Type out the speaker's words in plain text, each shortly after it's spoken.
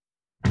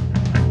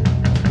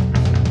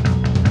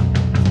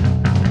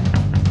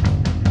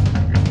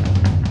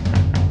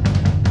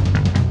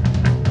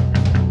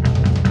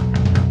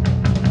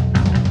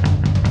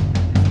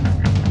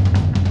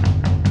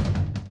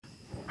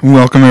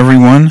Welcome,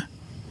 everyone,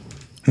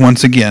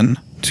 once again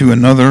to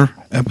another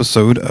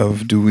episode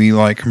of Do We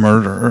Like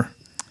Murder?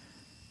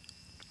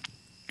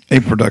 A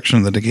production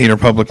of the Decatur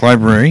Public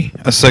Library,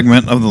 a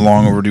segment of the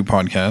Long Overdue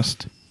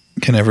podcast.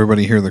 Can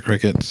everybody hear the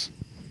crickets?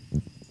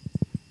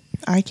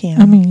 I can.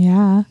 I mean,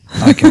 yeah.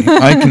 I can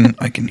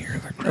hear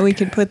the crickets. We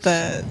could put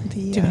the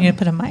Do we need to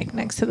put a mic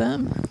next to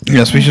them?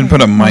 Yes, we should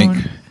put a mic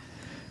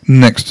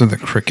next to the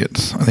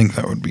crickets. I think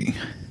that would be...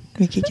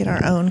 We could get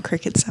our own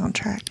cricket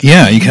soundtrack.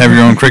 Yeah, you can have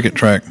your own cricket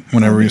track.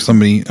 Whenever I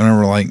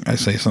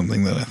say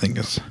something that I think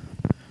is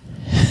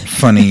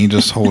funny, you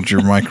just hold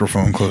your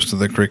microphone close to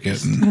the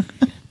cricket and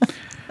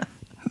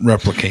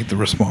replicate the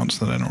response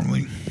that I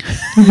normally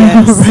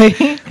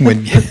Yes.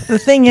 would get. The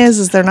thing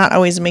is they're not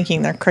always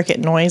making their cricket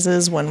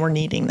noises when we're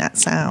needing that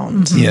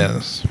sound.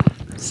 Yes.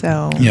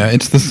 So Yeah,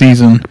 it's the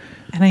season.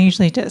 And I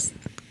usually just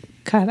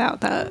cut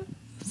out that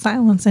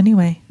silence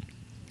anyway.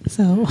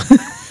 So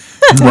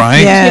Right?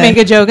 Yeah. you make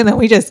a joke and then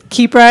we just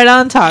keep right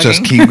on talking.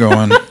 Just keep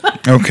going.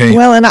 Okay.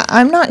 well, and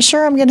I'm not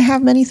sure I'm going to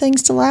have many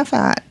things to laugh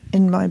at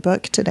in my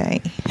book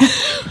today.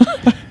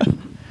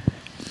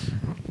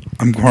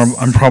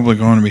 I'm probably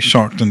going to be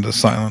shocked into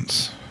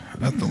silence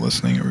at the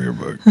listening of your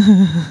book.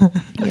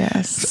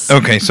 Yes.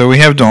 Okay, so we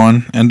have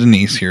Dawn and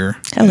Denise here.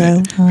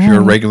 Hello. If you're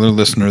a regular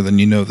listener, then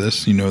you know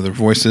this. You know their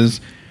voices.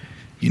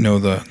 You know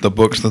the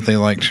books that they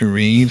like to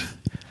read.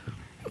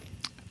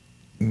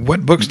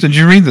 What books did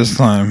you read this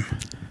time?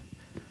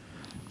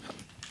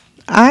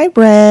 I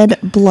read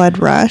Blood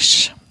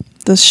Rush,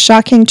 the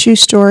shocking true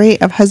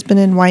story of husband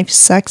and wife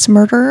sex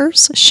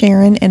murderers,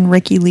 Sharon and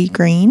Ricky Lee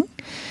Green.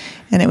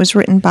 And it was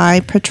written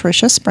by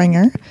Patricia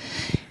Springer.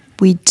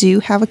 We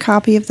do have a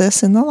copy of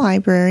this in the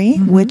library,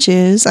 which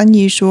is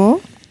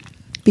unusual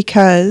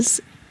because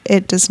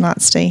it does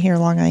not stay here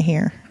long, I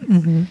hear.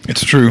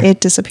 It's true.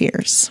 It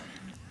disappears.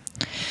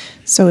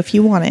 So if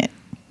you want it,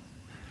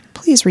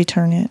 please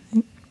return it.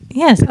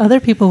 Yes, other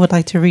people would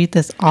like to read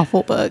this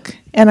awful book.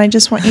 And I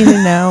just want you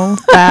to know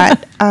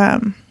that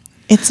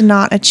it's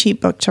not a cheap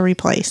book to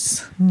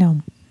replace.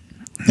 No.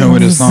 No,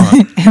 it is not.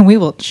 And we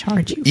will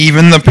charge you.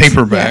 Even the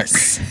paperback.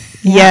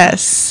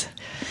 Yes.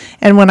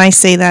 And when I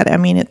say that, I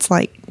mean it's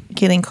like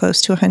getting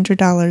close to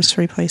 $100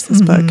 to replace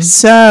this book.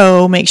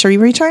 So make sure you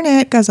return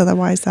it because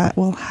otherwise that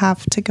will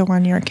have to go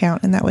on your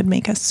account and that would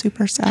make us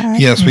super sad.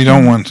 Yes, we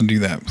don't want to do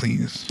that,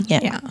 please.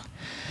 Yeah.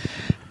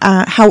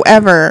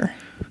 However,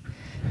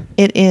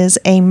 it is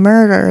a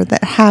murder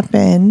that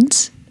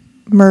happened,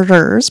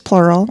 murders,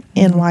 plural,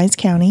 in Wise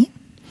County.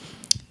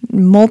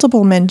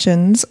 Multiple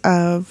mentions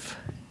of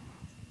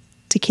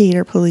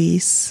Decatur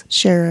police,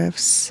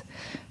 sheriffs,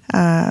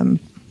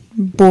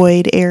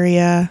 Boyd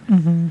area,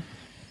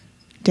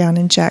 down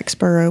in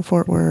Jacksboro,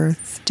 Fort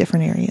Worth,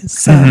 different areas.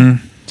 So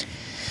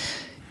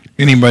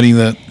Anybody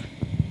that...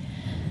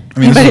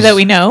 Anybody that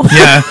we know.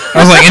 Yeah, I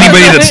was like,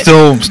 anybody that's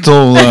still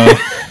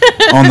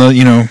on the,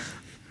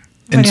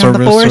 in On the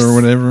service force. or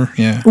whatever.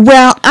 Yeah.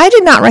 Well, I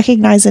did not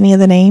recognize any of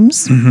the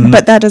names,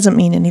 but that doesn't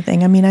mean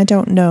anything. I mean, I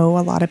don't know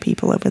a lot of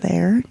people over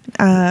there.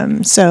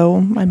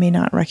 So I may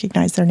not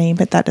recognize their name,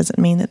 but that doesn't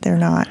mean that they're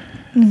not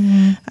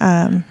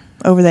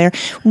over there.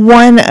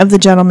 One of the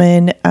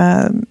gentlemen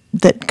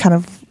that kind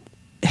of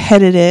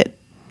headed it,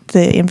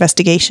 the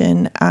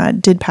investigation,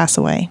 did pass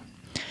away.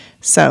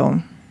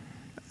 So,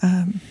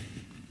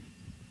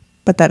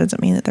 but that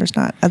doesn't mean that there's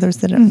not others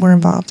that were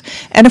involved.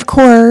 And of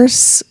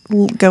course,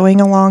 going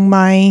along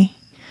my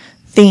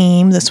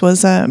theme, this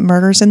was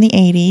murders in the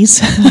 80s.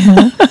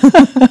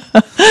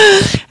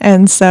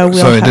 And so we'll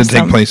So it have did take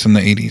some place in the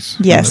 80s.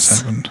 when Yes.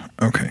 This happened.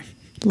 Okay.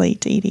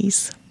 late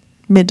 80s,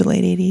 mid to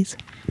late 80s.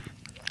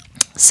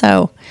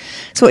 So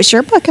what's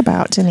your book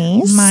about,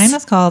 Denise? Mine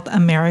is called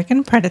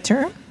American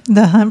Predator,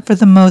 The Hunt for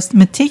the Most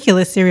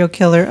Meticulous Serial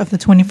Killer of the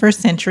 21st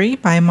Century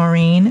by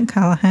Maureen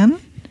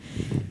Callahan.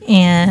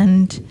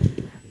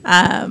 And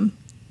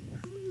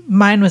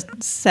mine was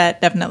set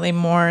definitely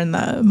more in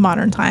the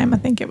modern time. I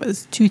think it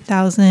was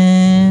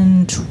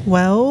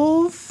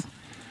 2012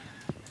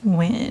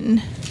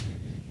 when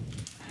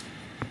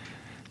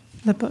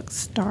the book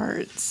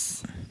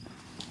starts.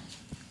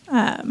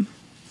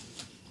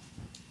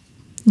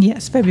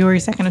 Yes, February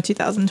 2nd of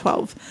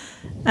 2012.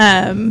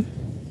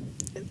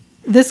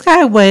 This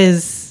guy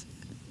was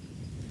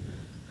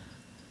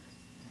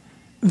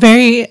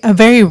a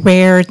very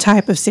rare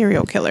type of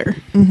serial killer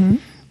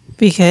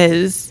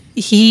because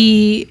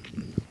he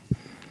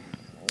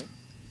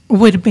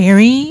would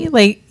bury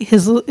like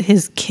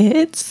his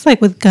kids like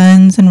with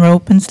guns and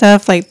rope and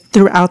stuff like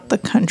throughout the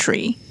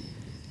country.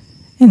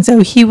 And so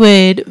he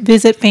would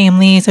visit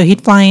family. So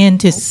he'd fly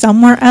into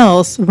somewhere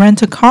else,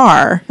 rent a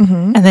car,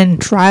 and then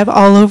drive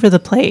all over the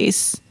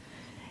place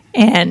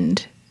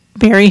and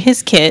bury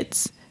his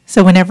kids.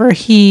 So whenever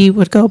he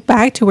would go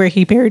back to where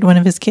he buried one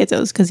of his kids, it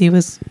was because he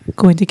was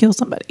going to kill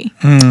somebody.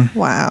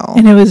 Wow.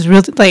 And it was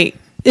really like,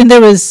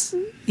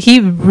 he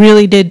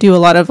really did do a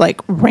lot of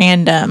like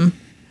random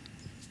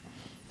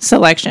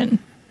selection.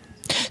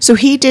 So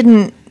he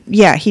didn't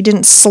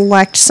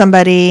select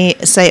somebody,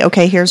 say,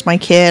 okay, here's my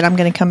kid, I'm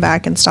going to come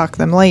back and stalk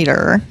them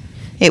later.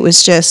 It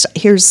was just,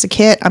 here's the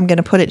kit. I'm going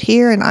to put it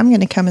here, and I'm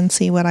going to come and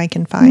see what I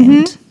can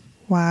find.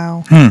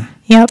 Wow.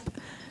 Yep.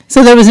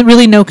 So there was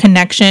really no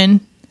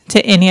connection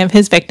to any of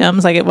his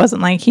victims. Like, it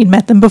wasn't like he'd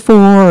met them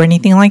before or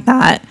anything like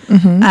that.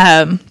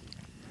 And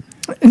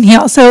he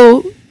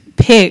also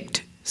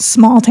picked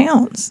small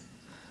towns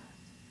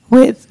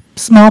with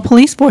small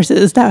police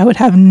forces that would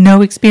have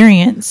no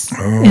experience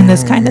in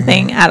this kind of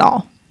thing at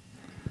all.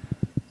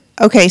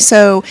 Okay,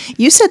 so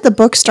you said the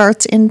book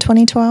starts in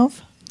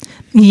 2012?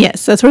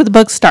 Yes, that's where the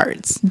book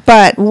starts.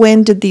 But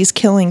when did these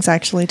killings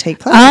actually take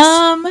place?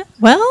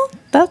 Well,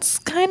 that's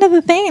kind of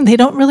the thing. They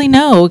don't really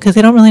know because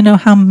they don't really know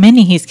how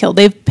many he's killed.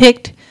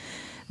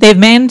 They've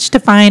managed to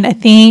find, I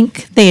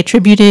think they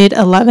attributed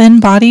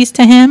 11 bodies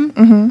to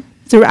him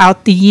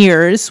throughout the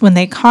years. When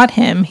they caught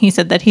him, he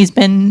said that he's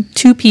been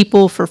 2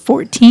 people for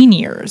 14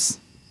 years.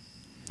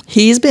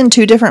 He's been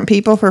 2 different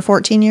people for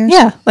 14 years?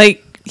 Yeah,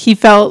 like he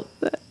felt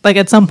like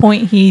at some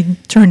point he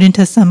turned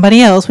into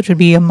somebody else, which would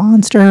be a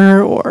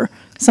monster or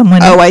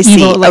someone Oh, I evil.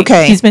 see. Like,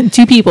 okay. He's been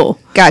 2 people.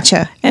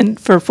 Gotcha. And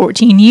for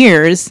 14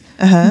 years,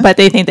 but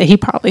they think that he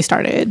probably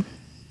started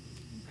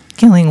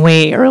killing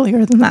way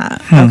earlier than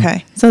that.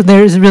 Okay. So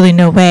there's really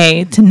no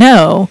way to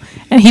know,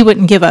 and he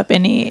wouldn't give up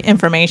any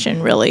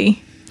information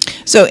really.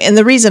 So, and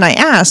the reason I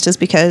asked is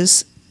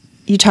because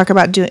you talk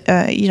about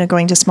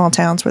going to small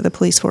towns where the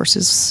police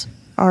forces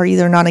are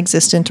either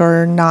non-existent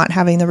or not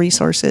having the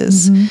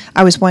resources.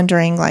 I was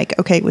wondering, like,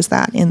 okay, was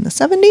that in the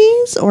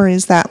 70s or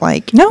is that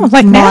like No,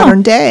 like modern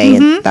now. day?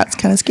 And that's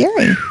kind of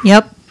scary.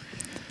 Yep.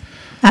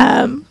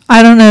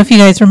 I don't know if you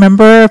guys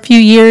remember a few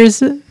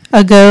years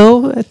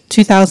ago,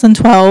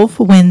 2012,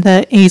 when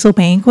the Azle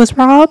Bank was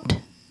robbed.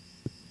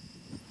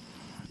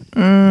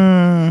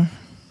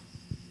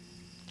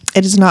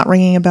 It is not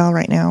ringing a bell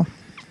right now.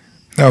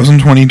 That was in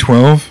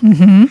 2012.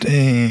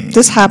 Dang.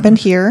 This happened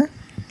here.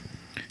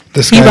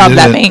 This He guy robbed did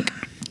that it. bank.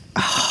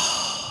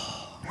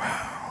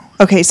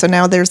 Okay, so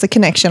now there's the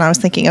connection. I was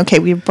thinking, okay,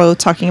 we were both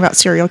talking about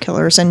serial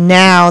killers, and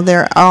now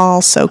they're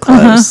all so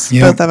close,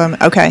 Yep. both of them.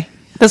 Okay,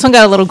 This one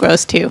got a little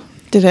gross too.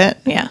 did it?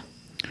 Yeah.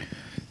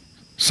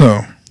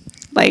 So,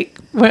 Like,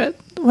 one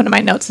of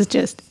my notes is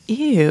just,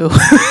 ew.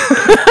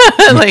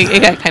 Like,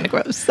 it got kind of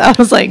gross. I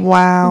was like,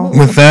 Wow.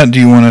 with that, do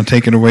you want to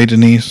take it away,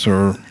 Denise,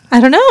 or I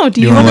don't know. Do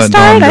you You want wanna to let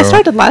Dawn start? I go?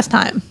 started last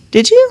time.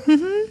 Did you?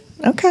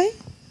 Mm-hmm. Okay.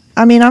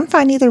 I mean, I'm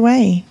fine either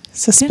way. Didn't I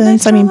Suspense. I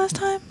start mean, last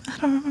time? I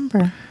don't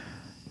remember.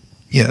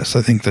 yes,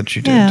 I think that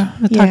you did. Yeah,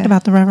 we Yeah. talked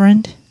about the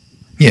Reverend.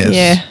 Yes.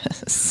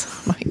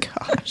 yes. Oh my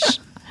gosh.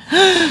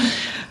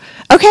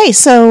 Okay,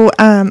 so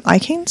I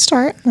can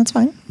start. That's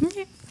fine.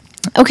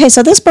 Okay,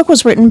 so this book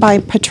was written by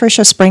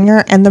Patricia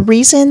Springer, and the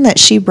reason that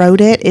she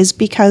wrote it is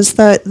because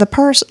the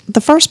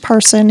first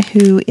person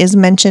who is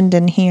mentioned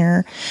in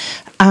here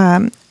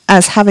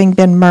as having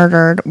been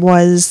murdered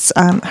was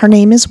her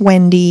name is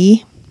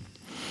Wendy,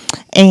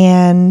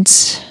 and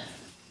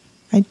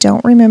I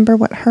don't remember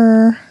what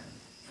her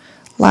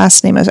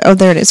last name is. Oh,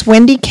 there it is,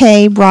 Wendy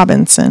K.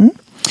 Robinson,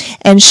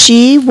 and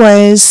she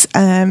was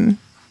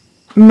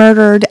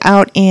murdered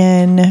out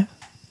in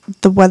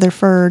the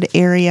Weatherford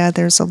area.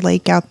 There's a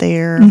lake out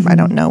there. I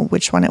don't know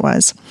which one it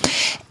was.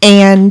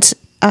 And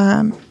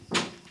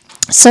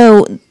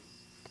so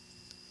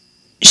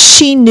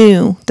she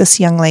knew this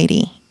young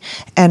lady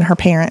and her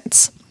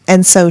parents.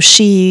 And so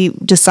she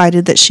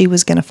decided that she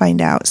was going to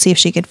find out, see if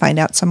she could find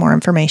out some more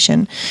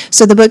information.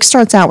 So the book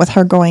starts out with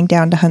her going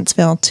down to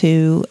Huntsville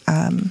to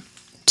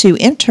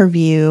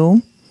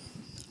interview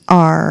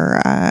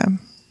our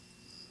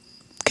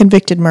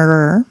convicted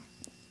murderer,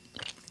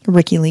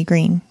 Ricky Lee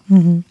Green.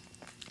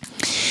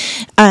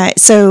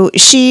 So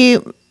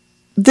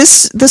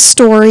this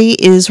story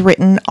is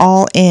written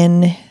all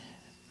in,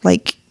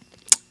 like,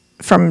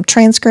 from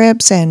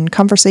transcripts and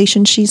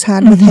conversations she's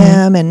had with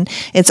him, and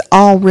it's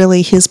all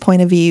really his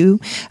point of view.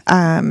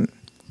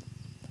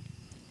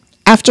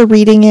 After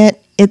reading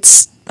it,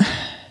 this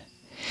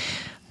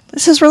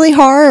is really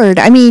hard.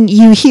 I mean,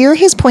 you hear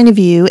his point of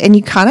view and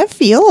you kind of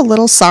feel a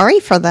little sorry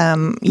for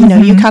them. You know,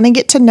 you kind of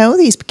get to know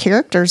these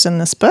characters in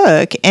this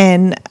book,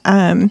 and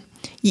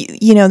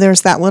you know,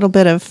 there's that little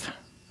bit of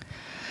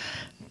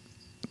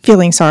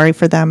feeling sorry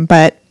for them,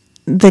 but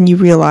then you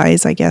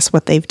realize, I guess,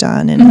 what they've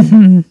done,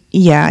 and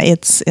yeah,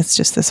 it's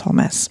just this whole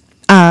mess.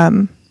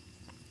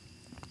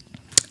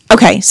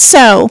 Okay,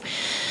 so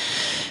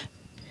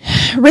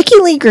Ricky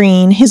Lee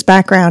Green, his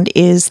background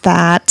is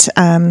that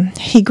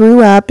he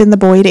grew up in the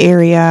Boyd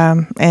area,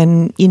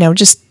 and, you know,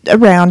 just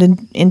around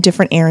in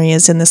different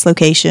areas in this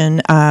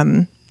location.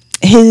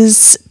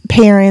 His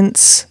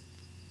parents,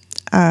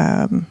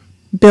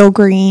 Bill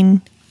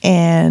Green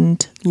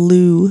and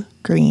Lou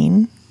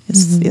Green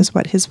is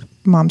what his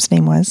mom's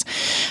name was,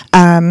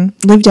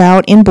 lived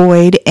out in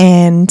Boyd,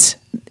 and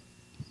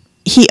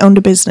he owned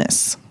a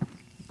business.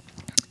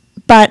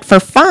 But for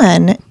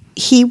fun,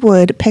 he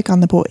would pick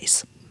on the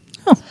boys.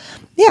 Oh.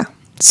 Yeah.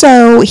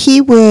 So he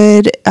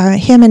would,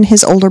 him and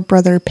his older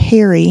brother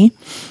Perry,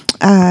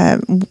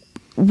 his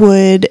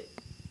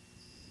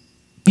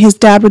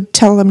dad would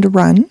tell them to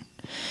run,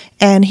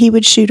 and he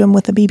would shoot them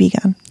with a BB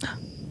gun.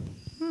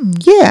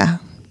 Yeah.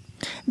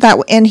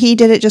 And he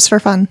did it just for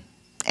fun.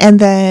 And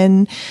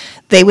then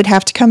they would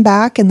have to come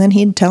back, and then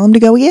he'd tell them to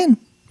go again.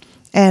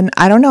 And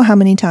I don't know how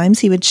many times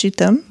he would shoot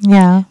them.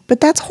 Yeah. But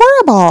that's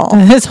horrible.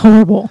 It's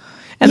horrible.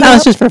 And that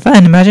was just for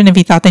fun. Imagine if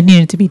he thought they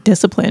needed to be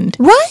disciplined.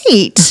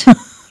 Right.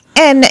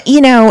 And,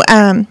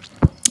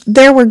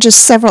 there were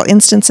just several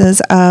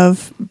instances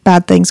of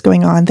bad things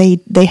going on.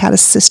 They had a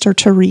sister,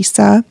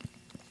 Teresa,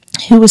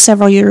 who was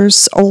several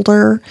years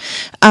older,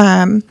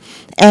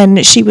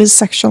 and she was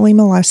sexually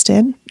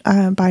molested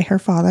by her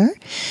father.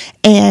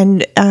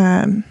 And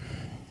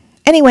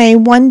anyway,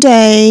 one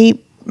day,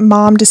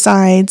 Mom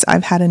decides,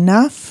 I've had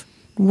enough.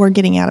 We're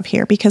getting out of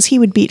here, because he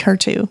would beat her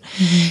too.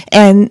 Mm-hmm.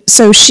 And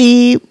so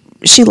she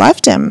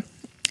left him.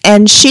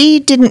 And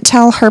she didn't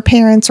tell her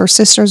parents or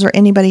sisters or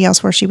anybody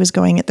else where she was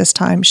going at this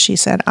time. She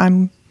said,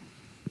 I'm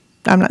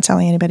not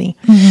telling anybody.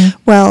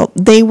 Mm-hmm. Well,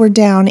 they were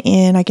down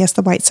in, I guess,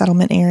 the White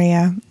Settlement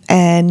area,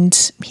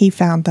 and he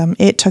found them.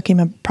 It took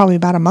him probably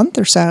about a month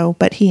or so,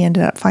 but he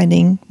ended up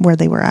finding where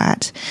they were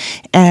at.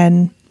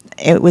 And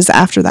it was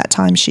after that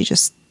time she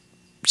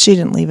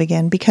didn't leave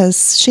again,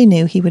 because she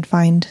knew he would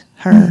find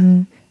her. Mm-hmm.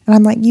 And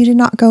I'm like, you did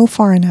not go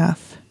far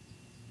enough.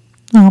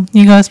 Well,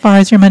 you go as far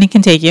as your money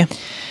can take you.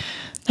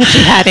 If she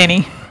had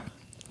any.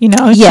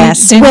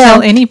 Yes. She didn't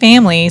tell any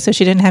family, so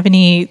she didn't have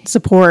any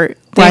support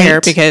there,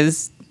 right,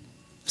 because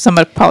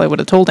somebody probably would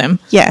have told him.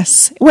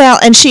 Yes. Well,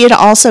 and she had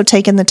also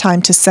taken the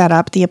time to set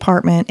up the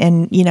apartment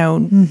and,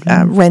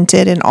 rent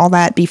it and all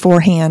that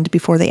beforehand,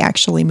 before they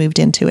actually moved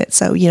into it.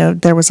 So,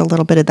 there was a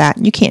little bit of that.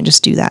 You can't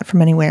just do that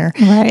from anywhere,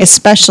 right,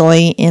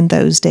 especially in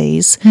those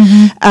days.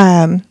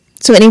 Mm-hmm.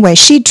 So anyway,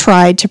 she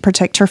tried to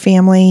protect her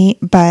family,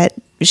 but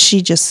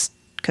she just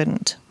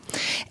couldn't.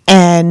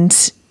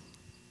 And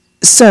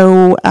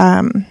so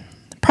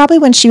probably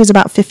when she was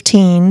about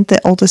 15, the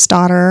oldest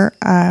daughter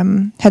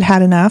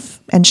had enough,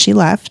 and she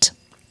left.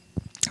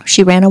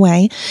 She ran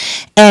away,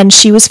 and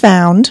she was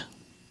found,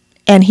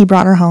 and he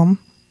brought her home.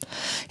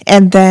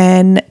 And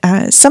then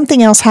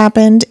something else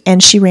happened,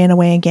 and she ran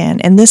away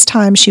again. And this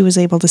time she was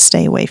able to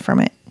stay away from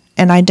it.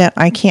 And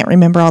I can't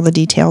remember all the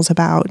details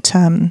about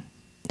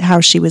how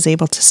she was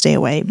able to stay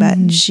away, but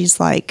mm-hmm, she's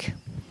like,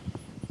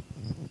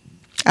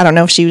 I don't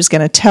know if she was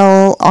going to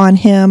tell on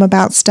him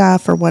about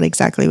stuff or what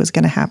exactly was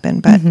going to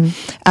happen. But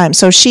mm-hmm,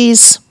 so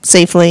she's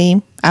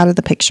safely out of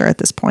the picture at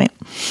this point.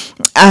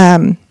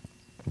 And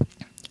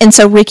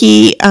so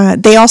Ricky,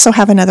 they also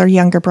have another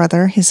younger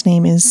brother. His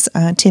name is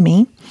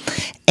Timmy.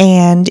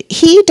 And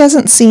he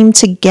doesn't seem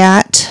to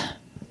get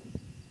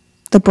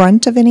the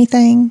brunt of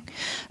anything.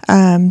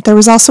 There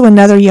was also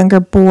another younger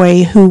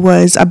boy who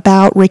was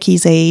about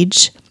Ricky's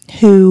age,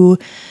 who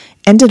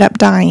ended up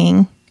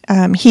dying.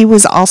 He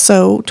was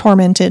also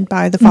tormented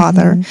by the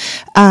father,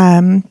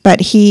 mm-hmm, but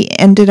he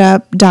ended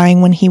up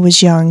dying when he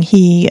was young.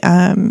 He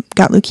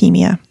got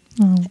leukemia.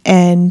 Mm.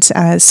 And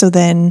so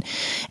then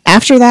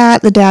after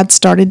that, the dad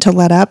started to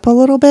let up a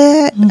little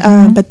bit,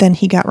 mm-hmm, but then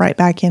he got right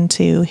back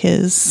into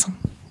his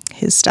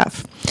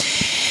stuff.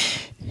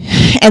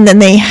 And then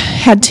they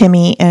had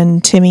Timmy,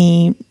 and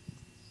Timmy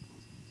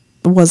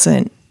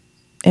wasn't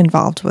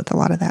involved with a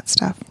lot of that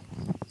stuff.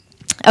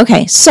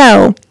 Okay,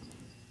 so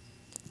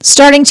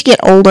starting to get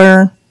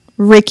older,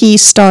 Ricky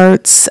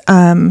starts,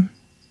 hanging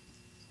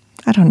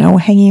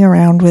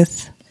around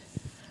with,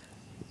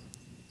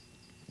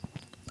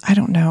 I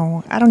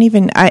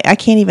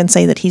can't even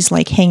say that he's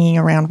like hanging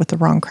around with the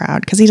wrong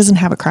crowd, because he doesn't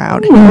have a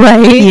crowd.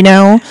 Right.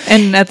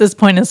 And at this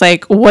point, it's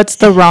like, what's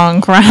the wrong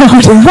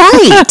crowd?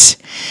 Right.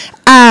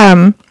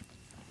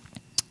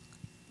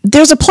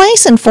 There's a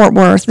place in Fort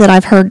Worth that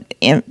I've heard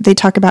they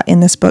talk about in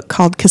this book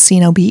called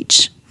Casino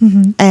Beach.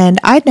 Mm-hmm. And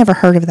I'd never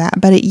heard of that,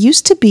 but it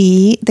used to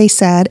be, they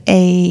said,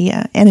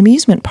 an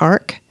amusement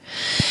park.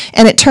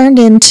 And it turned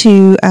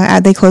into,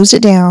 they closed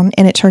it down,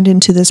 and it turned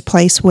into this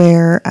place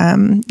where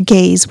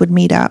gays would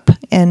meet up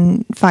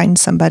and find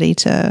somebody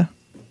to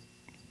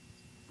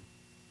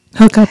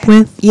hook up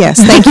with. Yes,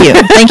 thank you.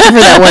 Thank you for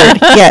that word.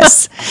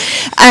 Yes.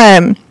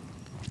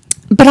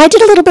 But I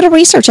did a little bit of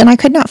research, and I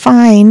could not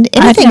find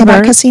anything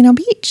about Casino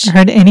Beach. I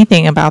heard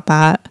anything about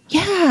that.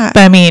 Yeah.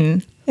 But I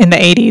mean, in the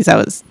 80s, I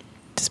was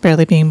just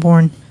barely being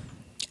born.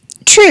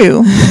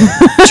 True.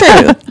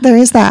 True. There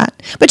is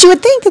that. But you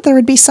would think that there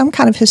would be some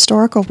kind of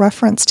historical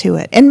reference to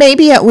it. And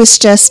maybe it was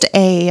just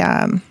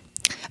a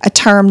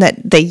term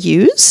that they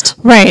used.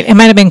 Right. It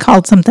might have been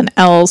called something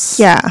else.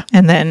 Yeah.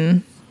 And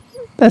then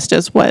that's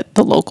just what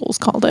the locals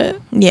called it.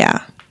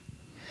 Yeah.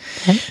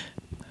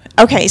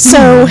 Okay,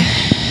 so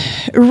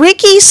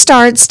Ricky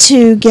starts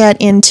to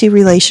get into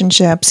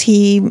relationships.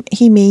 He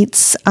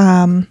meets...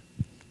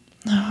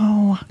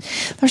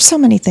 there's so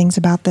many things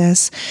about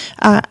this.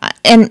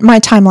 And my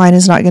timeline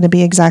is not going to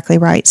be exactly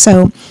right.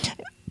 So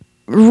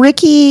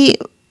Ricky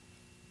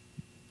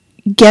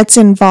gets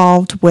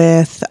involved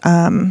with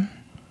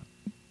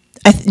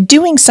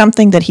doing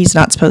something that he's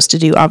not supposed to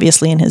do,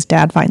 obviously, and his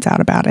dad finds out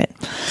about it.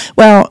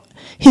 Well,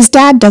 his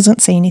dad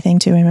doesn't say anything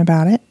to him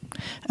about it.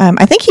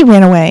 I think he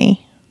ran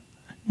away.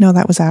 No,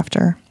 that was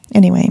after.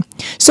 Anyway,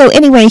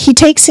 he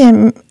takes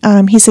him,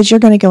 he says, you're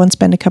going to go and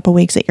spend a couple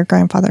weeks at your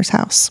grandfather's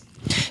house.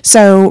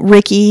 So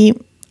Ricky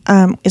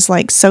is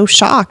like so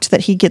shocked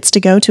that he gets to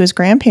go to his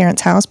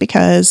grandparents' house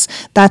because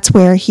that's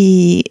where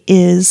he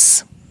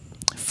is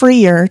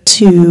freer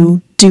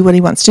to do what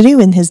he wants to do,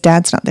 and his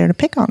dad's not there to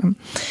pick on him.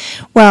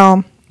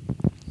 Well,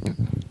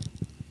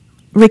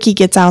 Ricky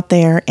gets out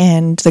there,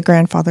 and the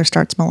grandfather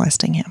starts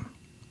molesting him.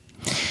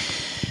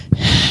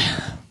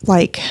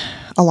 Like,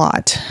 a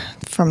lot,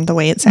 from the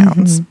way it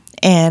sounds.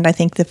 And I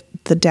think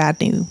the dad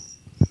knew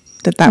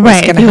that was going to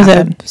happen. If he was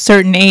a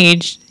certain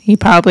age, he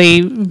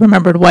probably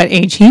remembered what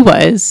age he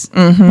was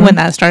when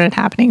that started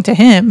happening to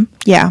him.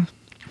 Yeah.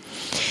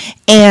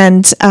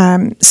 And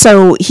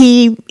so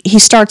he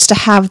starts to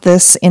have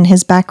this in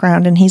his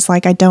background, and he's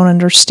like, I don't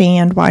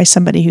understand why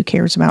somebody who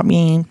cares about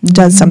me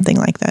does something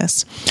like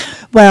this.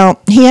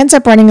 Well, he ends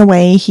up running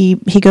away. He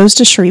goes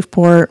to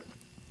Shreveport.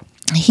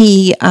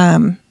 He's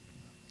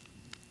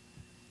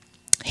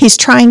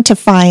trying to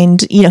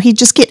find, he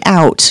just get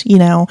out,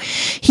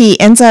 He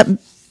ends up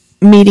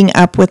meeting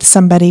up with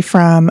somebody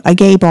from a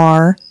gay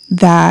bar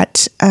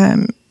that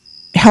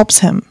helps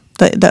him.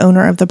 The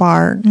owner of the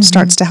bar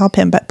starts to help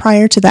him. But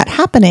prior to that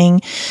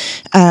happening,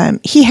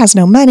 he has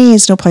no money, he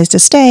has no place to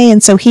stay.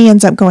 And so he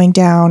ends up going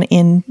down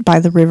in by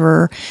the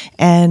river,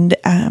 and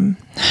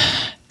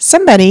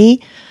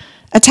somebody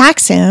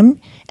attacks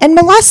him and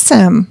molests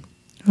him.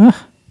 Ugh.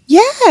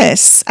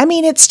 Yes. I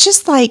mean, it's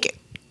just like,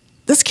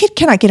 this kid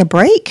cannot get a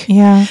break.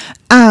 Yeah.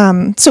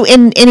 So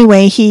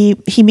anyway,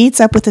 he meets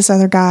up with this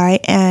other guy,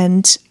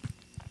 and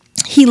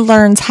he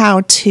learns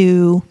how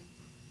to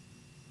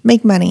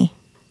make money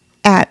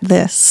at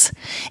this,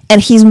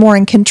 and he's more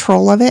in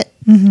control of it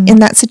in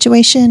that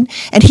situation,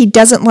 and he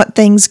doesn't let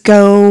things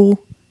go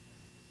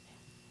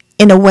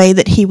in a way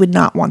that he would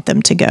not want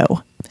them to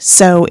go.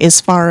 So as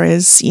far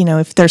as,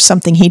 if there's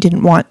something he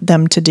didn't want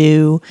them to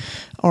do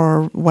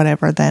or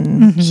whatever,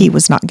 then he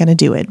was not going to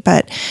do it.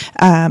 But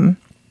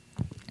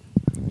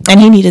and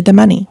he needed the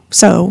money,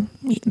 so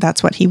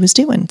that's what he was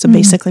doing. So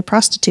basically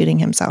prostituting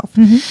himself.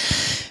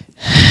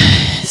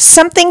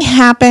 Something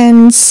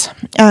happens.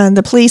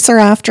 The police are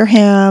after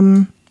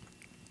him.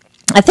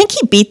 I think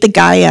he beat the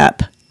guy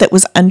up that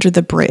was under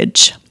the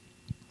bridge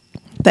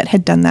that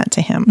had done that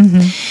to him.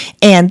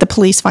 And the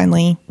police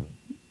finally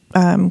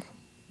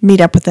meet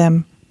up with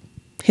him.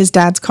 His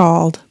dad's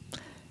called,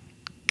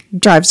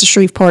 drives to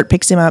Shreveport,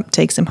 picks him up,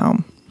 takes him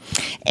home.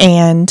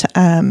 And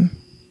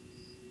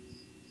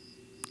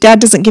Dad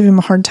doesn't give him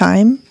a hard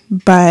time,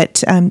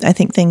 but I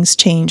think things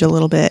change a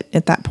little bit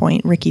at that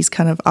point. Ricky's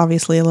kind of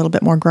obviously a little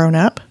bit more grown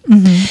up.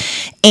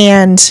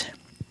 And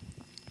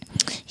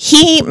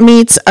he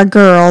meets a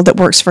girl that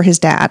works for his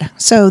dad.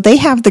 So they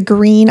have the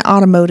Green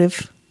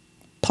Automotive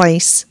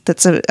place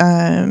that's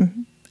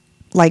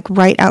like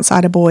right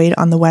outside of Boyd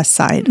on the west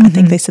side. I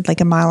think they said like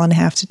 1.5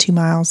 miles to 2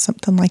 miles,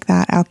 something like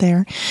that out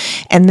there.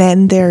 And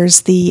then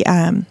there's the,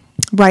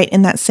 right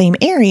in that same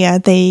area,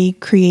 they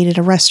created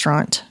a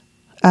restaurant.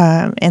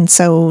 And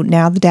so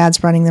now the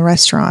dad's running the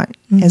restaurant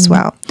as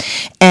well.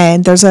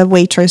 And there's a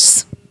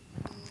waitress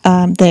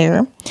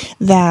there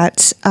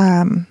that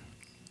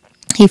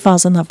he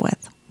falls in love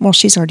with. Well,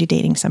 she's already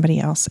dating somebody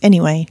else.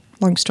 Anyway,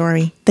 long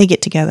story. They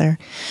get together.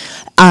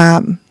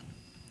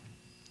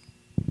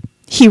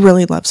 He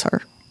really loves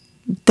her.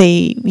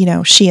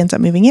 She ends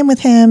up moving in with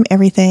him,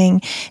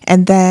 everything.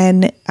 And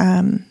then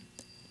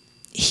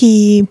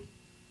he's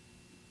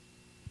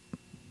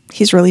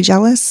really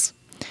jealous.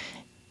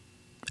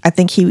 I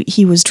think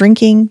he was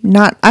drinking.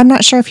 I'm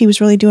not sure if he was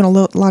really doing a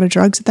lot of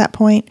drugs at that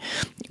point,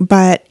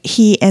 but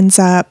he ends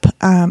up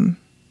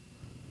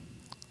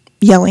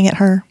yelling at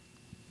her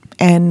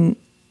and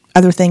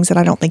other things that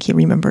I don't think he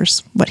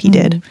remembers what he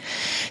did.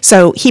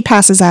 So he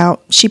passes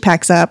out. She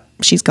packs up.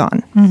 She's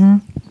gone,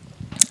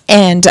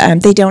 and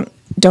they don't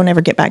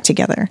ever get back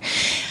together.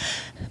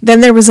 Then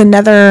there was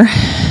another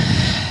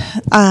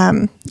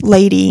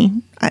lady.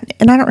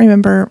 And I don't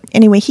remember.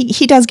 Anyway,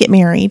 he does get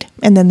married,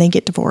 and then they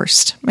get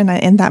divorced.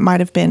 And that might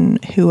have been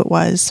who it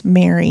was.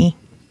 Mary,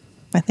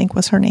 I think,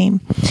 was her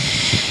name.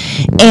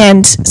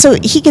 And so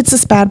he gets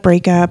this bad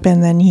breakup,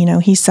 and then,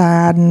 he's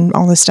sad and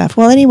all this stuff.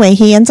 Well, anyway,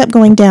 he ends up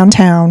going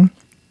downtown,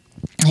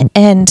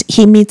 and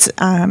he meets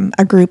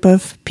a group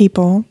of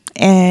people,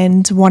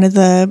 and one of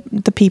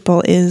the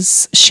people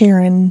is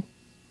Sharon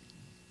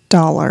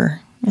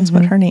Dollar, is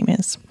what her name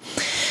is.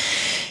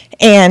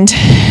 And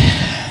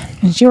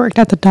she worked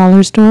at the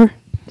dollar store?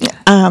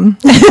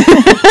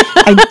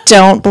 I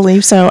don't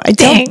believe so. I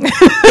don't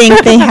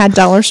think they had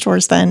dollar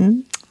stores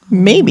then.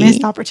 Maybe.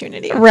 Missed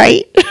opportunity.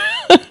 Right.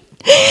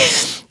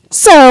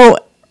 So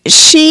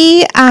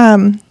she,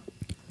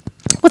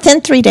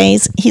 within 3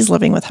 days, he's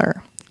living with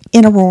her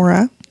in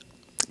Aurora,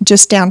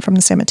 just down from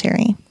the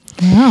cemetery.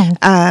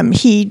 Wow.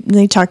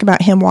 They talk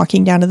about him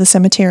walking down to the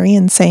cemetery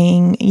and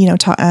saying,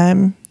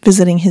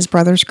 visiting his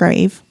brother's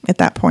grave at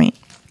that point.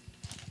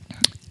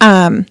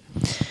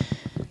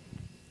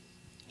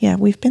 Yeah,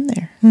 we've been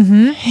there.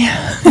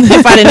 Yeah.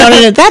 If I'd have known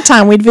it at that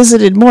time, we'd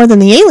visited more than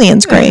the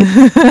alien's grave.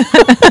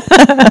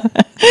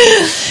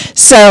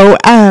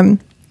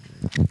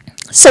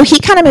 So he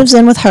kind of moves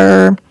in with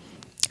her.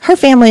 Her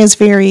family is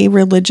very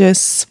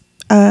religious.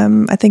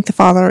 I think the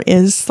father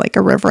is like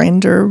a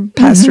reverend or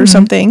pastor or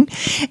something.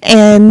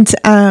 And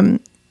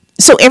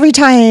so every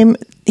time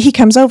he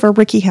comes over,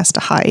 Ricky has to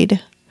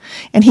hide.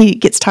 And he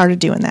gets tired of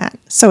doing that.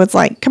 So it's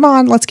like, come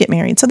on, let's get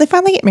married. So they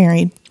finally get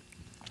married.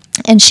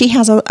 And she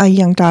has a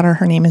young daughter.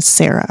 Her name is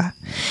Sarah.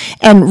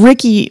 And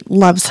Ricky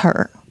loves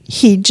her.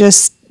 He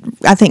just,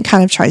 I think,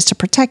 kind of tries to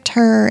protect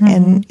her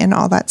and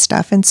all that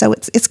stuff. And so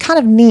it's kind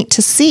of neat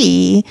to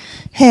see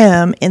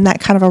him in that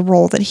kind of a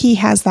role, that he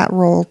has that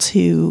role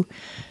to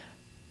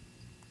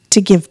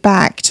give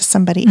back to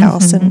somebody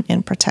else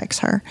and protects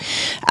her.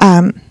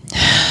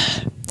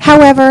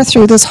 However,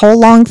 through this whole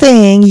long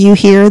thing, you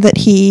hear that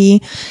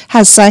he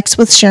has sex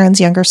with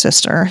Sharon's younger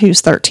sister, who's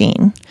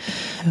 13.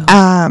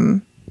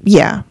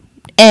 Yeah.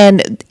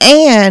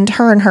 And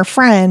her and her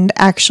friend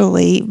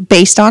actually,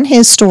 based on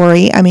his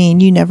story, I mean,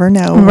 you never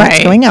know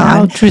what's going on.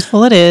 How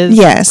truthful it is.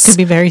 Yes. Could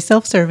be very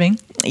self-serving.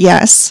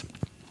 Yes.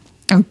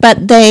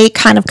 But they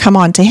kind of come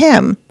on to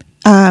him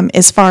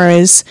as far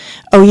as,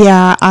 oh,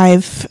 yeah,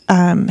 I've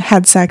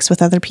had sex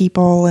with other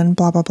people and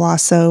blah, blah, blah,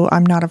 so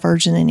I'm not a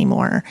virgin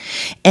anymore.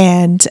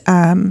 And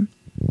come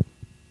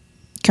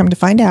to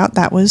find out,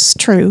 that was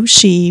true.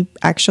 She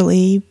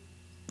actually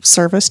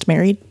serviced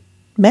married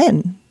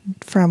men,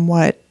 from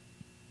what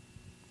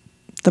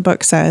the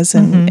book says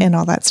and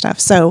all that stuff.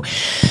 So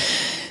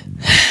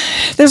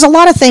there's a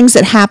lot of things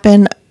that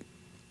happen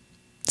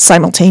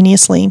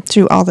simultaneously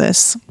through all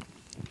this.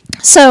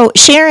 So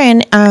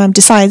Sharon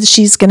decides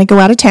she's going to go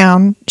out of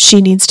town.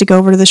 She needs to go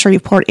over to the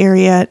Shreveport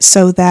area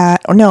so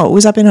that, or no, it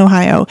was up in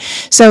Ohio,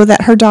 so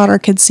that her daughter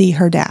could see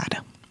her dad.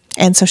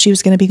 And so she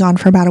was going to be gone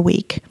for about a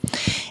week.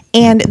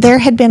 And there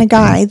had been a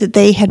guy that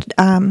they had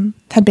been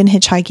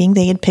hitchhiking.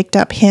 They had picked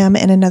up him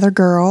and another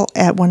girl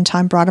at one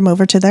time, brought him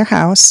over to their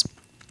house.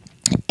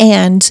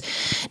 And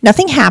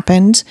nothing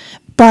happened.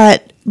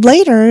 But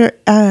later,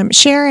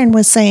 Sharon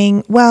was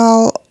saying,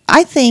 well,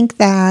 I think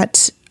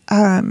that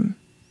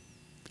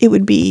it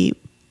would be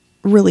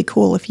really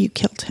cool if you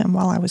killed him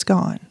while I was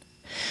gone.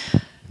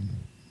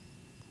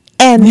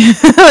 And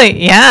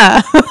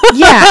yeah.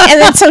 Yeah. And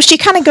then so she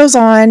kind of goes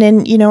on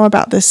and,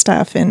 about this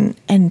stuff.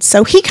 And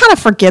so he kind of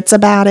forgets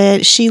about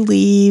it. She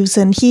leaves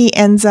and he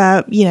ends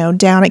up,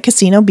 down at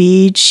Casino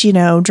Beach,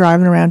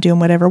 driving around doing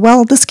whatever.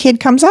 Well, this kid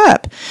comes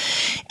up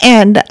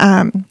and,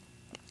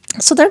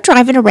 so they're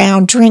driving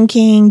around,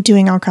 drinking,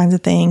 doing all kinds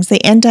of things. They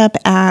end up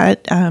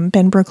at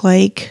Benbrook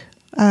Lake,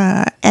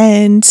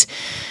 and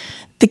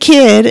the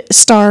kid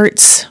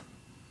starts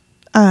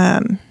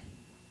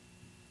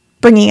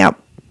bringing out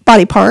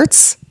body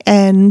parts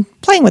and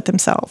playing with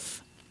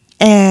himself.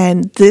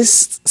 And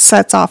this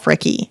sets off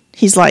Ricky.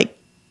 He's like,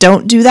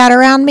 don't do that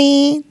around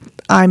me.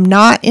 I'm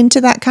not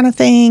into that kind of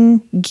thing.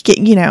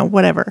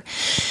 Whatever.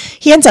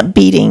 He ends up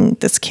beating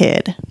this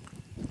kid.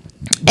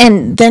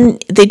 And then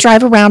they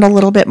drive around a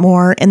little bit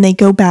more and they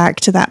go back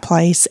to that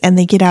place and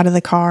they get out of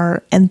the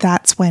car. And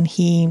that's when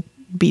he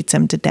beats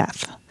him to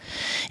death.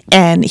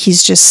 And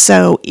he's just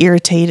so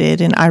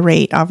irritated and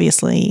irate,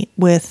 obviously,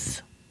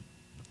 with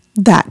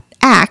that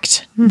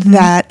act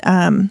that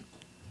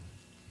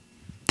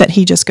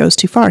he just goes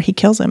too far. He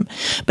kills him.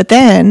 But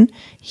then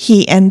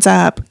he ends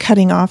up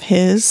cutting off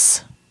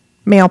his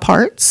male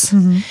parts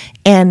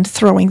and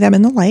throwing them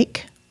in the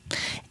lake.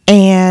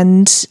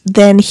 And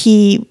then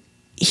he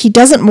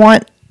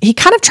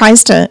kind of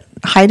tries to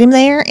hide him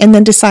there and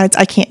then decides,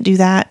 I can't do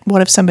that.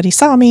 What if somebody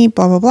saw me?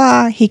 Blah, blah,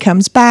 blah. He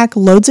comes back,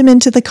 loads him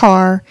into the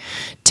car,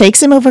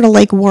 takes him over to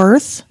Lake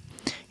Worth.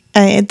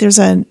 There's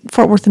a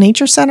Fort Worth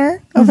Nature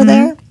Center over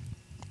there.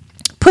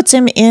 Puts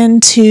him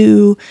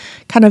into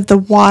kind of the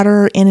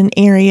water in an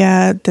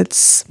area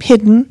that's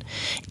hidden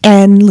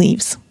and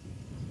leaves.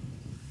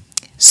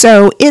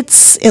 So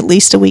it's at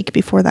least a week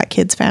before that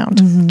kid's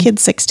found.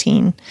 Kid's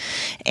 16.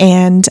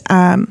 And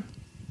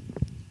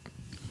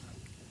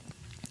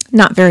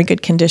not very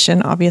good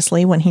condition,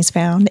 obviously, when he's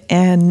found.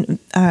 And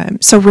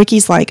so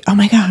Ricky's like, oh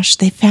my gosh,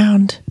 they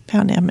found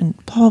him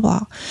and blah, blah,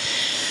 blah.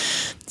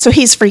 So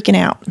he's freaking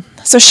out.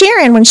 So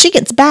Sharon, when she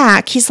gets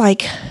back, he's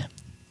like,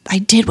 I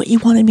did what you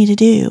wanted me to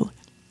do.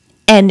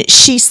 And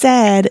she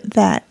said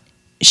that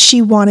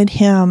she wanted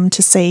him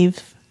to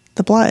save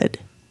the blood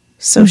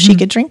so she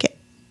could drink it.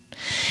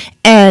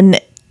 And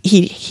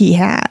he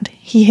had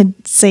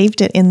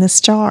saved it in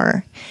this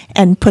jar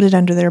and put it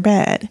under their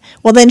bed.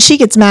 Well, then she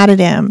gets mad at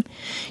him.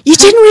 You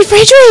didn't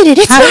refrigerate it.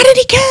 It's not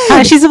any good. How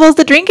is she supposed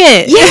to drink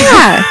it?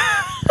 Yeah.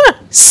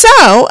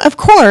 So, of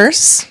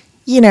course,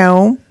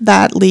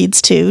 that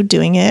leads to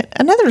doing it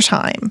another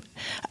time.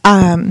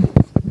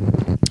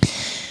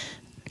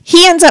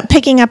 He ends up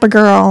picking up a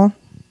girl.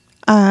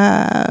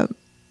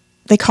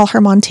 They call her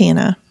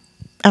Montana.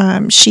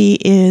 She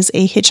is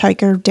a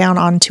hitchhiker down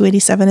on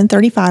 287 and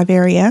 35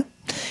 area.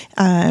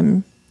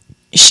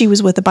 She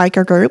was with a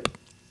biker group,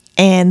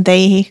 and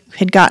they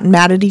had gotten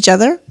mad at each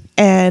other,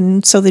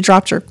 and so they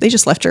dropped her. They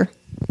just left her.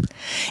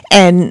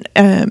 And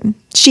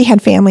she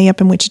had family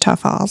up in Wichita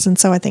Falls, and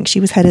so I think she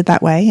was headed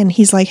that way. And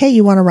he's like, hey,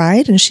 you want to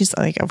ride? And she's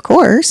like, of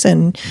course.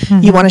 And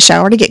you want a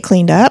shower to get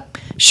cleaned up?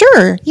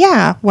 Sure,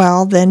 yeah.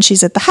 Well, then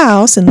she's at the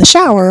house in the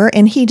shower,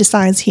 and he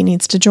decides he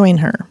needs to join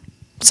her.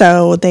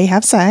 So they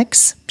have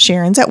sex.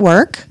 Sharon's at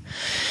work.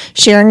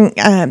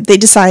 They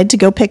decide to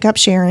go pick up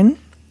Sharon.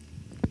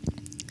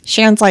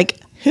 Sharon's like,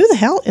 who the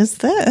hell is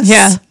this?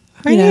 Yeah.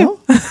 You know?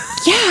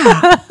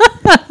 Yeah.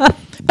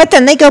 But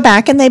then they go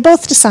back and they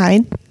both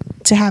decide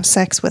to have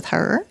sex with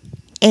her.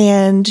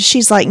 And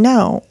she's like,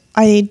 no,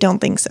 I don't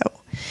think so.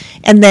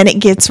 And then it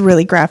gets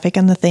really graphic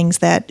on the things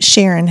that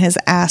Sharon has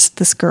asked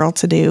this girl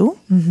to do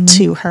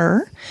to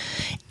her.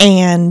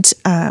 And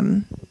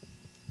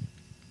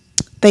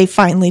they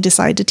finally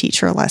decide to teach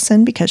her a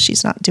lesson because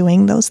she's not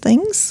doing those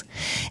things.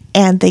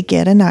 And they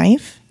get a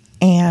knife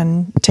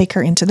and take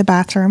her into the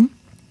bathroom,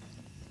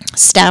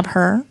 stab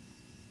her,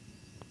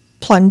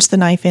 plunge the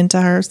knife into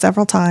her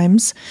several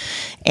times.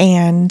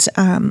 And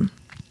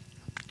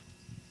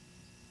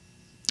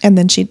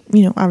then she,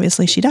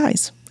 obviously she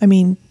dies. I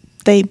mean,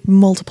 they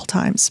multiple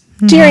times.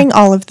 During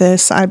all of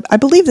this, I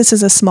believe this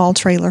is a small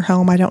trailer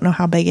home. I don't know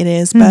how big it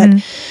is,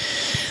 but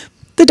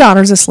the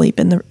daughter's asleep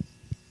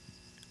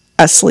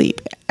as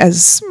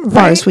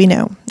far as we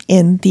know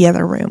in the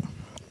other room.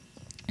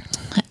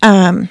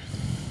 I'm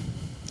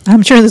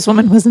sure this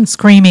woman wasn't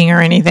screaming or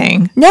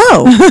anything.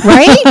 No,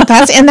 right?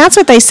 That's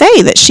what they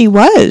say, that she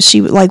was.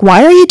 She like,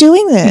 why are you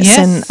doing this? Yes.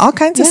 And all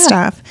kinds of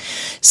stuff.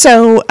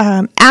 So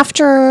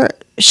after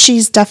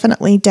she's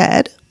definitely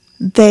dead,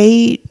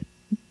 they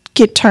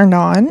get turned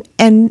on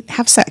and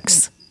have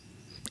sex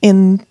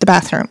in the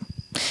bathroom.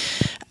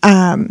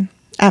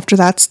 After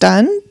that's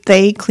done,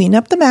 they clean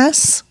up the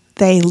mess.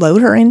 They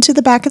load her into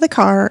the back of the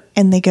car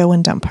and they go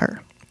and dump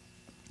her.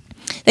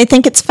 They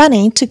think it's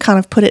funny to kind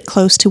of put it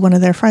close to one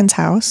of their friends'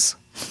 house.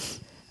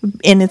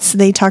 And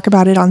they talk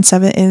about it on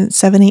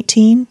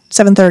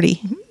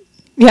 7:30.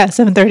 Yeah,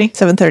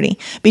 7:30.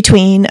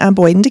 Between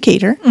Boyd and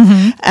Decatur.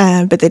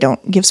 But they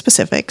don't give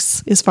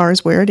specifics as far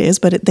as where it is,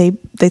 but they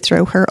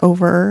throw her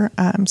over,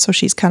 so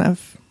she's kind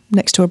of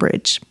next to a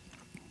bridge.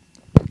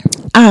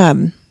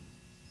 And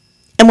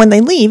when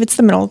they leave, it's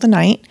the middle of the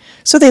night,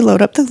 so they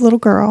load up the little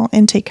girl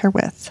and take her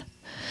with.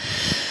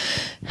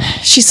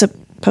 She's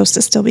supposed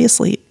to still be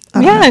asleep.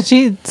 Yeah,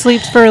 she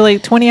sleeps for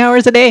like 20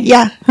 hours a day.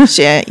 Yeah,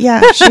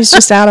 she's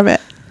just out of it.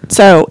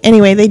 So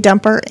anyway, they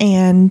dump her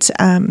and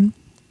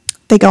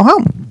they go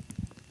home.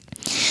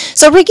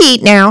 So Ricky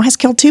now has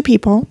killed 2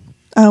 people.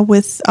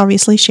 With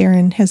obviously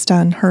Sharon has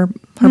done her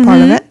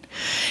part of it,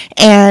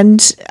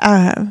 and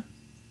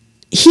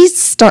he's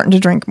starting to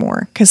drink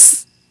more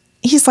because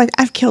he's like,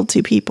 I've killed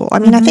 2 people. I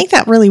mean, I think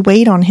that really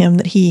weighed on him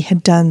that he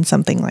had done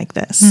something like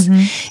this,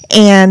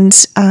 and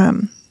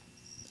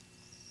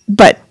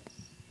but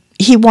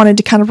he wanted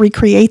to kind of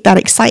recreate that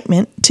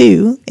excitement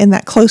too, and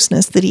that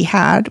closeness that he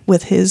had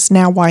with his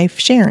now wife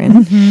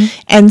Sharon,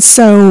 and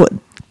so.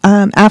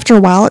 After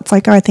a while, it's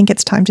like, oh, I think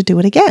it's time to do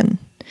it again.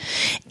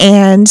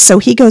 And so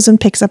he goes and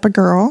picks up a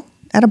girl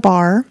at a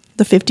bar,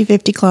 the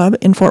 50-50 Club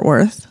in Fort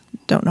Worth.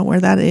 Don't know where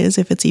that is,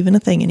 if it's even a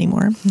thing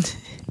anymore.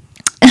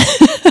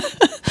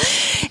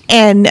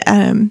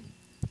 And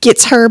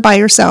gets her by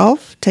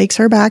herself, takes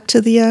her back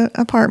to the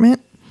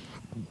apartment,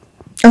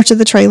 or to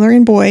the trailer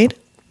in Boyd.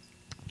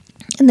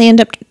 And they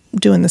end up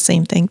doing the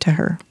same thing to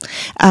her.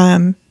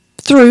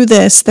 Through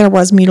this, there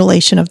was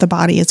mutilation of the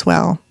body as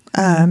well.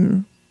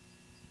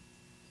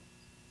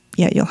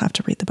 Yeah, you'll have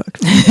to read the book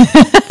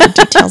for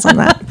details on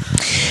that.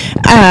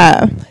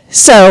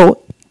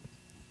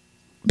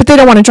 But they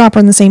don't want to drop her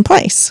in the same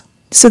place.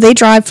 So they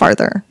drive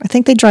farther. I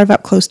think they drive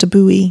up close to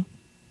Bowie,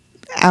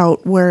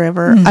 out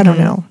wherever, I don't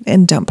know,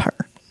 and dump her.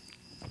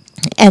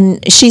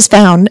 And she's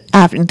found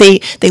after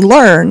they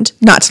learned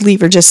not to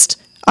leave her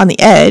just on the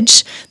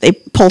edge. They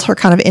pulled her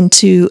kind of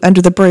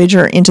under the bridge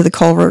or into the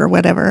culvert or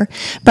whatever.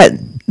 But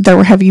there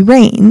were heavy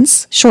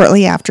rains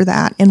shortly after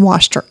that and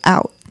washed her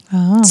out.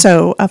 Oh.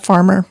 So a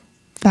farmer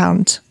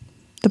found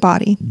the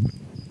body.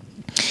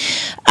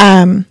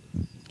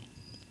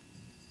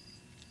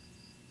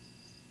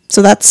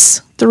 So that's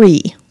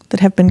 3 that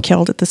have been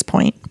killed at this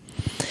point.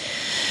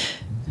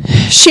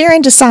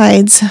 Sharon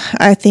decides,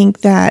 I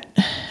think that,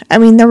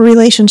 the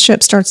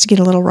relationship starts to get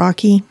a little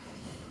rocky.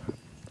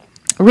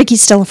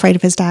 Ricky's still afraid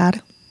of his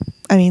dad.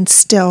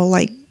 Still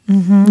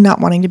not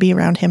wanting to be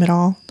around him at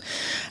all.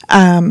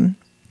 And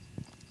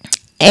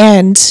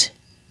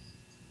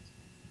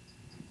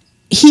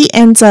he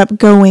ends up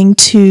going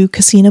to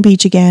Casino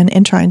Beach again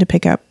and trying to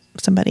pick up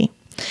somebody.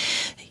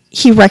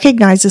 He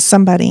recognizes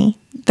somebody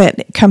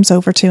that comes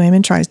over to him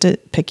and tries to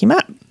pick him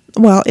up.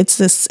 Well, it's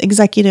this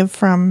executive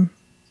from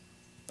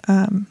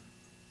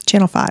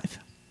Channel 5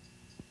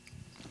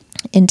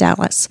 in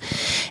Dallas.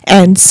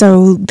 And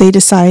so they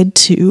decide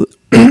to,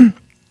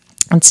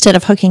 instead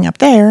of hooking up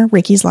there,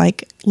 Ricky's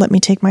like, let me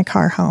take my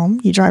car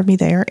home. You drive me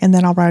there, and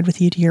then I'll ride with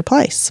you to your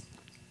place.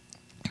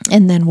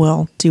 And then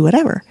we'll do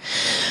whatever.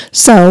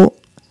 So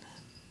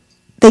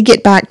they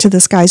get back to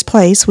this guy's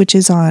place, which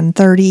is on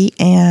 30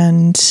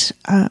 and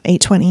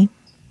 820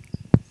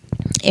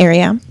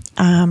 area.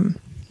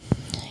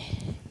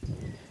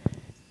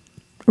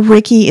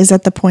 Ricky is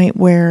at the point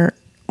where,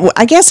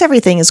 I guess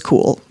everything is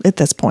cool at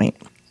this point.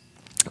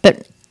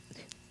 But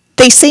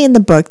they say in the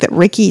book that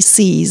Ricky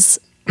sees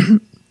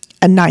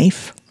a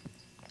knife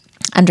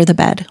under the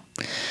bed,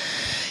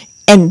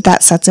 and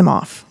that sets him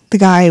off. The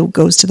guy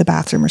goes to the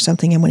bathroom or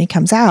something, and when he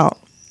comes out,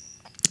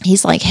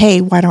 he's like,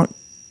 hey, why don't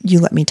you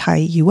let me tie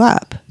you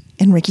up?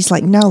 And Ricky's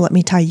like, no, let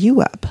me tie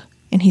you up.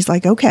 And he's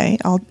like, okay,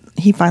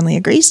 he finally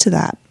agrees to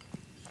that.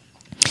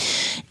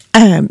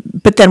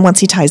 But then once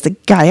he ties the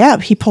guy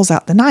up, he pulls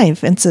out the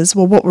knife and says,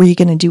 well, what were you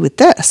going to do with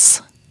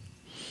this?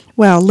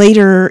 Well,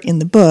 later in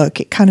the book,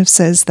 it kind of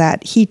says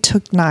that he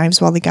took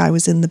knives while the guy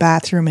was in the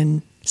bathroom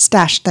and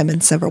stashed them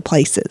in several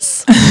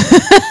places.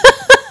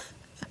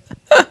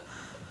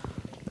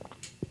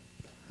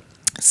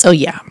 So,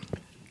 yeah.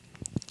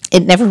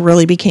 It never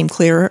really became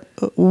clear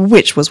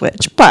which was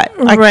which, but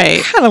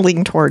I kind of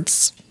lean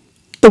towards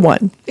the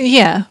one.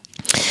 Yeah.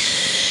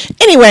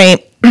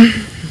 Anyway,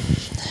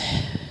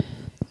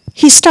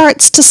 he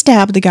starts to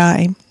stab the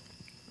guy.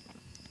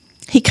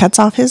 He cuts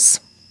off his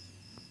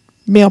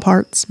male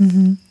parts,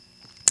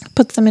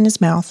 puts them in his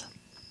mouth.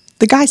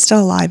 The guy's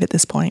still alive at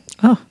this point.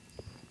 Oh.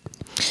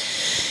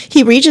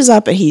 He reaches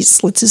up and he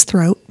slits his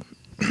throat.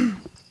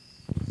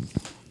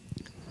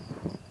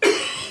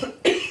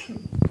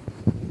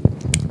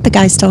 The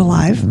guy's still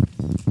alive.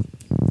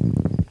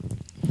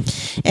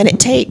 And it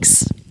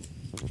takes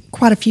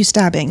quite a few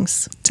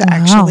stabbings to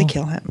actually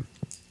kill him.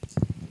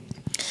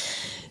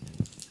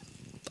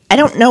 I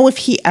don't know if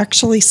he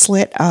actually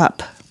slit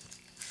up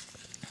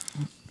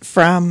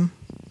from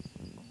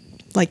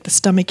like the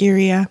stomach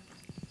area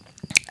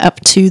up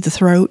to the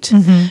throat,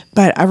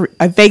 but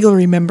I vaguely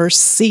remember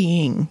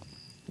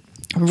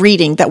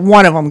reading that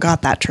one of them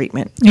got that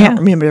treatment. I don't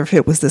remember if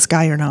it was this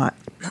guy or not.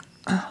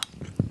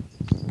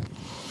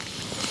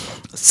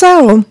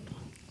 So,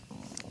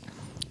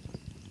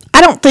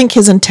 I don't think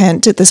his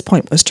intent at this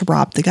point was to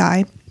rob the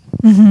guy.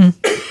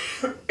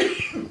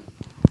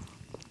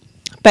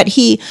 But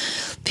he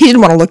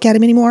didn't want to look at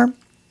him anymore.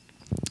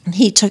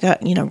 He took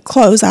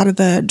clothes out of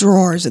the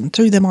drawers and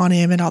threw them on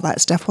him and all that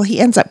stuff. Well,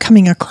 he ends up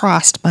coming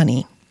across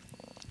money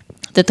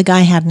that the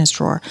guy had in his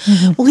drawer.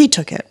 Well, he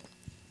took it.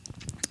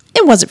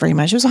 It wasn't very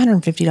much. It was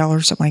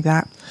 $150, something like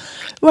that.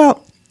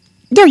 Well,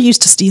 they're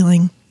used to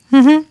stealing.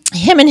 Him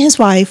and his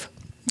wife,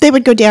 they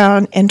would go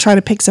down and try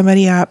to pick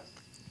somebody up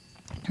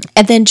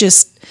and then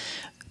just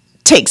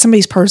take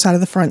somebody's purse out of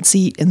the front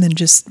seat and then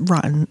just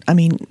run. I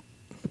mean,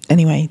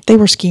 anyway, they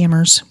were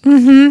scammers.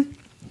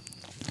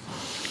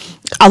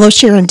 Although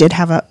Sharon did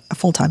have a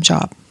full-time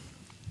job.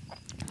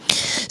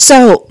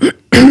 So,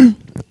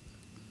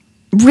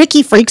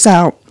 Ricky freaks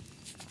out.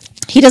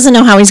 He doesn't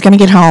know how he's going to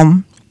get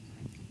home.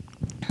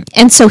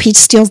 And so he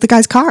steals the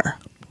guy's car.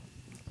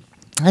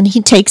 And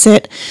he takes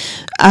it,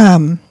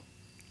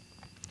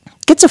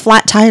 gets a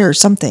flat tire or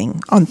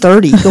something on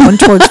 30 going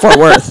towards Fort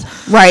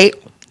Worth, right?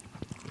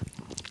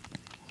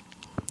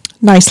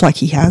 Nice luck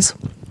he has.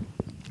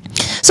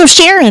 So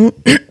Sharon,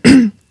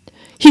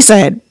 he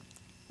said,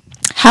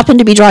 happened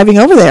to be driving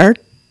over there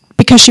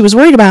because she was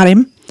worried about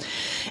him.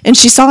 And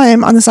she saw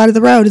him on the side of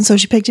the road, and so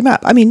she picked him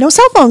up. I mean, no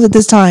cell phones at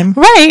this time.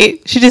 Right.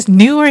 She just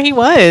knew where he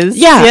was.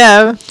 Yeah.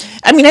 Yeah.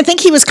 I mean, I think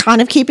he was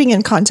kind of keeping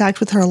in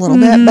contact with her a little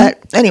bit, but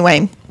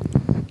anyway.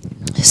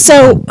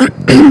 So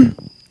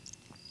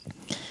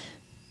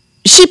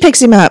she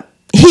picks him up.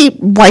 He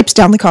wipes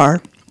down the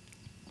car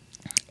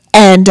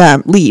and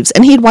leaves.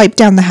 And he'd wiped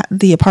down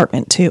the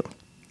apartment, too.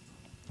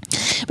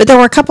 But there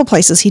were a couple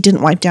places he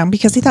didn't wipe down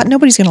because he thought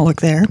nobody's going to look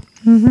there.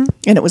 And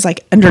it was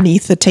like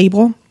underneath the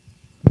table.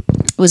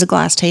 It was a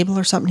glass table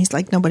or something. He's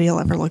like, nobody will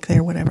ever look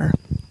there, whatever.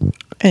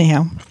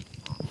 Anyhow,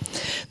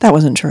 that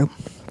wasn't true.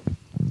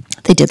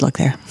 They did look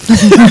there.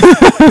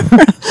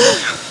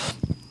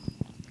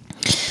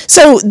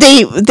 So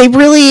they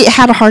really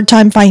had a hard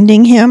time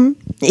finding him.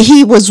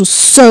 He was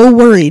so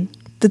worried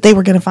that they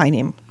were going to find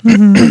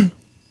him.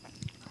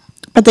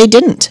 But they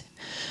didn't.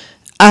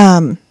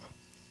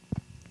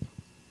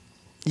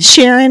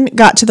 Sharon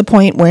got to the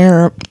point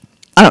where,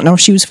 I don't know,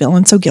 she was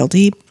feeling so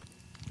guilty.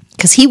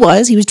 Because he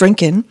was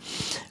drinking.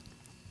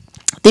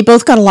 They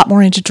both got a lot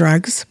more into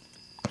drugs.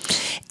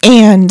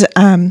 And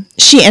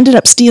she ended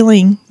up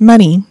stealing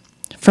money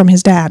from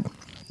his dad.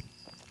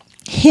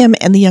 Him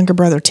and the younger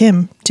brother,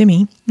 Timmy,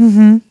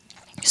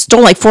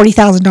 stole like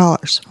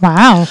 $40,000.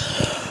 Wow.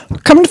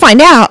 Come to find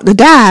out, the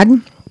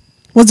dad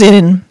was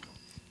in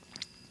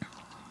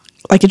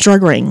like a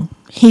drug ring.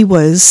 He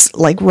was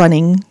like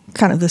running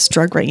kind of this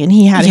drug ring. And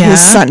he had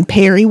his son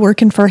Perry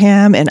working for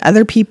him and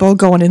other people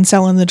going and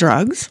selling the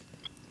drugs.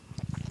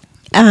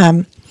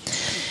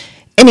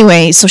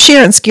 Anyway, so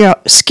Sharon's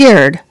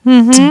scared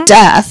to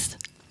death.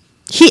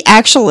 He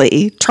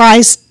actually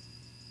tries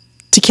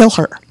to kill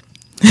her.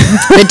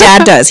 The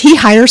dad does. He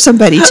hires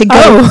somebody to go.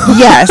 Oh.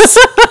 Yes.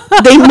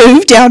 They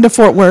move down to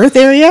Fort Worth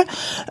area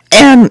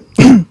and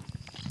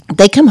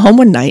they come home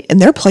one night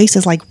and their place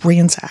is like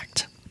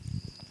ransacked.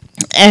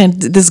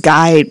 And this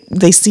guy,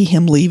 they see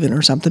him leaving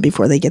or something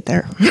before they get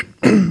there.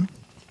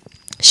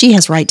 She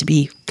has right to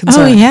be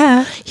concerned. Oh,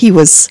 yeah. He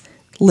was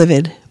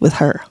livid with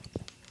her.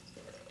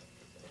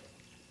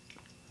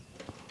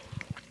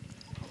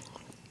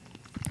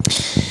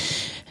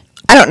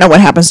 I don't know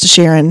what happens to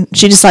Sharon.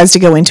 She decides to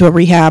go into a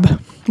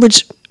rehab,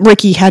 which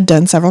Ricky had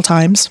done several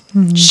times.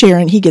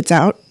 Sharon, he gets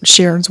out.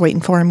 Sharon's waiting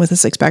for him with a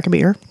 6-pack of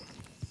beer.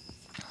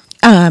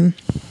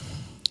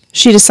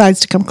 She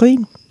decides to come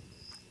clean.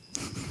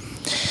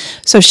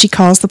 So she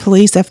calls the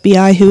police,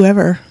 FBI,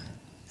 whoever,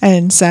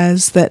 and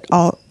says that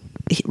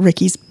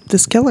Ricky's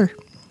this killer,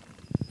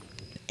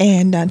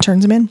 and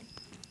turns him in.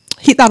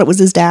 He thought it was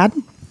his dad.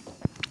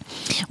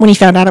 When he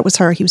found out it was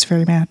her, he was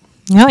very mad.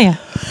 Oh, yeah.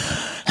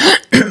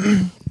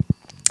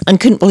 And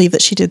couldn't believe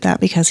that she did that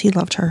because he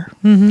loved her.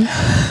 Mm-hmm.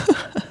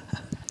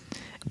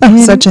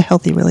 Such a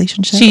healthy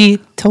relationship. She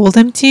told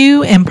him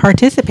to and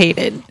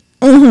participated.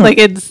 Like,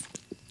 it's...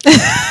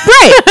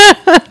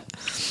 Right.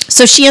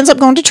 So she ends up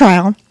going to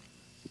trial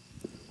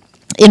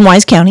in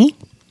Wise County.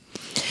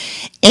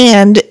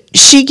 And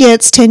she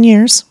gets 10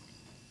 years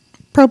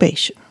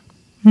probation.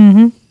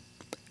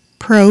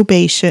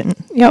 Probation.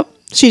 Yep.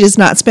 She does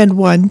not spend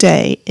one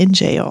day in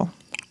jail.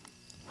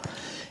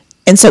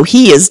 And so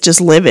he is just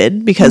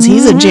livid because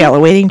he's in jail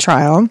awaiting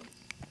trial.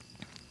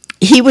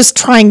 He was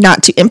trying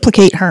not to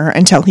implicate her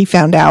until he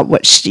found out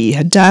what she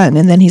had done.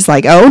 And then he's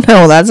like, oh,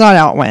 no, that's not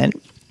how it went.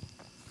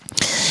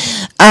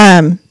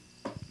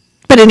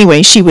 But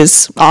anyway, she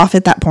was off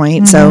at that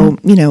point. So,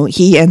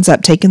 he ends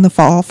up taking the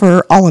fall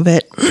for all of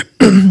it.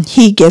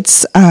 He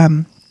gets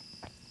the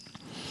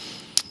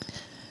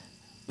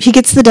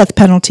death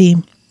penalty.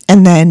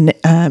 And then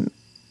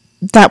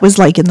that was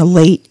like in the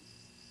late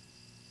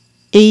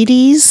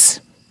 80s,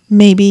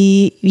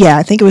 maybe. Yeah,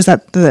 I think it was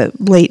at the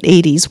late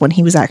 80s when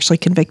he was actually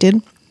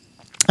convicted.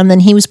 And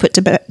then he was put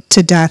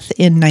to death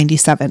in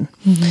 97.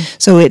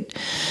 So it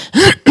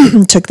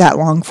took that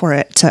long for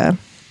it to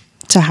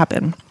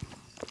happen.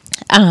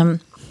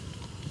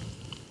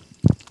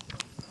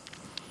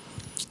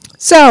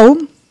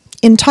 So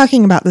in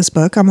talking about this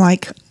book, I'm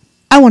like,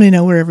 I want to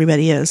know where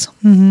everybody is.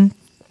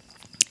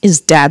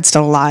 Is Dad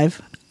still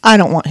alive? I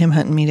don't want him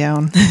hunting me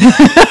down.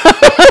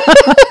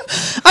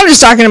 I'm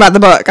just talking about the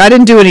book. I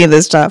didn't do any of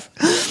this stuff.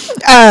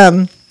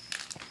 And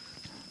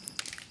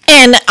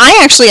I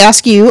actually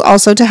asked you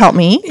also to help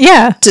me.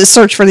 Yeah. To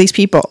search for these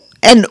people.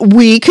 And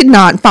we could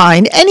not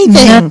find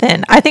anything.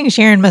 Nothing. I think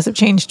Sharon must have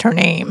changed her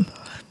name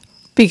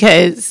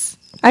because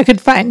I could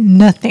find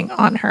nothing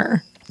on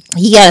her.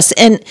 Yes.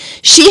 And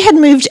she had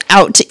moved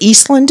out to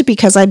Eastland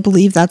because I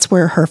believe that's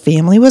where her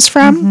family was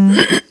from.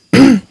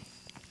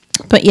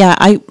 But yeah,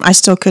 I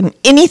still couldn't.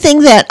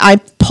 Anything that I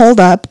pulled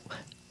up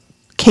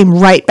came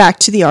right back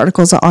to the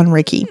articles on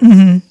Ricky.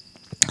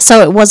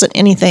 So it wasn't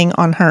anything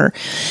on her.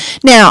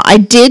 Now, I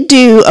did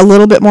do a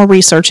little bit more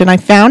research, and I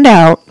found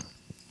out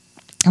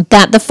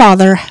that the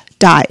father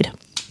died.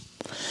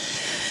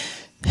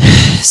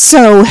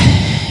 So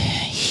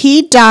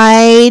he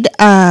died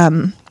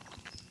May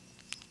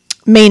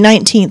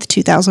 19th,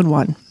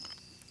 2001.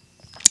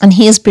 And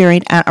he is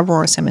buried at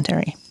Aurora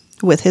Cemetery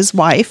with his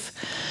wife,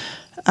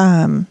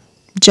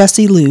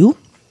 Jessie Lou.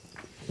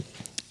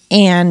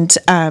 And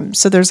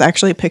so there's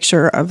actually a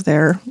picture of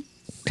their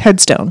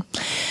headstone.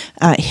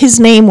 His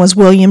name was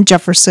William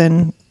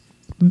Jefferson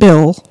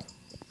Bill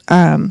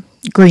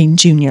Green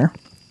Jr.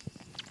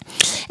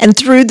 And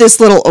through this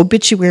little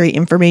obituary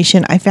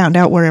information, I found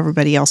out where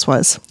everybody else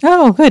was.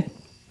 Oh, good.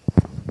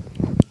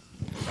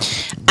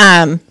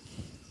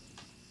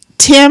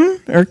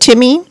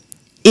 Timmy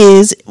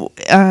is,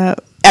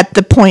 at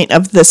the point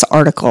of this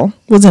article,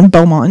 was in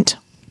Beaumont.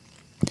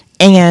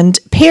 And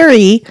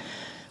Perry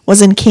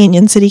was in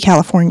Canyon City,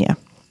 California.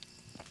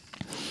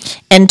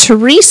 And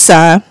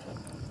Teresa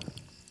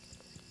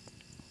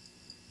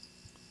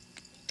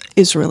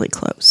is really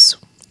close.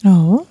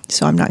 Oh.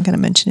 So I'm not going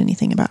to mention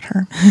anything about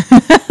her.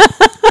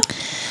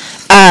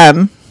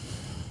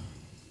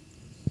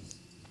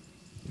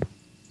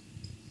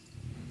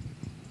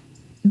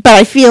 But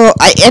I feel,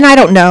 I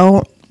don't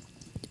know.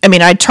 I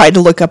mean, I tried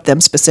to look up them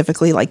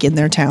specifically, like in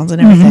their towns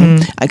and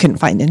everything. I couldn't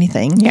find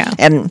anything. Yeah.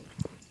 And,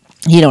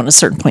 at a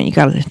certain point, you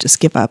got to just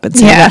give up and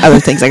say, I got other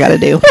things I got to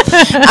do.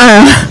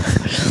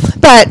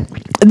 But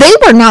they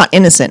were not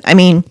innocent. I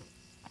mean,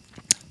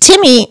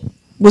 Timmy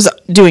was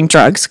doing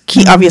drugs.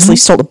 He obviously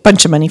stole a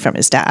bunch of money from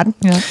his dad.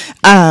 Yeah.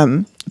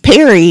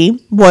 Perry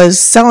was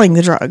selling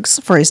the drugs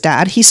for his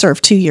dad. He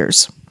served 2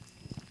 years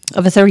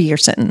of a 30-year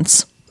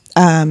sentence.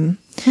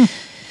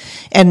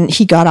 And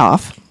he got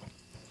off.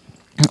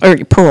 Or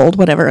paroled,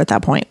 whatever, at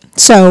that point.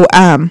 So,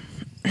 I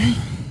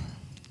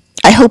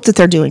hope that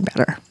they're doing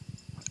better.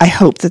 I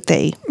hope that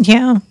they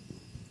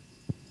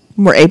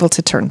were able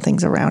to turn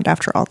things around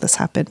after all this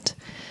happened.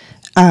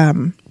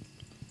 But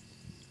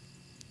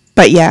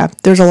yeah,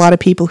 there's a lot of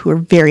people who are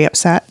very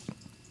upset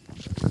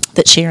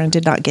that Sharon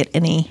did not get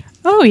any.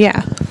 Oh,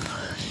 yeah.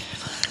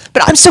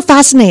 But I'm so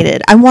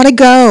fascinated. I want to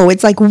go.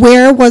 It's like,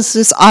 where was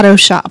this auto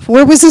shop?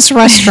 Where was this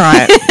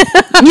restaurant?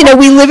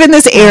 We live in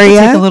this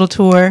area. Take a little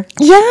tour.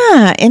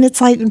 Yeah. And it's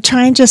like, I'm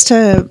trying just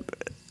to,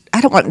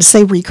 I don't want to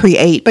say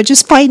recreate, but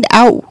just find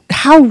out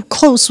how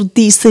close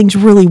these things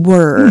really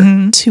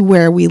were to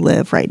where we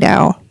live right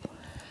now.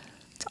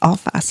 It's all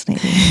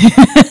fascinating.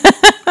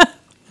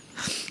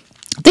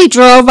 They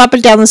drove up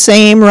and down the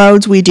same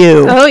roads we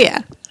do. Oh,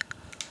 yeah.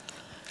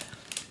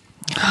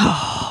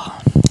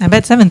 I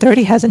bet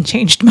 7:30 hasn't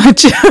changed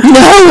much.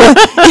 No,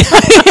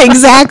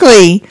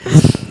 exactly.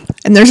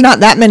 And there's not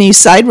that many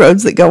side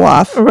roads that go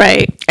off.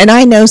 Right. And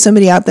I know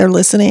somebody out there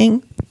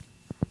listening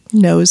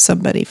knows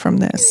somebody from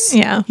this.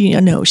 Yeah.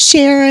 You know,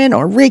 Sharon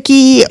or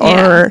Ricky or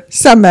Yeah.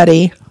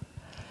 somebody.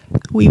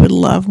 We would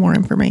love more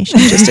information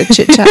just to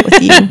chit chat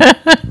with you.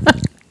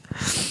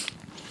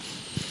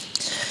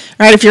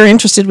 All right, if you're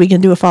interested, we can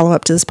do a follow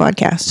up to this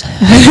podcast.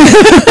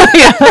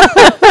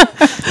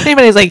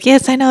 Anybody's like,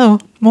 yes, I know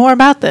more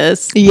about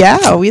this.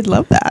 Yeah, we'd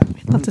love that.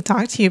 I'd love to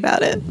talk to you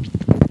about it.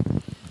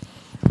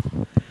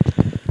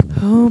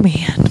 Oh,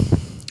 man.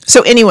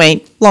 So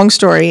anyway, long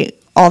story,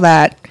 all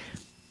that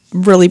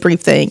really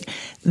brief thing.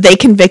 They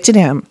convicted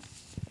him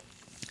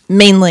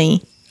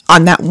mainly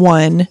on that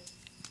one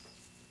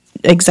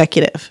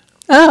executive.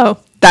 Oh,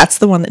 That's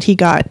the one that he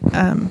got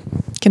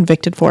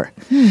convicted for,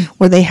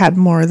 where they had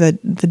more of the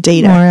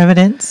data. more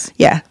evidence.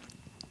 Yeah.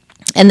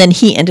 And then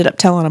he ended up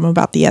telling them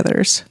about the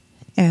others.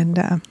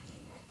 And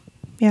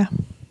yeah,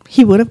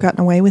 he would have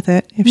gotten away with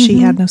it if she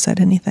hadn't have said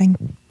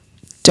anything.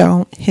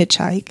 Don't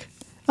hitchhike.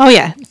 Oh,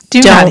 yeah.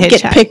 Do not Don't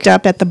get hitchhike. picked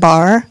up at the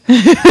bar.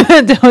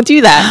 Don't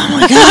do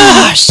that.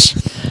 Gosh.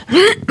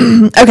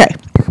 Okay.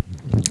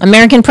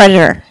 American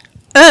Predator.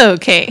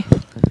 Okay.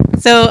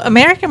 So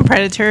American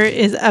Predator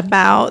is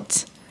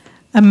about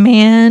a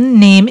man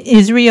named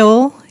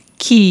Israel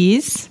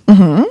Keys.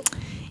 Mm-hmm.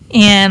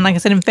 And like I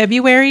said, in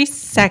February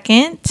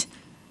 2nd,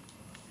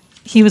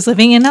 he was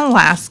living in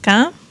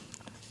Alaska.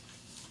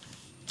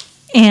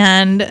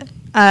 And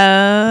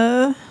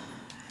I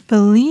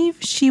believe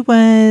she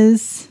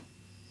was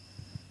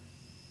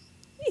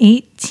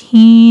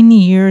 18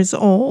 years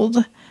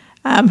old.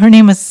 Her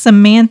name was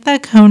Samantha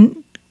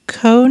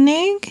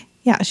Koenig.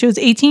 Yeah, she was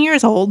 18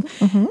 years old,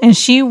 and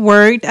she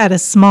worked at a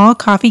small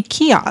coffee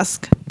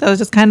kiosk that was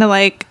just kind of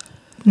like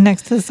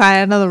next to the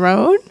side of the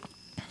road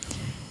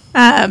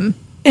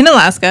in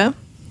Alaska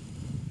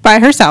by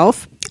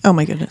herself. Oh,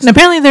 my goodness. And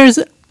apparently there's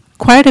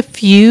quite a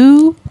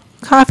few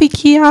coffee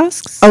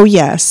kiosks, Oh,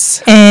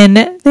 yes. and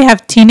they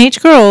have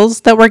teenage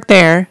girls that work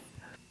there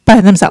by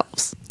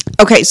themselves.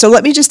 Okay, so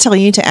let me just tell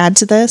you to add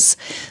to this.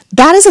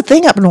 That is a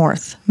thing up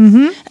north.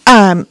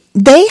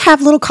 They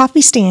have little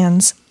coffee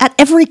stands at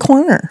every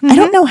corner. I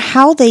don't know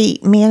how they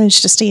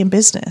manage to stay in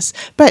business,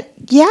 but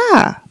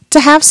yeah, to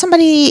have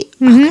somebody.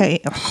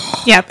 Okay,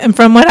 Yep. And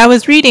from what I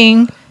was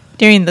reading,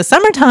 during the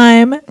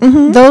summertime,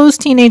 those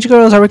teenage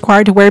girls are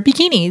required to wear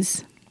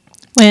bikinis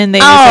when they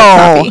use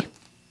their coffee.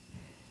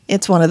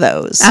 it's one of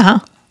those. Uh-huh.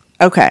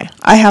 Okay,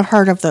 I have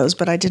heard of those,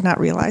 but I did not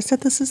realize that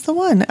this is the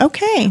one.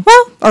 Okay,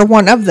 Well, or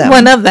one of them.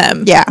 one of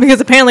them. Yeah.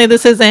 Because apparently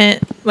this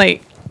isn't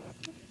like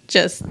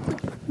just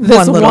this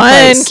One little one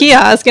place.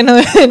 kiosk in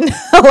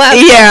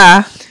Alaska.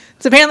 Yeah.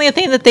 It's apparently a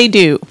thing that they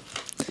do.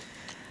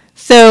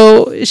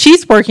 So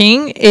she's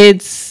working.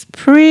 It's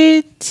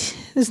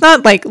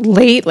not like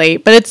late,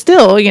 but it's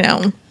still,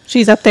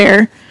 she's up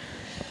there.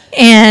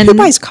 And Who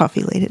buys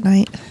coffee late at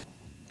night?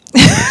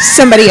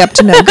 Somebody up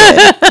to no good.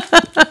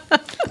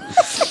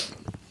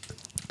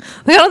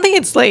 I don't think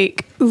it's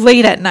like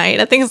late at night.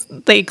 I think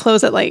they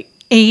close at like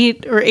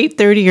 8 or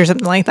 8:30 or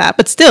something like that.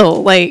 But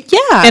still,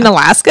 Yeah. in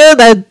Alaska,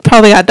 that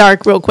probably got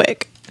dark real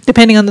quick,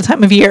 depending on the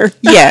time of year.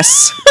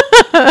 Yes.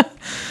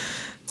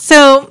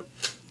 So,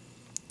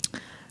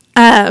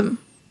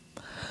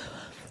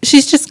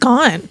 she's just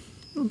gone.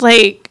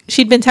 Like,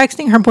 she'd been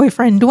texting her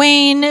boyfriend,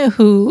 Dwayne,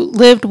 who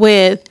lived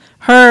with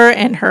her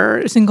and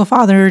her single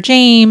father,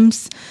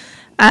 James.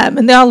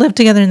 And they all lived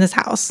together in this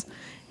house.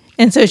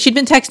 And so she'd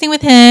been texting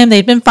with him.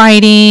 They'd been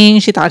fighting.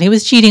 She thought he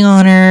was cheating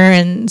on her.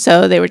 And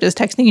so they were just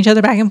texting each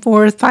other back and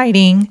forth,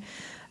 fighting.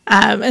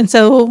 And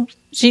so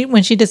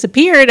when she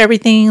disappeared,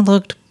 everything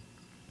looked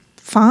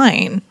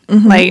fine.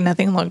 Like,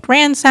 nothing looked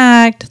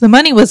ransacked. The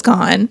money was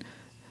gone.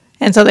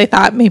 And so they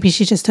thought maybe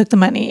she just took the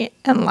money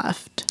and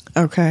left.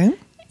 Okay.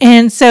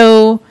 And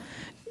so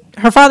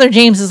her father,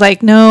 James, is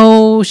like,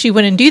 no, she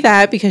wouldn't do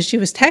that because she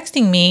was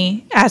texting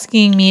me,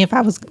 asking me if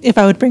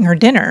I would bring her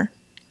dinner.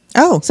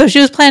 Oh. So she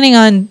was planning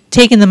on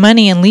taking the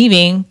money and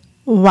leaving.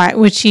 Why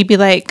would she be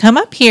like, come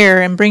up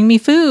here and bring me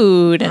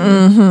food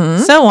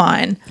and so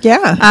on?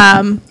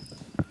 Yeah.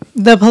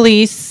 The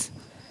police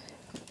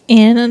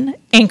in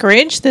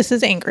Anchorage, this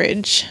is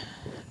Anchorage,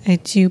 I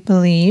do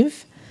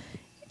believe.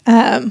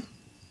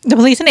 The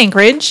police in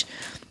Anchorage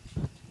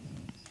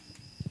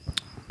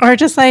are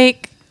just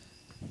like,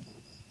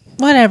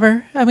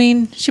 whatever. I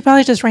mean, she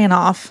probably just ran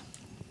off.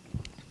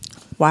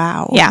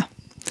 Wow. Yeah.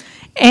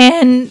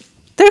 And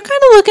they're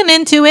kind of looking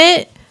into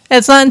it.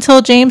 It's not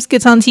until James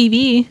gets on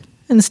TV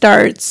and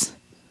starts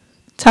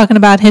talking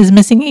about his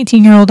missing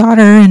 18-year-old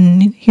daughter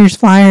and here's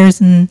flyers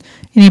and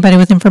anybody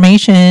with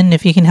information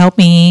if you can help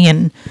me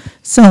and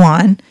so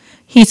on.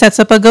 He sets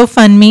up a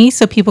GoFundMe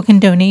so people can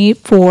donate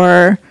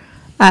for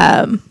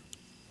a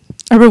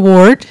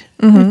reward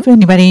if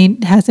anybody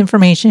has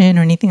information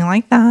or anything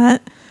like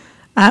that.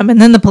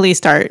 And then the police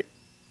start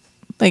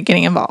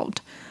getting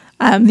involved.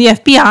 The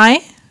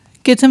FBI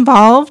gets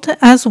involved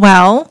as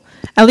well.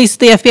 At least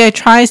the FBI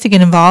tries to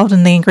get involved,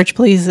 and the Anchorage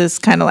police is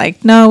kind of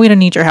like, no, we don't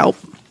need your help.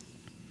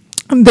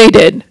 They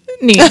did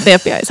need the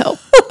FBI's help.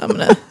 I'm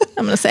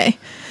gonna say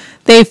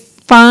they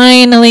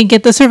finally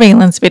get the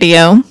surveillance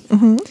video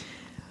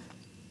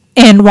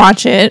and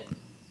watch it,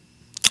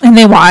 and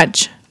they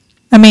watch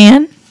a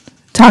man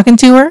talking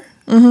to her.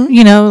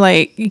 You know,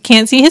 like you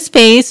can't see his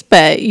face,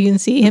 but you can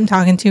see him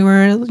talking to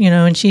her. You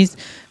know, and she's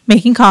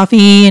making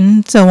coffee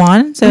and so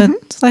on. So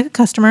it's like a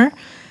customer.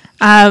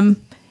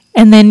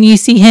 And then you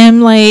see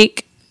him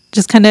like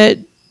just kind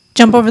of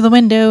jump over the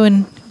window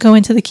and go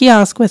into the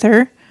kiosk with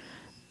her.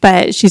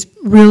 But she's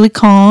really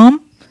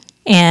calm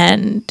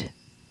and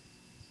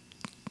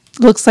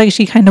looks like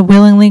she kind of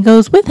willingly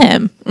goes with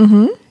him.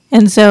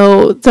 And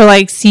so they're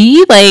like,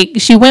 see, like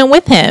she went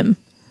with him.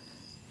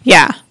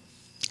 Yeah.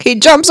 He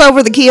jumps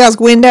over the kiosk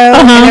window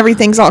and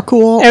everything's all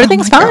cool.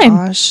 Everything's fine.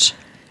 Gosh.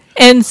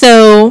 And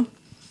so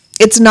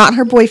It's not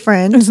her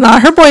boyfriend. it's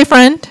not her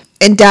boyfriend.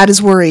 And Dad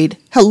is worried.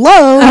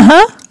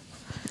 Hello.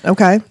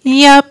 Okay.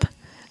 Yep.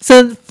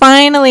 So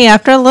finally,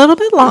 after a little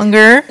bit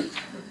longer,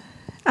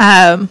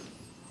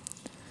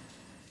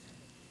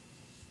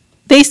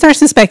 they start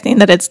suspecting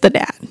that it's the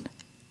dad.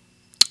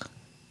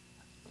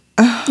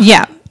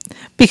 Yeah.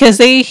 Because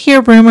they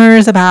hear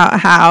rumors about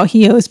how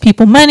he owes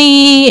people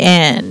money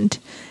and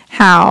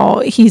how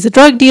he's a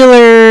drug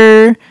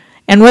dealer,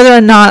 and whether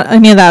or not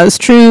any of that is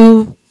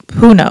true,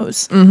 who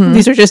knows?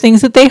 These are just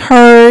things that they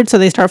heard, so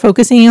they start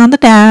focusing on the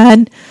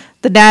dad.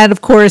 The dad,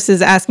 of course,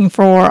 is asking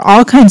for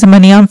all kinds of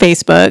money on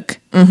Facebook,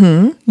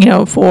 you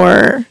know,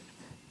 for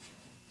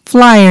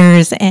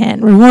flyers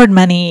and reward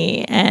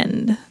money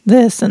and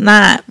this and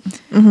that.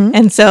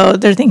 And so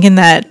they're thinking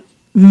that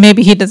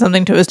maybe he did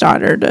something to his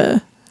daughter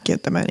to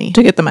Get the money.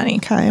 get the money.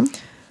 Okay.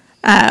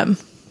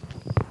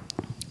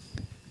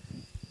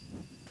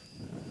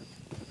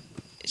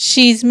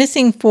 She's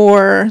missing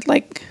for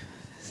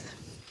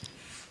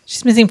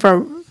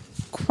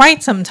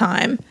quite some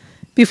time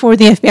before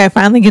the FBI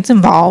finally gets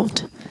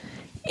involved.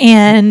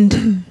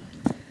 And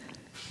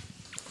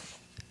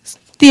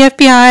the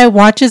FBI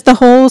watches the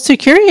whole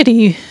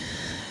security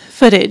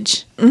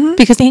footage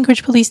because the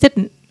Anchorage police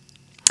didn't.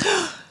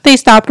 They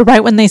stopped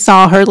right when they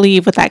saw her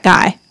leave with that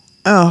guy.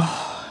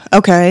 Oh,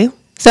 okay.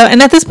 So,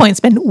 and at this point, it's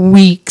been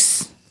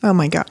weeks. Oh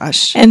my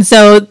gosh. And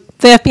so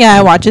the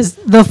FBI watches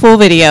the full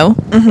video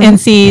and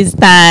sees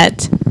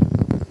that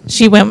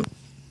she went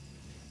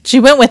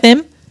with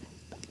him.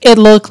 It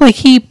looked like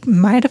he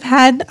might have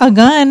had a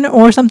gun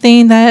or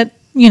something that,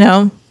 you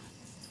know,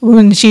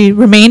 when she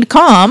remained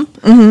calm,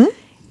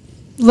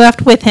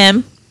 left with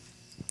him.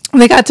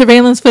 They got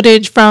surveillance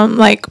footage from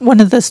like one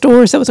of the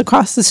stores that was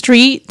across the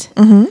street,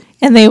 and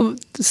they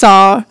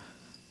saw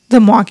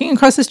them walking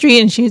across the street,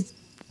 and she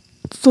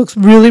looks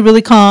really,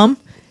 really calm.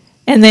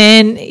 And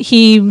then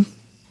he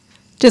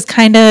just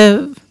kind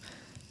of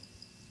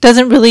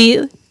doesn't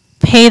really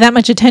pay that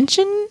much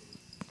attention,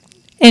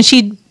 and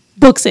she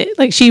books it.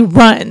 Like she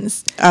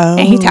runs,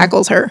 and he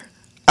tackles her.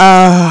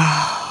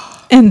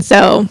 And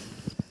so,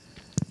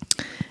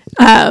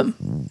 and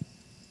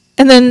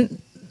then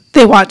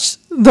they watch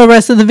the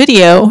rest of the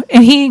video,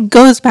 and he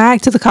goes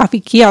back to the coffee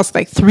kiosk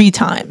like 3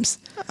 times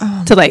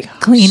to like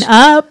clean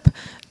up,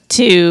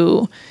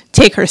 to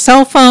take her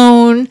cell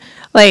phone,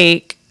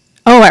 like,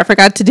 oh, I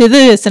forgot to do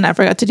this and I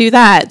forgot to do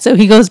that. So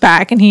he goes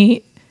back and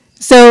the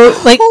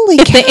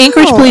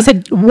Anchorage police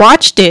had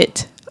watched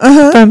it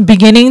from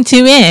beginning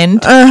to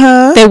end,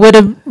 they would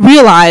have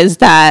realized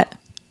that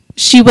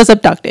she was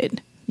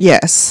abducted.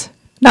 Yes.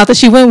 Not that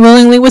she went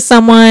willingly with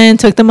someone,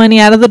 took the money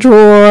out of the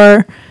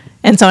drawer,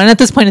 and so on. At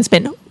this point, it's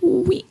been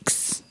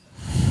weeks.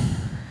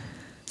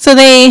 So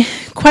they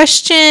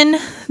question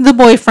the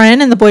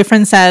boyfriend, and the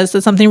boyfriend says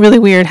that something really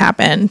weird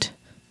happened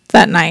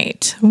that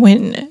night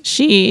when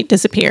she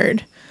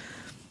disappeared.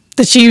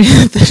 That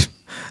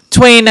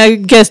Dwayne, I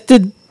guess,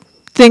 did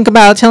think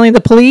about telling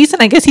the police,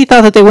 and I guess he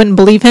thought that they wouldn't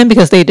believe him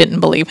because they didn't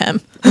believe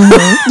him.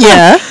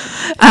 Yeah.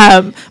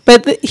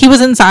 But he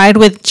was inside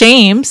with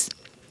James,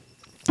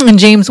 and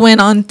James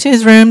went on to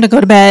his room to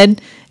go to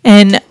bed,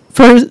 and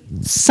for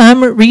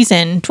some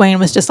reason, Dwayne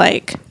was just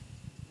like,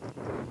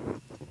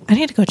 I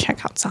need to go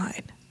check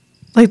outside.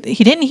 Like,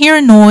 he didn't hear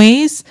a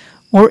noise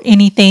or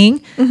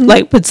anything,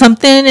 but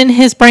something in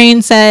his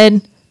brain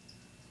said,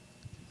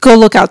 go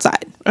look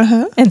outside.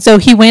 And so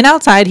he went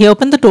outside, he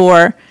opened the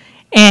door,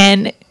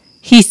 and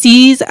he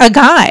sees a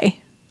guy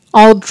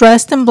all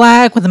dressed in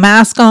black with a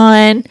mask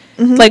on,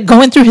 like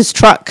going through his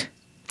truck.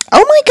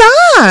 Oh my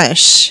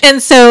gosh.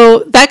 And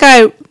so that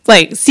guy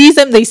like sees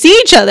them, they see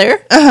each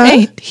other,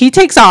 right? He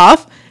takes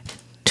off.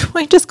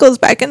 Dwayne just goes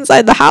back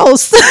inside the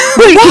house.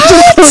 Like, he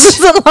just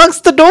unlocks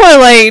the door,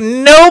 like,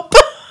 nope.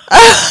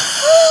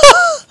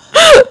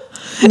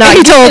 Not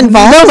he told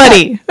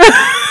nobody.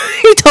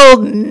 He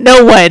told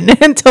no one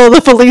until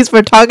the police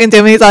were talking to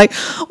him. He's like,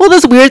 well,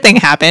 this weird thing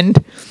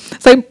happened.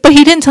 It's like, but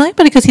he didn't tell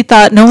anybody because he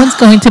thought no one's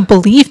going to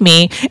believe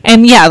me.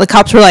 And yeah, the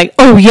cops were like,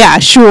 oh yeah,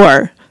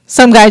 sure.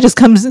 Some guy just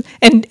comes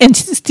and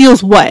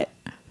steals what?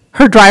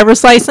 Her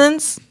driver's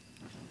license?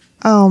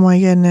 Oh my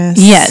goodness.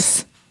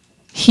 Yes,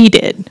 he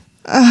did.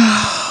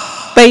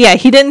 But yeah,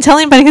 he didn't tell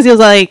anybody because he was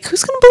like,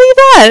 who's going to believe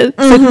that?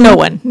 It's like, no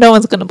one. No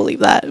one's going to believe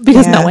that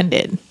because no one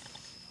did.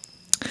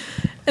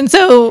 And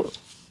so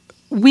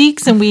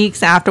weeks and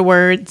weeks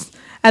afterwards,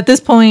 at this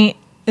point,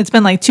 it's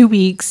been like 2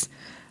 weeks,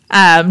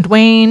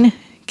 Dwayne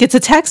gets a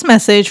text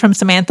message from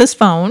Samantha's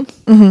phone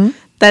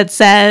that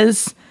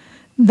says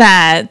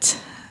that,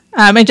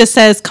 it just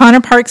says,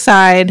 Connor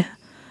Parkside,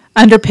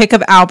 under pick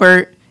of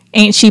Albert,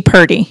 ain't she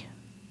purty?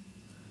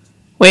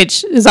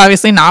 Which is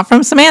obviously not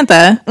from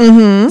Samantha.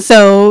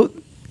 So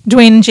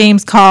Dwayne and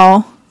James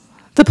call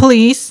the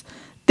police.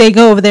 They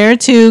go over there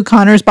to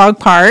Connor's Bog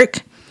Park,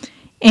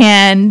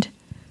 and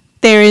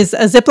there is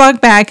a Ziploc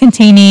bag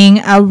containing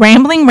a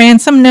rambling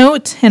ransom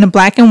note and a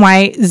black and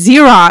white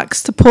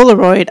Xeroxed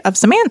Polaroid of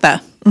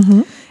Samantha.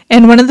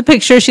 And one of the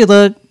pictures, it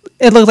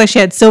looked like she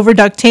had silver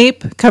duct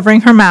tape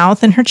covering her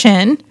mouth and her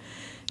chin.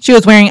 She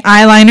was wearing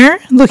eyeliner,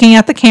 looking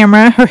at the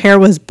camera. Her hair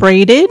was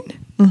braided.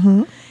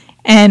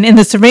 And in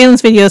the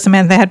surveillance video,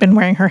 Samantha had been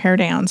wearing her hair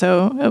down,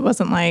 so it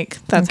wasn't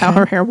like that's how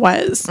her hair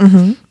was.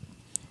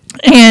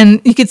 And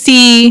you could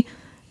see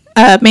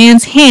a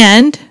man's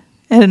hand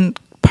and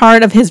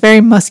part of his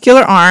very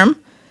muscular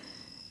arm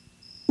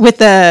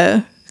with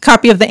a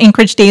copy of the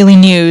Anchorage Daily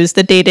News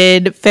that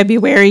dated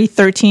February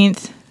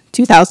 13th,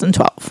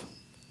 2012.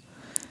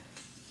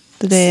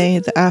 The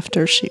day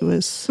after she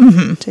was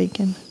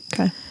taken.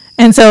 Okay.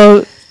 And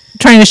so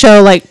trying to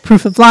show like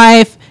proof of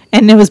life.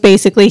 And it was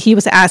basically, he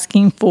was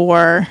asking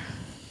for,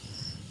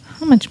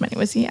 how much money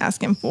was he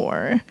asking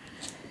for?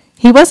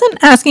 He wasn't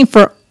asking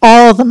for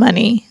all the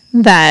money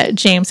that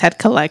James had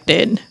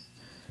collected.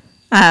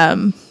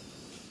 But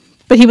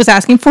he was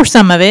asking for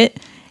some of it.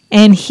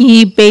 And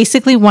he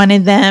basically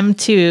wanted them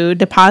to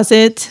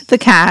deposit the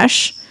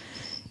cash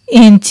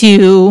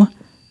into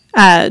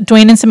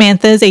Dwayne and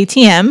Samantha's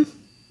ATM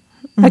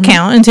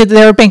account, into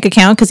their bank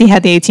account, because he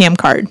had the ATM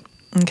card.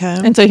 Okay.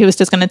 And so he was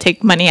just going to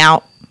take money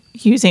out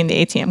using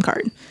the ATM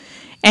card.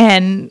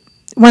 And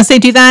once they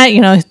do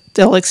that,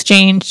 they'll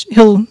exchange.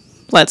 He'll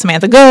let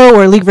Samantha go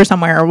or leave her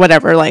somewhere or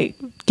whatever. Like,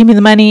 give me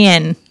the money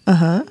and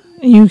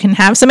you can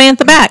have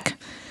Samantha back.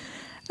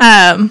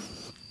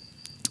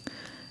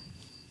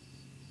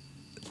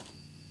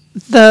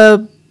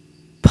 The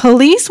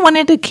police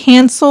wanted to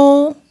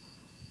cancel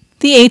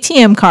the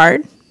ATM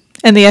card,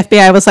 and the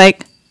FBI was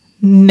like,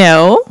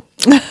 no,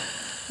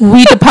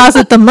 we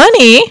deposit the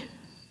money.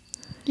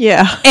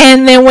 Yeah.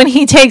 And then when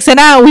he takes it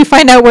out, we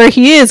find out where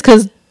he is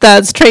because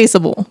that's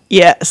traceable.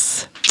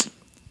 Yes.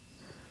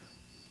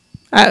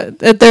 They're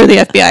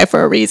the FBI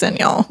for a reason,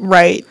 y'all.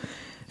 Right.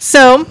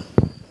 So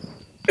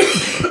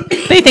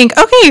they think,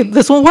 okay,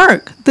 this will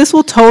work. This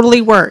will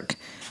totally work.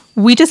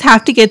 We just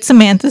have to get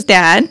Samantha's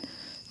dad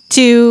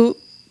to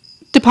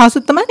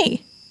deposit the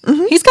money.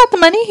 He's got the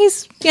money.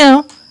 He's,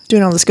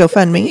 doing all this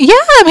GoFundMe.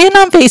 yeah, being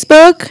on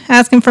Facebook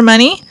asking for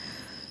money.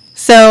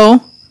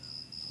 So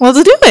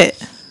let's do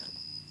it.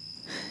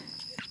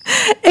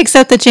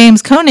 Except that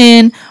James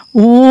Conan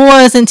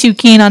wasn't too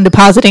keen on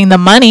depositing the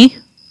money.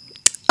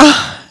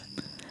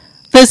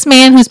 This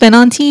man who's been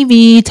on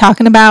TV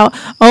talking about,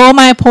 oh,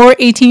 my poor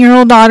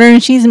 18-year-old daughter,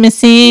 and she's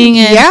missing,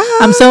 and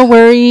I'm so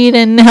worried,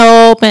 and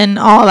help, and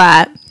all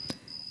that.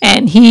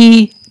 And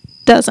he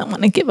doesn't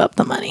want to give up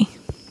the money.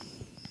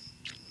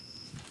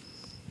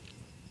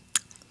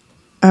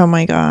 Oh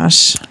my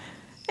gosh.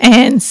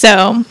 And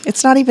so...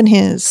 It's not even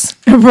his.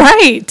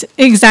 Right,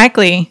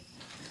 exactly.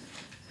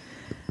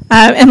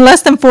 In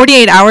less than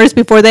 48 hours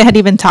before they had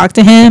even talked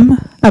to him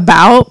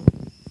about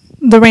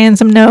the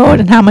ransom note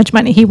and how much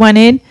money he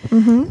wanted,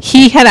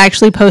 he had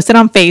actually posted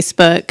on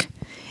Facebook,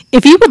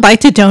 if you would like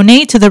to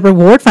donate to the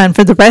reward fund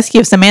for the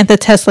rescue of Samantha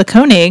Tesla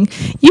Koenig,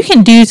 you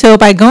can do so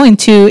by going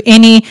to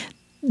any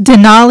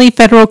Denali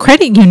Federal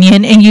Credit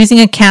Union and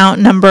using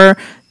account number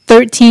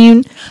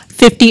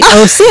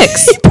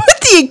 135006. You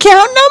put the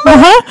account number?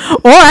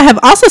 Or I have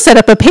also set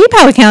up a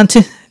PayPal account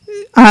to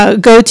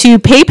go to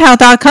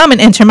paypal.com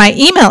and enter my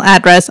email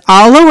address,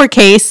 all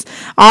lowercase.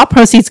 All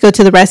proceeds go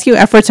to the rescue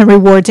efforts and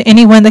reward to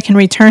anyone that can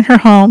return her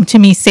home to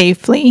me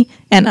safely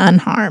and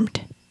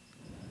unharmed.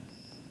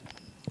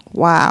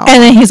 Wow.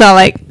 And then he's all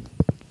like,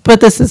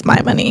 but this is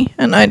my money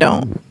and I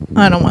don't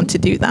want to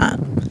do that.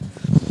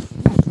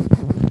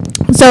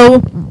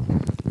 So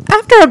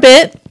after a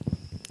bit,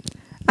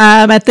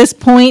 at this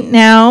point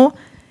now,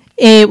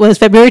 it was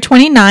February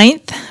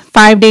 29th,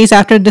 5 days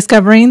after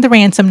discovering the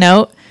ransom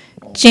note,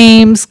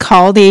 James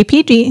called the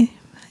APD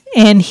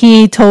and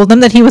he told them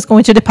that he was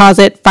going to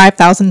deposit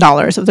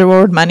 $5,000 of the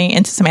reward money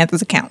into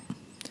Samantha's account.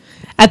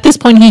 At this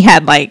point, he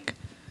had I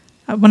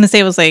want to say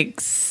it was like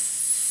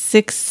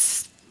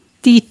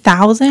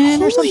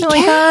 60,000 or something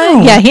like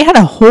that. Yeah, he had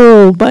a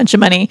whole bunch of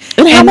money.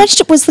 And how much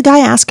was the guy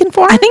asking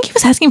for? I think he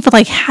was asking for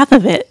half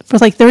of it, for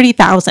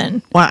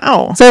 $30,000.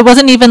 Wow. So it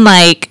wasn't even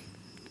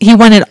he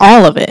wanted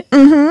all of it.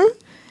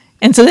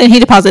 And so then he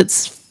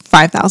deposits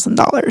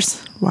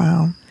 $5,000.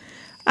 Wow.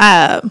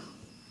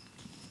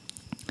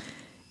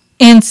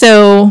 And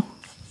so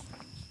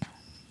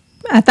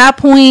at that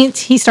point,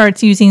 he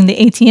starts using the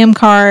ATM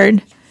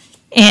card.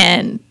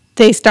 and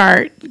they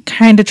start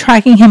kind of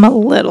tracking him a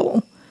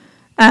little.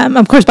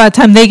 Of course, by the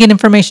time they get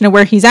information of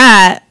where he's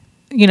at,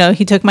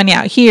 he took money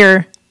out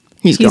here.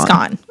 He's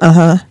gone.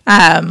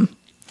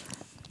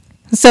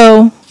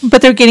 So,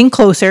 but they're getting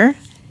closer.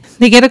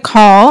 They get a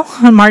call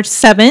on March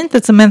 7th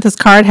that Samantha's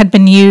card had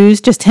been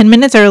used just 10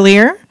 minutes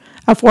earlier,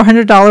 a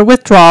 $400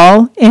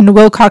 withdrawal in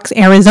Wilcox,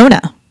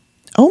 Arizona.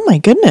 Oh my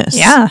goodness.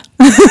 Yeah.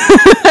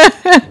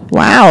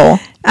 Wow.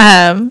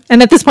 And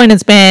at this point,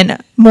 it's been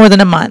more than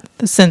a month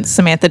since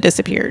Samantha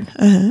disappeared.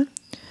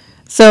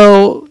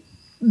 So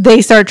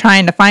they start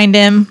trying to find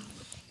him.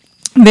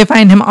 They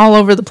find him all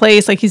over the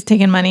place. Like, he's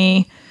taking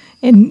money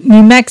in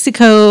New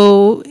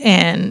Mexico.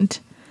 And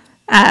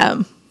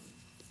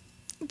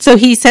so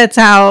he sets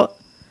out.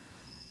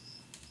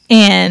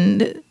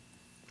 And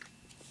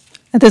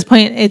at this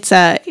point, it's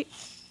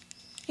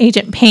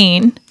Agent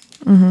Payne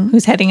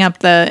who's heading up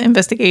the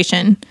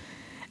investigation.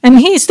 And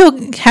he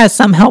still has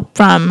some help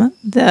from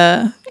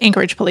the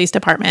Anchorage Police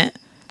Department.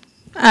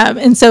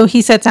 And so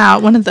he sets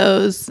out one of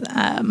those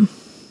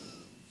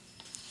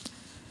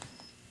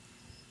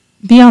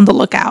be on the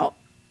lookout.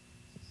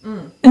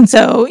 And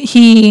so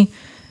he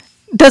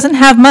doesn't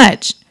have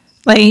much.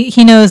 Like,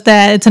 he knows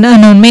that it's an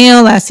unknown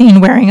male last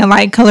seen wearing a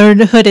light-colored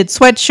hooded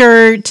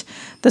sweatshirt.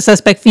 The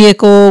suspect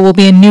vehicle will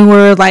be a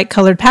newer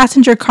light-colored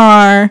passenger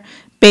car.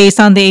 Based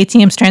on the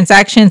ATM's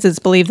transactions, it's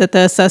believed that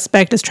the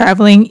suspect is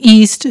traveling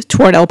east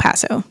toward El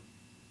Paso.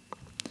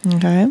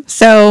 Okay.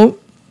 So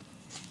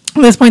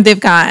at this point, they've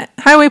got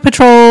Highway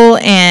Patrol,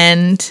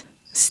 and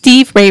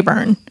Steve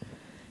Rayburn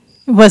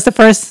was the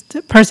first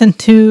person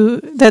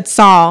that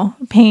saw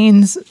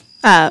Payne's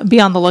be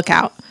on the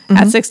lookout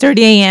at 6:30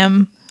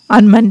 a.m.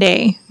 on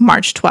Monday,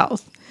 March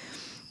 12th.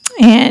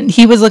 And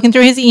he was looking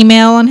through his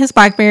email on his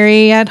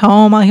BlackBerry at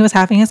home while he was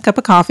having his cup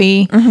of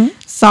coffee.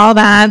 Saw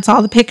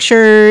the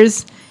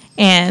pictures.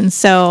 And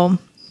so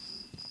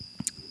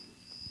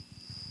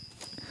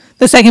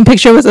the second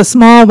picture was a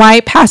small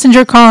white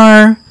passenger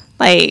car.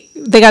 Like,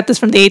 they got this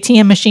from the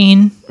ATM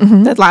machine,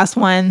 that last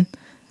one.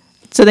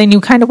 So they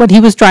knew kind of what he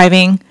was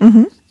driving.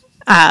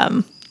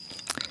 And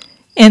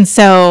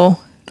so...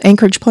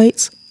 Anchorage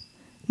plates?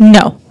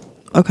 No.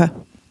 Okay.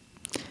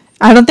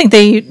 I don't think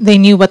they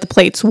knew what the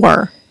plates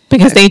were,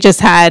 because they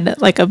just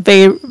had like a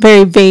very,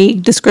 very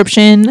vague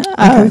description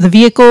of the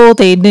vehicle.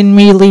 They didn't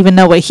really even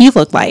know what he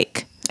looked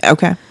like.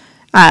 Okay.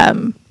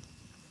 And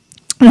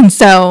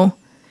so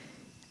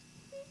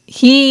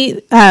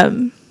Steve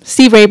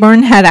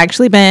Rayburn had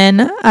actually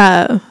been,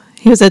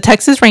 he was a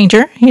Texas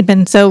Ranger. He'd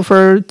been so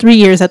for 3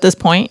 years at this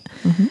point.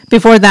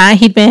 Before that,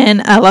 he'd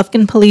been a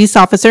Lufkin police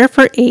officer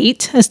for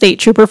 8, a state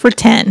trooper for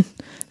 10.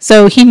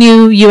 So he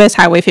knew U.S.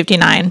 Highway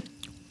 59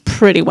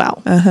 pretty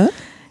well.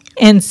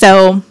 And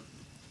so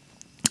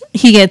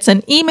he gets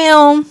an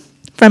email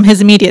from his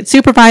immediate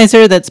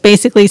supervisor that's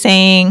basically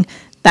saying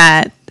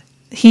that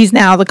he's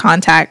now the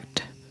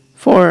contact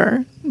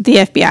for the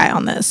FBI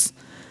on this.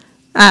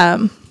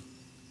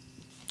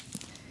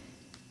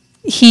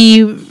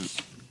 He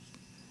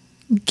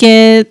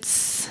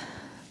gets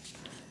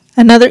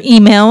another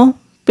email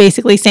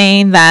basically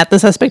saying that the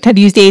suspect had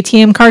used the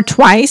ATM card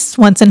twice,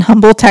 once in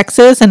Humble,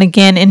 Texas, and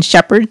again in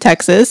Shepherd,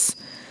 Texas.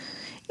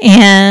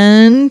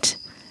 And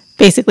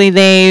basically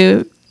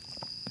he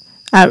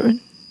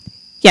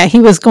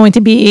was going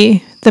to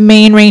be the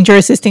main ranger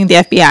assisting the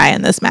FBI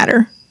in this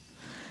matter.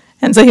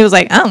 And so he was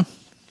like, oh,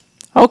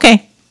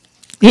 okay.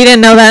 He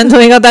didn't know that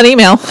until he got that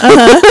email.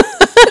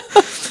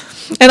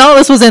 And all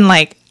this was in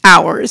like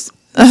hours.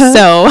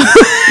 So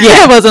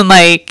it wasn't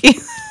like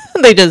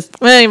they just,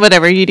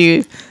 whatever you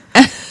do.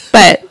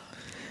 But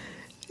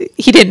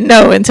he didn't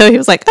know until he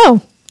was like,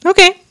 oh,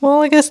 okay.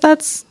 Well, I guess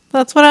that's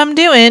what I'm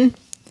doing.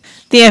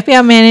 The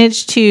FBI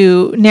managed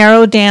to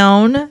narrow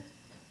down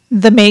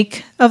the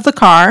make of the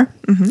car,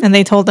 and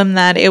they told them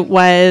that it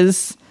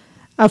was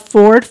a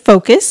Ford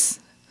Focus.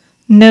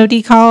 No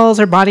decals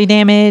or body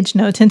damage,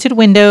 no tinted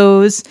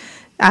windows.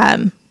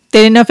 They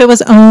didn't know if it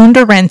was owned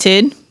or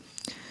rented.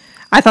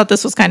 I thought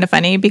this was kind of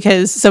funny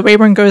because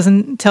Rayburn goes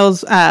and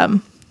tells a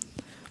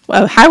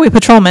highway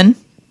patrolman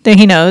that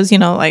he knows,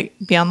 like,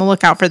 be on the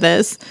lookout for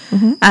this,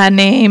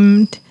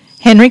 named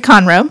Henry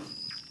Conroe.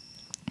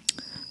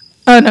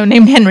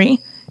 Named Henry.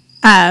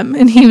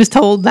 And he was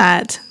told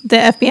that the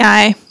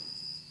FBI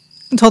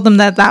told them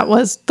that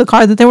was the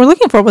car that they were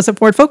looking for, was a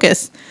Ford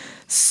Focus.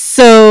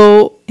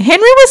 So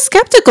Henry was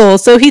skeptical,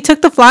 so he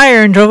took the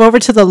flyer and drove over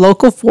to the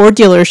local Ford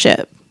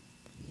dealership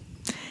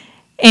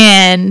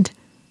and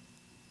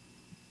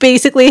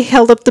basically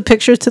held up the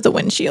pictures to the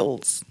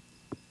windshields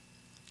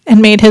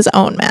and made his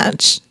own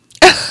match.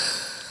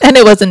 And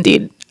it was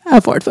indeed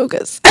a Ford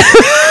Focus.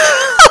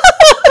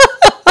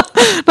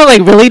 But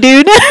like, really,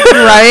 dude?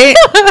 Right?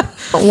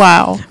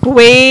 Wow.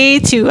 Way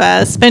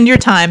to spend your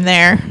time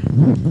there.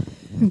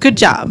 Good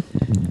job.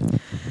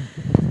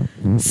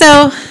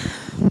 So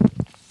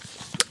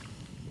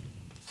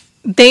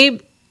they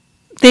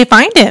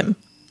find him.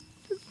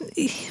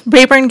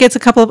 Rayburn gets a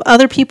couple of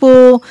other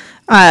people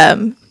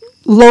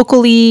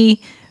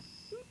locally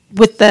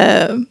with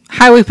the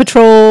highway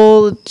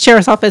patrol,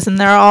 sheriff's office, and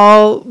they're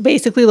all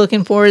basically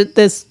looking for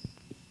this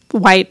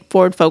white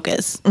Ford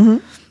Focus.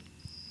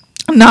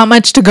 Mm-hmm. Not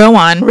much to go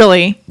on,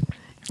 really.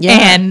 Yeah.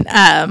 And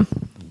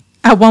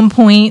at one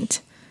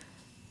point,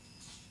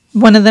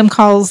 one of them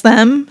calls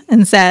them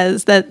and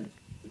says that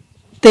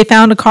they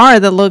found a car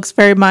that looks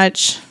very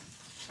much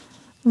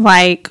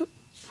like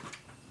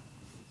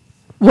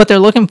what they're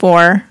looking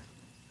for,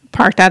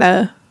 parked at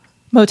a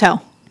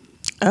motel.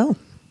 Oh.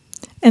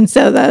 And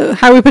so the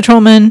highway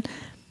patrolman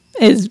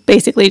is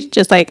basically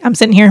just like, I'm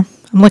sitting here,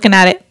 I'm looking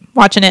at it,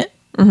 watching it,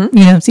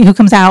 see who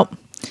comes out.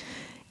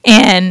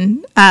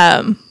 And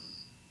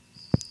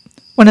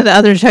one of the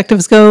other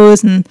detectives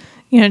goes and,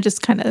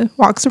 just kind of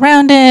walks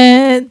around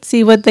it,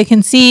 see what they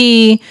can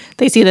see.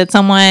 They see that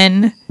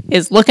someone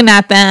is looking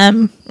at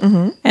them.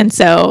 Mm-hmm. And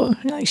so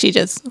she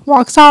just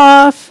walks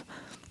off.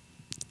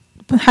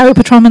 The highway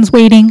patrolman's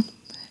waiting.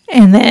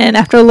 And then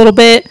after a little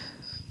bit,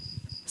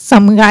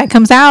 some guy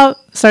comes out,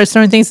 starts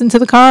throwing things into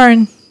the car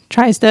and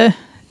takes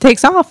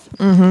off.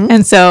 Mm-hmm.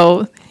 And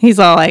so he's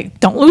all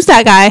like, don't lose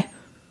that guy.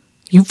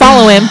 You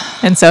follow him.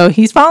 And so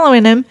he's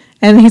following him.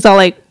 And he's all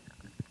like,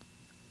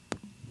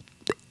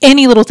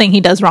 any little thing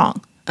he does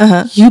wrong,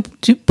 you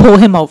pull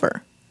him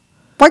over.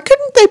 Why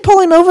couldn't they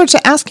pull him over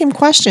to ask him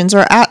questions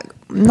or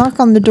knock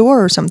on the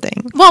door or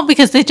something? Well,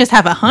 because they just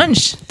have a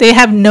hunch. They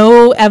have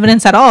no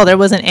evidence at all. There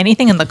wasn't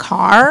anything in the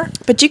car.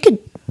 But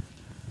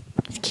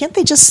can't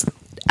they just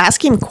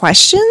ask him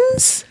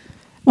questions?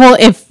 Well,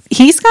 if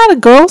he's got a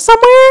girl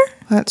somewhere.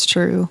 That's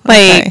true.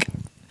 Like,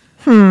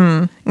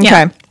 okay.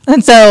 Yeah.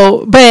 And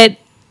so, but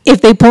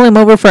if they pull him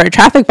over for a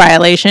traffic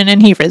violation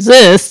and he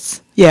resists,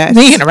 then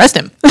you can arrest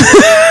him.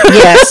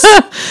 Yes.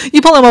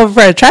 You pull him over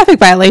for a traffic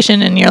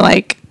violation and you're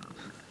like,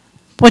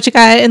 what you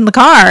got in the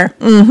car?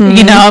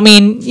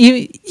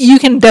 Mm-hmm. You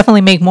can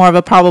definitely make more of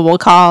a probable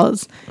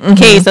cause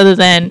case other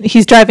than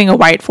he's driving a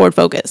white Ford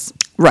Focus.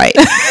 Right.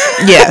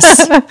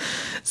 Yes.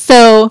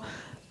 So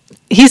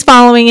he's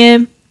following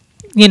him,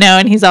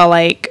 and he's all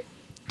like,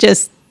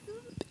 just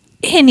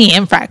any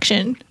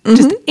infraction,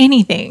 just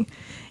anything.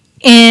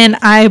 And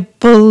I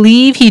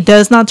believe he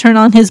does not turn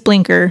on his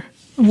blinker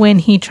when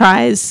he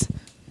tries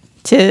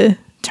to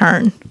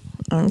turn.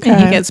 Okay.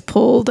 And he gets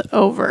pulled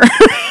over.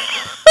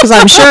 Because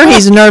I'm sure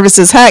he's nervous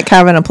as heck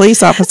having a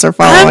police officer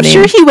following him. I'm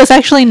sure he was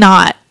actually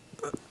not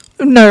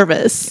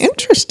nervous.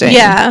 Interesting.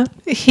 Yeah.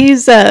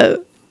 He's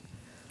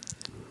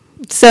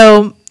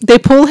so they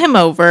pull him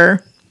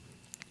over.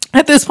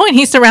 At this point,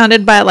 he's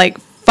surrounded by like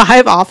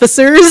 5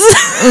 officers,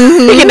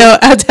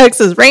 a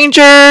Texas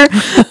Ranger. And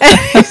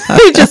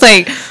he's just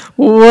like,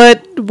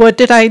 what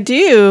did I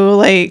do?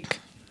 Like,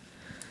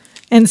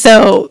 and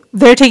so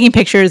they're taking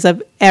pictures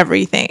of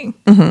everything.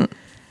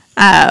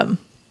 Mm-hmm.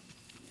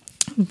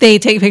 They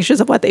take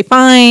pictures of what they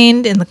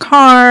find in the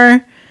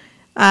car.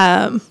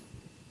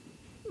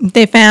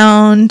 They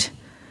found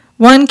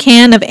 1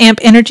 can of Amp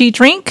energy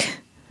drink,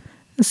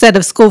 a set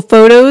of school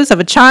photos of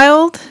a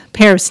child, a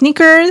pair of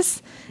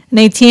sneakers, an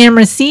ATM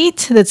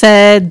receipt that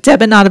said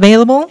debit not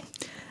available,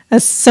 a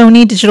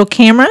Sony digital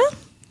camera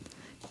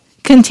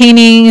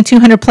containing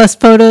 200 plus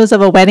photos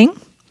of a wedding,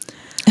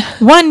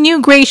 1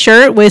 new gray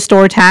shirt with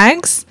store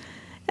tags,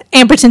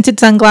 amber tinted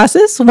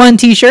sunglasses, 1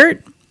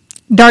 t-shirt,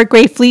 dark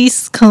gray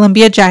fleece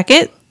Columbia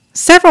jacket,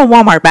 several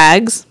Walmart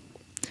bags,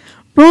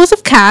 rolls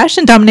of cash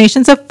and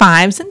denominations of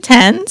 5s and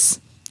 10s.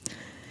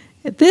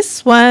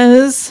 This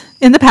was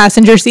in the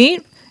passenger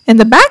seat. In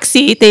the back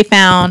seat, they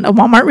found a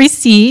Walmart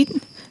receipt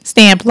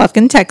stamped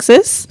Lufkin,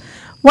 Texas,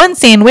 1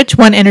 sandwich,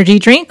 1 energy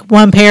drink,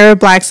 1 pair of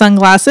black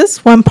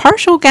sunglasses, 1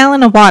 partial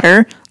gallon of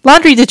water,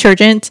 laundry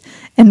detergent,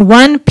 and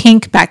 1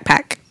 pink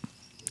backpack.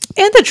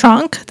 In the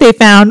trunk, they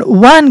found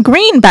 1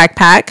 green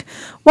backpack,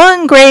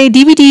 1 gray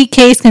DVD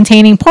case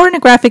containing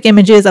pornographic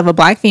images of a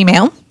black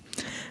female,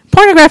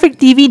 pornographic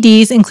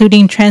DVDs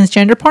including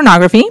transgender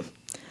pornography,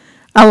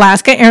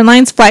 Alaska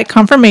Airlines flight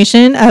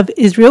confirmation of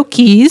Israel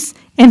Keys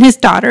and his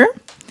daughter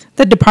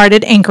that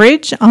departed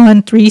Anchorage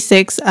on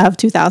 3/6 of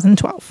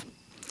 2012.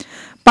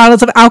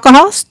 Bottles of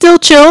alcohol still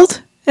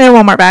chilled in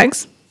Walmart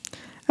bags,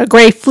 a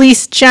gray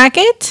fleece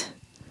jacket,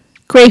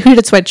 gray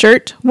hooded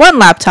sweatshirt, 1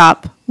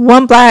 laptop,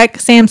 1 black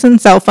Samsung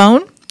cell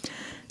phone,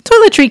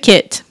 toiletry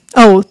kit.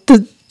 Oh,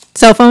 the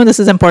cell phone, this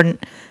is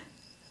important.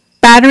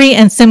 Battery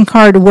and SIM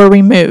card were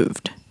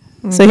removed.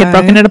 Okay. So he had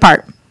broken it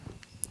apart.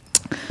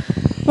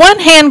 1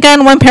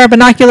 handgun, 1 pair of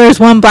binoculars,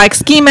 1 black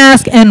ski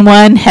mask, and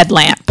 1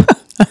 headlamp.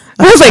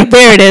 I was like,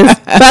 there it is.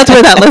 That's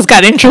where that list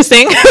got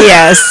interesting.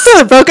 Yes.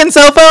 A broken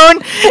cell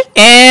phone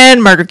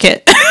and murder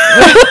kit.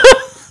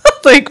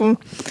 Like,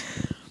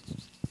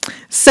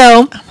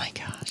 so, oh my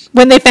gosh.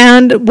 When they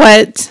found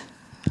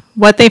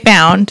what they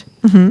found,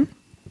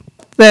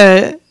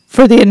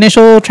 for the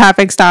initial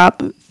traffic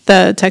stop,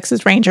 the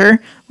Texas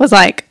Ranger was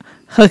like,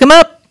 hook him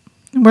up.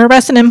 We're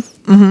arresting him.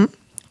 Mm-hmm.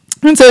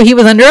 And so he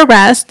was under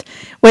arrest,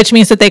 which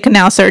means that they can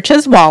now search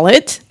his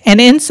wallet.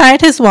 And inside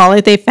his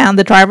wallet, they found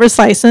the driver's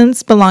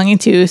license belonging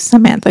to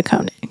Samantha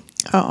Koenig.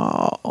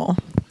 Oh.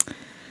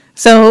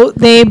 So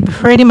they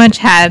pretty much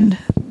had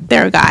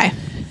their guy.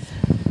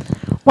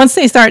 once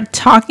they start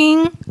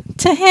talking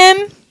to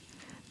him,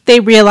 they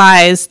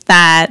realize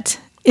that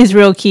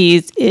Israel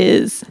Keys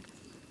is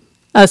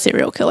a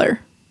serial killer.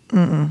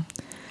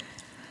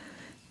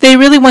 They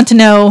really want to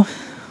know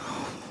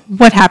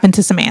what happened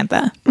to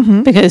Samantha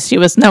because she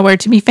was nowhere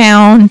to be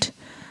found.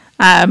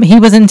 He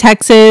was in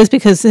Texas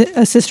because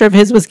a sister of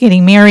his was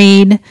getting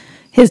married.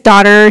 His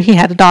daughter, he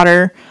had a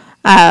daughter,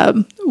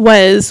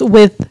 was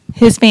with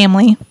his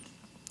family.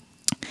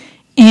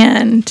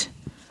 And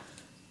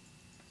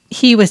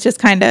he was just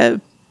kind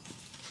of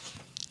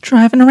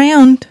driving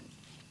around.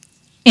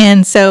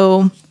 And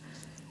so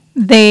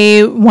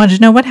they wanted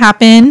to know what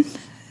happened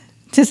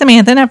to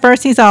Samantha. And at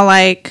first he's all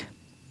like,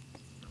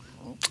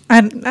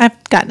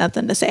 I've got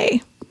nothing to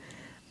say.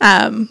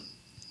 And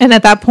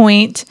at that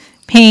point,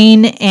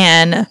 Payne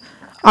and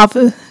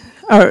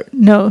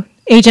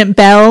Agent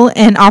Bell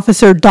and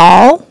Officer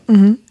Dahl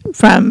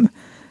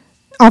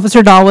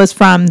Officer Dahl was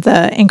from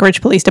the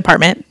Anchorage Police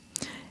Department.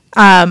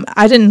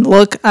 I didn't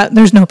look.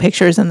 There's no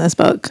pictures in this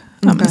book.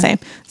 I'm gonna say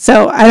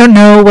so. I don't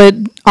know what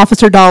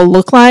Officer Dahl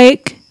looked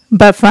like,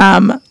 but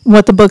from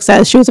what the book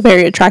says, she was a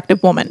very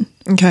attractive woman.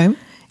 Okay.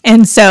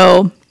 And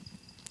so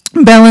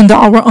Bell and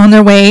Dahl were on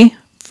their way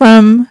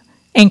from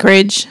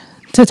Anchorage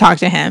to talk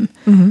to him.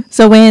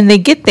 So when they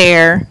get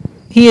there,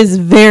 he is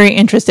very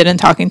interested in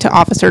talking to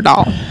Officer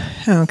Dahl.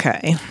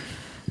 Okay.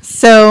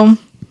 So,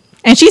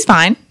 and she's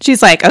fine.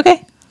 She's like,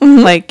 okay,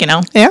 like, you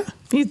know, Yeah.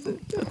 he's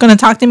going to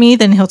talk to me,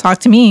 then he'll talk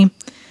to me.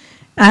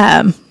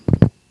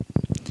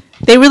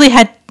 They really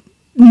had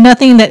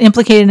nothing that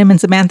implicated him in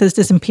Samantha's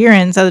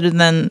disappearance other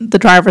than the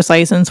driver's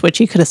license, which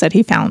he could have said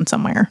he found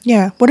somewhere.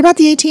 Yeah. What about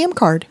the ATM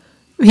card?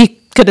 He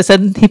could have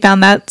said he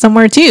found that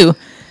somewhere too.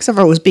 Except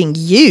for it was being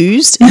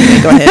used.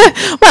 Anyway, go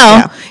ahead.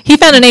 Well, he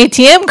found an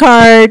ATM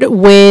card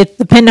with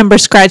the PIN number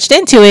scratched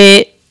into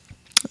it.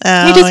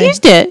 He just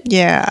used it.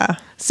 Yeah.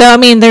 So, I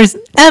mean, there's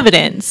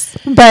evidence,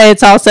 but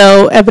it's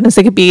also evidence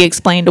that could be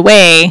explained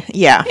away.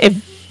 Yeah.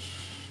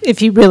 If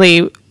he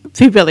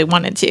really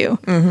wanted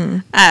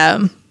to.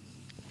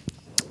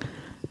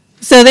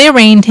 So they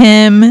arraigned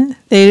him.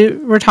 They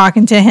were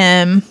talking to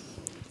him.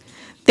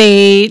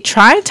 They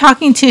tried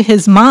talking to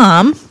his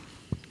mom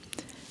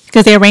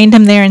because they arraigned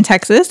him there in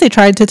Texas. They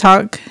tried to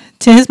talk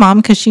to his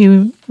mom because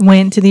she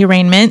went to the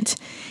arraignment.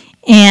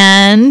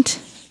 And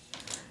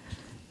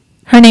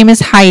her name is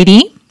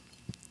Heidi.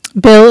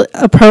 Bill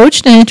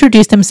approached and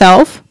introduced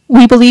himself.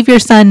 "We believe your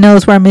son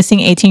knows where our missing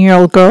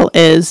 18-year-old girl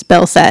is,"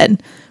 Bill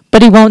said,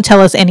 "but he won't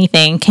tell us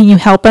anything. Can you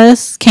help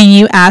us? Can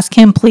you ask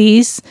him,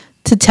 please,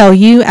 to tell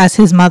you as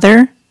his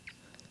mother?"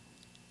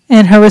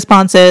 And her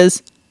response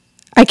is,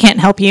 "I can't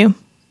help you."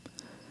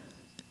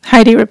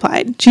 Heidi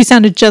replied. She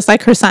sounded just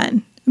like her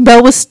son.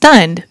 Bill was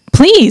stunned.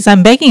 "Please,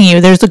 I'm begging you.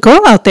 There's a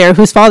girl out there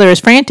whose father is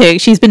frantic.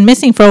 She's been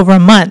missing for over a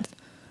month."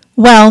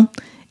 "Well,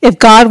 if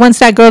God wants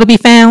that girl to be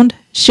found,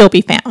 she'll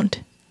be found."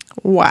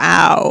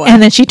 Wow.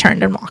 And then she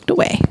turned and walked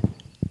away.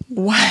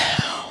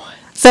 Wow.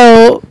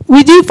 So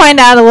we do find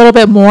out a little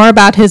bit more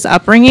about his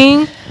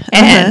upbringing,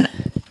 and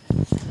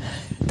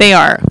they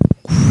are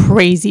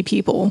crazy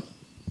people.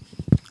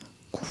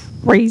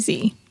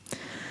 Crazy.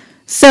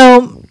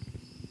 So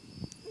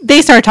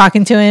they start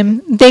talking to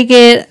him.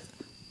 They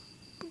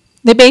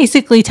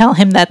basically tell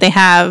him that they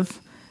have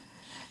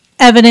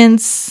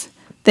evidence.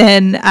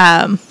 Then,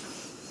 and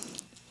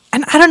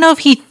I don't know if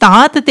he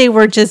thought that they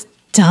were just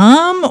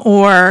dumb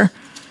or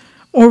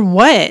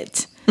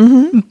what.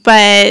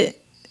 But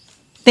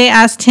they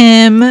asked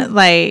him,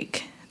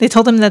 like, they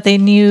told him that they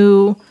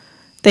knew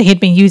that he'd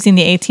been using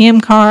the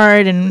ATM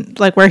card and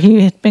like where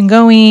he had been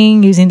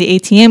going using the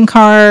ATM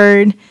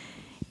card.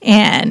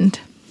 And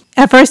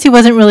at first he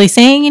wasn't really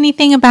saying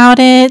anything about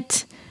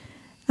it.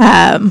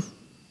 They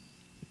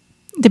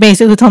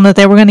basically told him that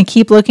they were going to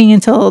keep looking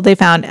until they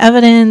found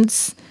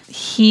evidence.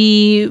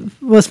 He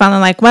was finally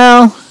like,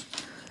 "Well,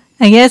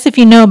 I guess if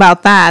you know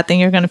about that, then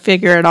you're going to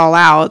figure it all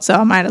out. So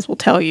I might as well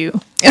tell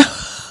you."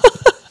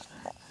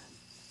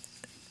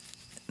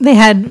 They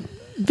had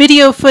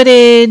video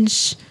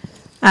footage,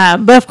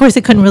 but of course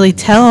they couldn't really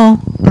tell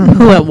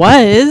who it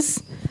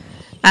was.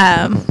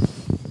 And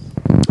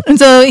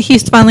so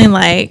he's finally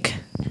like,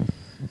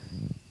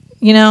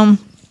 you know,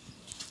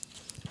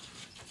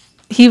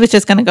 he was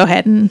just going to go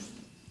ahead and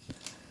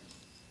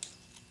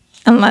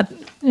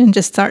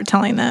just start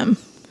telling them.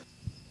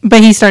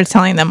 But he starts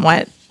telling them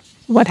what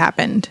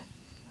happened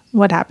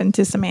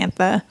to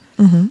Samantha.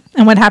 And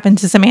what happened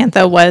to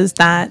Samantha was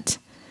that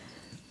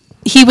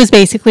he was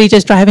basically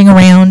just driving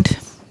around,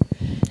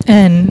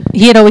 and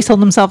he had always told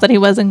himself that he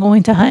wasn't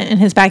going to hunt in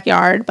his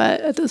backyard, but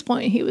at this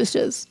point he was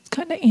just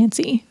kind of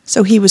antsy.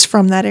 So he was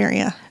from that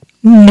area.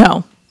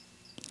 No.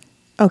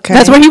 Okay.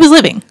 That's where he was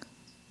living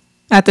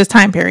at this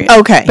time period.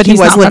 Okay. But he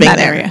he's was not living from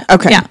that there. area.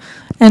 Okay. Yeah.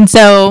 And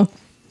so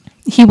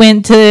he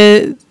went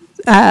to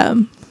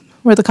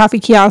where the coffee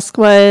kiosk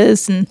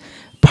was and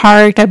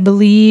parked, I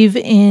believe,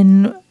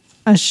 in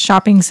a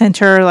shopping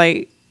center,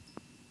 like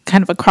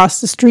kind of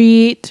across the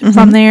street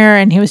from there.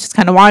 And he was just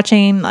kind of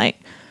watching, like,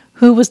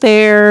 who was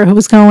there, who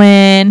was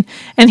going.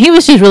 And he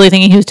was just really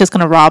thinking he was just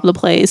going to rob the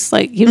place.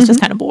 Like, he was just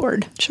kind of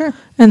bored. Sure.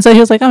 And so he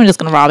was like, I'm just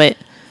going to rob it.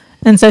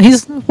 And so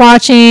he's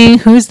watching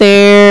who's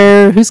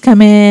there, who's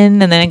coming.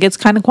 And then it gets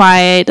kind of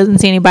quiet, doesn't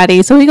see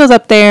anybody. So he goes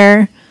up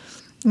there,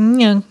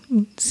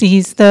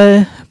 sees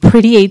the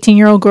pretty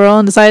 18-year-old girl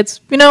and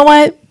decides, you know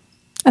what?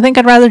 I think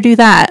I'd rather do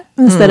that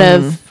instead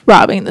of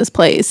robbing this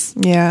place.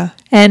 Yeah.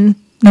 And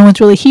no one's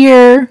really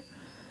here.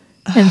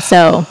 And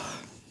so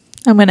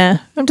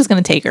I'm just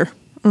gonna take her.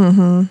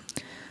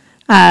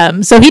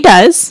 So he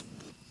does.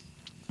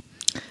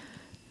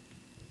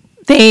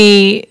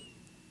 They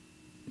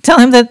tell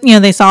him that,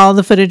 they saw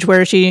the footage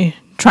where she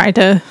tried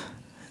to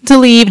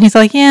leave, and he's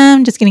like, yeah,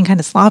 I'm just getting kind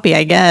of sloppy,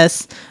 I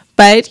guess.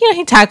 But,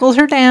 he tackles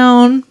her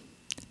down,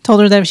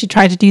 told her that if she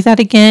tried to do that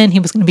again, he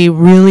was going to be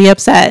really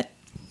upset.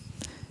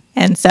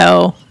 And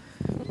so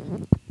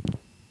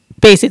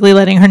basically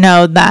letting her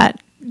know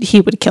that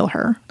he would kill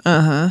her.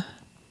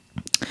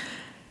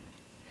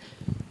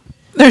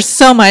 There's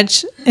so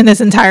much in this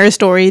entire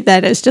story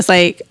that is just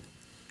like,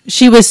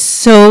 she was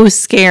so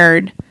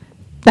scared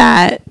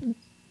that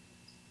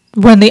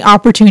when the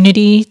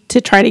opportunity to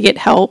try to get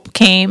help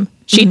came,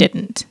 she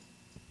didn't.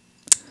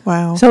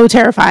 Wow. So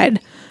terrified.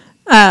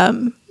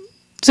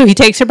 So he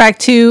takes her back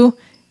to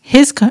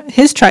his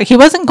truck. He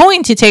wasn't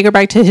going to take her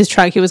back to his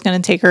truck. He was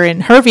going to take her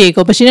in her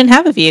vehicle, but she didn't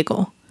have a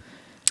vehicle.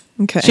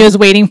 Okay. She was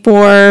waiting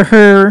for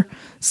her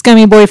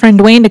scummy boyfriend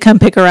Dwayne to come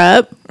pick her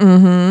up.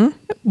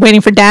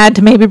 Waiting for Dad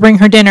to maybe bring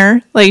her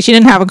dinner. Like, she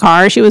didn't have a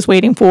car. She was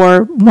waiting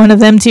for one of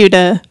them two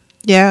to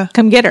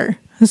come get her.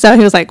 So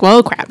he was like,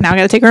 well, crap, now I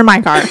got to take her in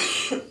my car.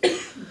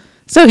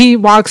 So he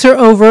walks her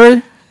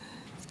over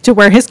to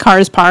where his car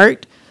is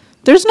parked.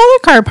 There's another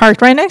car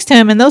parked right next to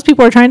him, and those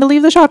people are trying to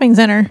leave the shopping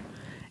center.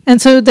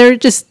 And so they're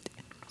just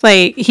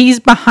like, he's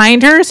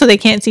behind her so they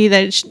can't see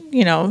that,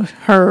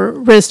 her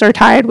wrists are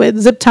tied with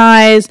zip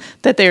ties,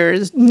 that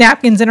there's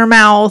napkins in her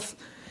mouth.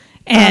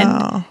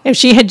 And if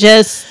she had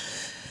just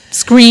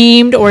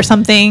screamed or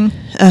something,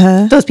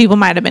 those people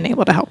might have been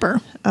able to help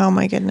her. Oh,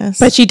 my goodness.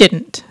 But she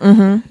didn't.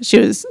 She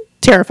was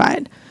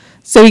terrified.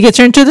 So he gets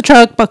her into the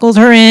truck, buckles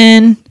her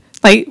in,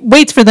 like,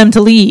 waits for them to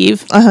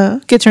leave,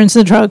 gets her into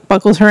the truck,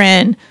 buckles her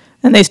in,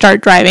 and they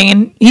start driving.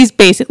 And he's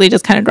basically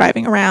just kind of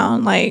driving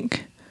around,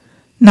 like,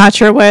 not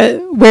sure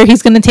where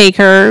he's going to take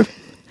her.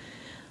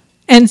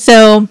 And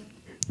so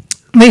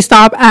they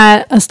stop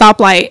at a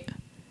stoplight,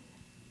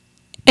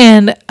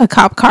 and a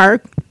cop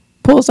car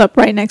pulls up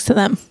right next to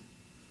them.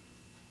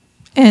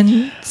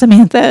 And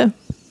Samantha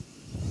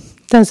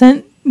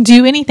doesn't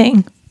do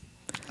anything.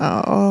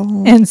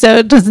 Oh. And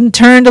so doesn't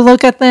turn to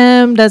look at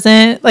them,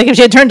 like, if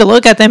she had turned to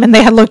look at them and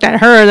they had looked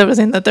at her, that was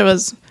in that there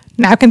was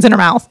napkins in her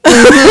mouth.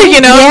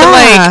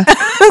 Yeah.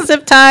 Like,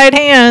 zip-tied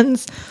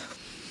hands.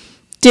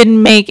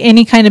 Didn't make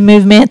any kind of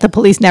movement. The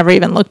police never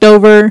even looked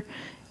over.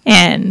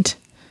 And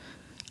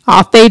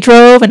off they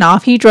drove, and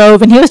off he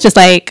drove. And he was just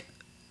like,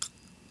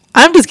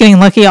 I'm just getting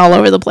lucky all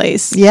over the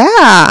place.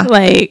 Yeah.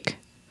 Like,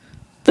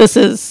 this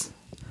is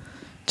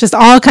just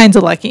all kinds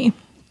of lucky.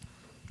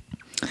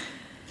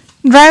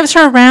 Drives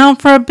her around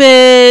for a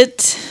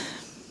bit.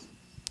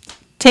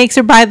 Takes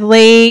her by the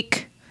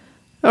lake.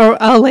 Or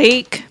a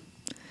lake.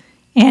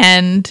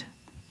 And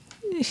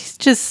he's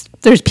just,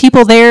 there's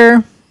people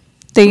there.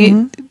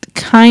 They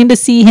kind of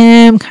see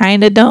him,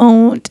 kind of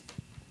don't.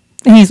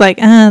 And he's like,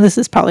 this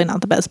is probably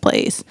not the best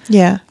place.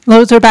 Yeah.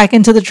 Loads her back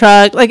into the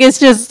truck. Like, it's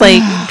just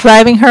like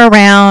driving her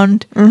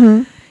around.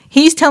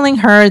 He's telling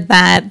her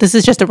that this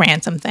is just a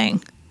ransom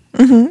thing.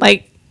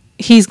 Like,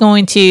 he's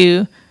going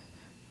to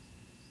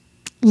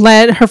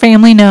let her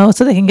family know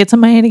so they can get some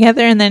money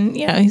together, and then,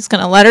 he's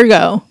going to let her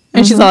go.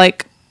 And she's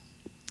like,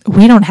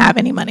 we don't have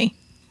any money.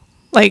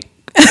 Like,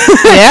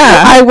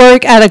 I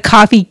work at a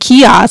coffee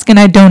kiosk and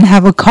I don't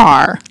have a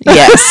car.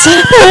 Yes.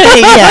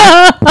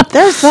 Yeah.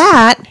 There's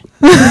that.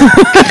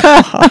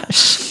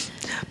 Gosh.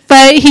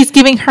 But he's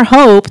giving her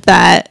hope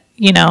that,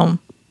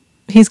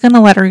 he's going to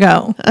let her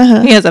go.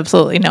 He has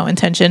absolutely no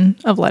intention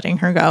of letting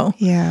her go.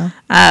 Yeah.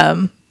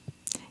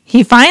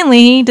 He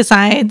finally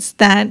decides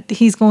that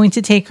he's going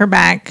to take her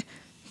back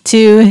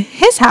to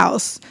his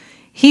house.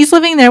 He's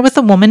living there with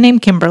a woman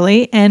named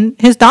Kimberly and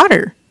his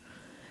daughter.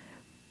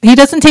 He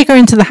doesn't take her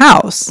into the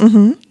house.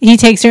 He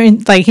takes her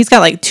in, like, he's got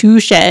like 2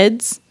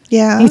 sheds.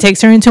 Yeah. He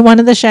takes her into one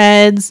of the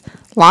sheds,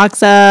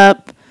 locks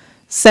up,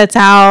 sets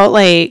out,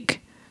 like,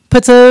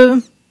 puts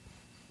a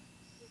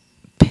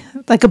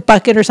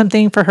bucket or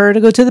something for her to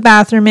go to the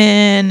bathroom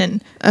in,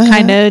 and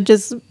kind of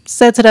just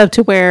sets it up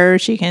to where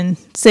she can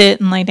sit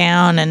and lay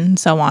down and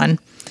so on.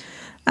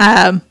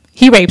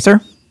 He rapes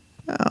her.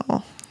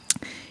 Oh.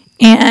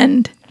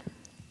 And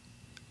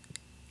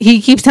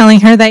he keeps telling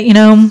her that,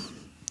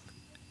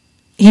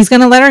 he's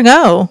going to let her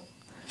go.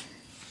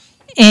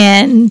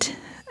 And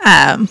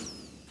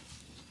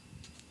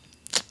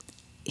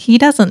he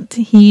doesn't.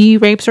 He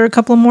rapes her a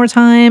couple more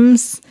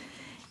times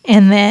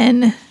and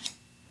then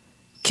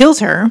kills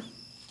her.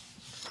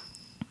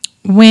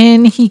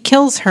 When he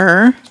kills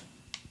her,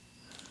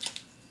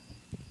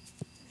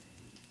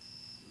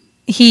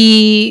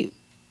 he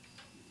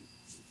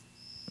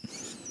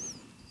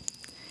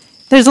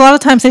there's a lot of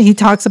times that he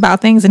talks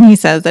about things and he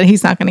says that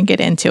he's not going to get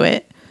into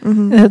it.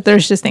 That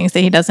there's just things that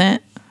he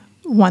doesn't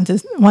want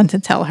to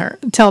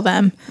tell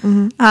them.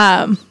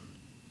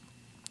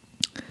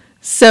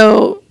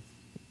 So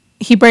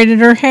he braided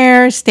her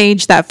hair,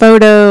 staged that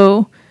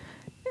photo.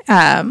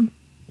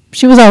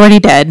 She was already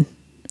dead.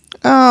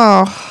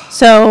 Oh.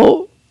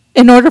 So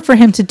in order for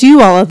him to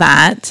do all of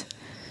that,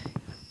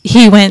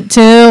 he went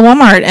to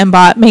Walmart and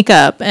bought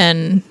makeup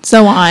and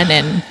so on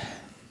and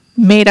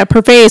made up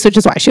her face, which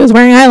is why she was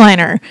wearing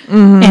eyeliner,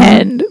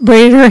 and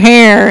braided her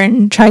hair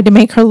and tried to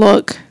make her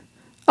look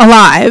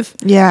alive.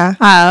 Yeah.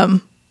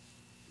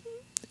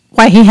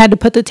 Why he had to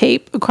put the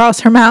tape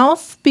across her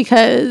mouth,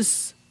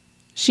 because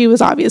she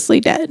was obviously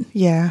dead.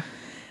 Yeah.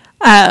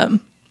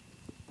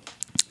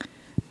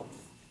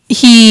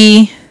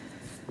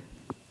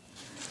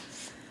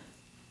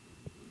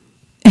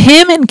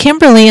 Him and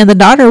Kimberly and the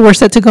daughter were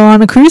set to go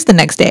on a cruise the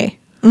next day.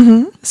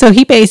 So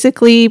he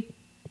basically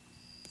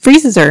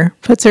freezes her,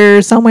 puts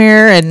her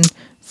somewhere and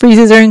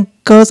freezes her and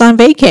goes on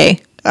vacay.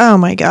 Oh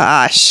my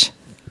gosh.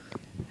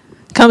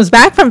 Comes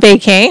back from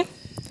vacay,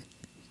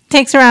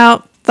 takes her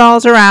out,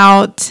 thaws her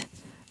out.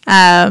 They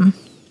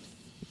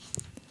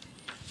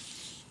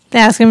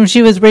asked him if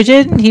she was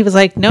rigid, and he was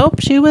like,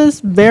 nope, she was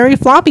very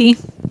floppy.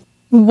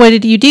 What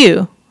did you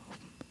do?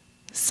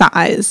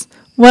 Size.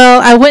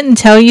 Well, I wouldn't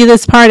tell you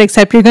this part,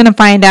 except you're going to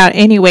find out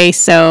anyway,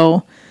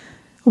 so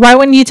why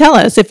wouldn't you tell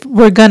us if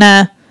we're going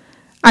to...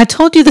 I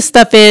told you the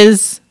stuff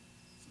is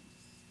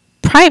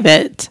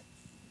private.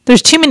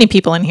 There's too many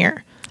people in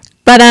here.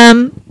 But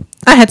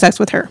I had sex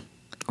with her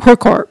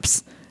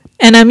corpse.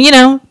 And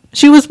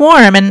she was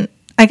warm, and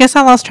I guess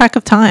I lost track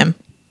of time.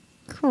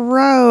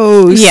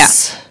 Gross. Yeah.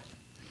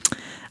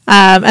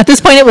 At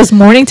this point, it was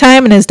morning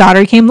time, and his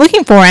daughter came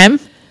looking for him.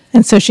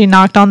 And so she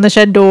knocked on the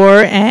shed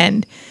door,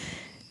 and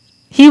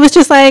he was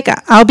just like,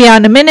 I'll be out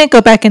in a minute.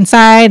 Go back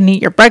inside and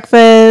eat your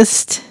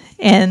breakfast.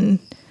 And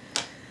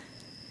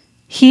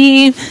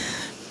he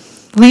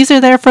leaves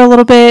her there for a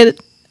little bit,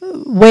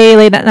 way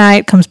late at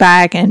night, comes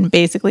back and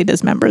basically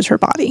dismembers her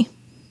body.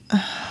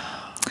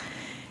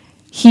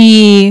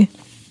 He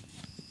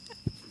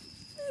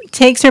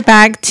takes her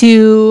back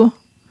to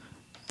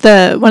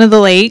one of the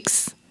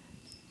lakes,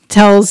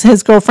 tells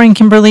his girlfriend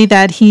Kimberly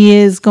that he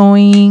is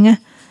going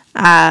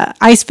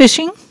ice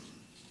fishing.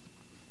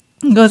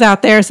 Goes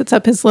out there, sets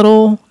up his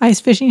little ice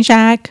fishing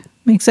shack,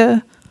 makes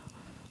a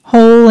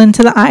hole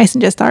into the ice,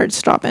 and just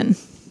starts dropping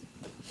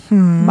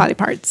body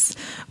parts.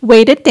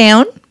 Weighed it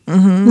down.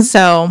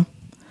 So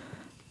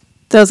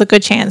there was a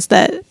good chance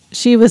that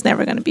she was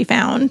never going to be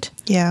found.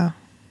 Yeah.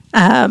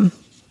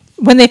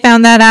 When they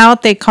found that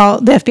out, the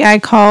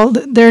FBI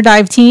called their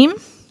dive team,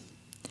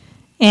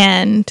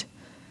 and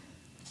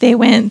they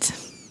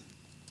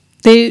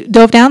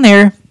dove down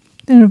there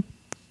in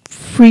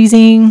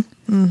freezing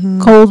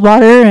cold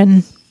water,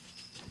 and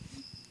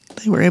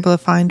They were able to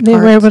find they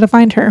were able to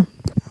find her.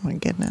 Oh my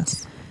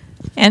goodness.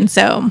 And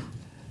so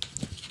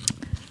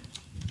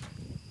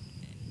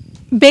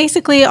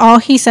basically all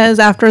he says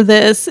after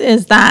this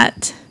is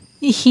that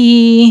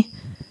he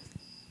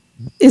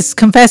is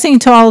confessing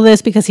to all of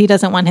this because he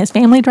doesn't want his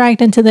family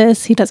dragged into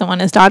this. He doesn't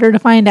want his daughter to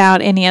find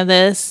out any of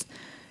this.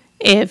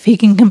 If he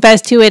can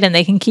confess to it and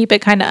they can keep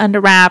it kind of under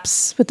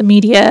wraps with the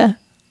media,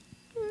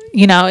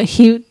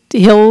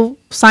 he'll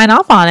sign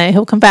off on it.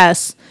 He'll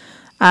confess.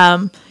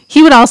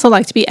 He would also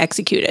like to be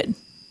executed.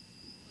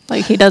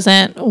 Like, he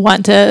doesn't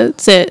want to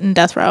sit in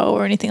death row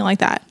or anything like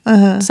that.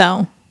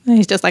 So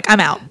he's just like, I'm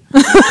out.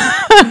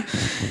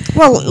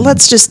 Well,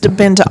 let's just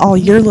bend to all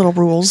your little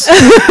rules.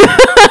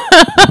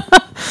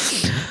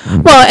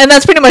 Well, and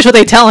that's pretty much what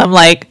they tell him.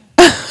 Like,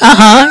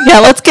 yeah,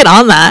 let's get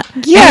on that.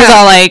 Yeah. And he's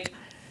all like,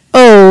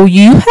 oh,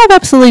 you have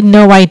absolutely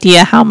no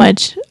idea how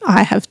much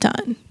I have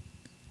done.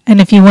 And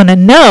if you want to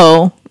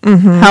know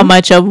how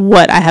much of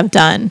what I have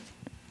done,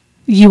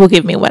 you will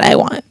give me what I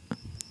want.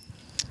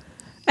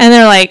 And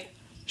they're like,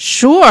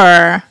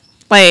 sure.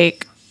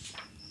 Like,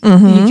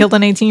 you killed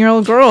an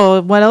 18-year-old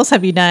girl. What else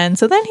have you done?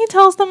 So then he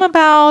tells them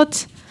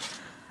about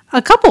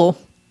a couple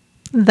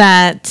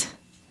that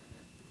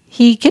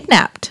he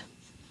kidnapped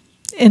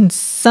in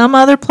some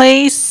other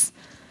place,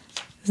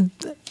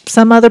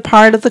 some other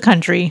part of the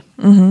country.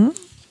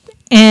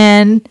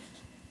 And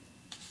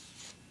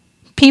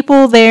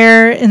people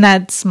there in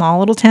that small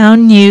little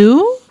town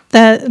knew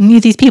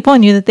these people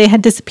and knew that they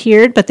had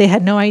disappeared, but they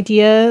had no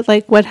idea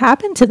like what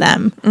happened to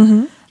them.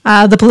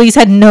 The police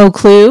had no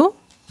clue.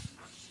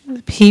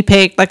 He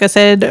picked, like I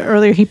said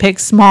earlier, he picked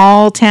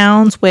small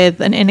towns with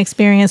an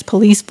inexperienced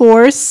police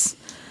force.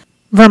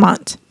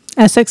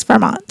 Essex,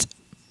 Vermont.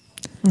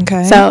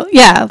 Okay. So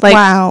yeah, like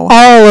Wow.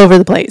 all over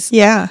the place.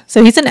 Yeah.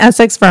 So he's in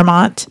Essex,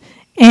 Vermont,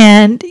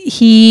 and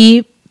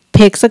he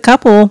picks a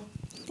couple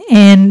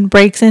and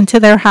breaks into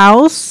their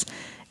house,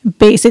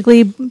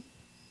 basically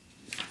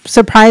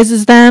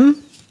surprises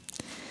them,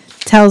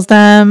 tells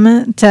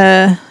them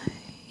to,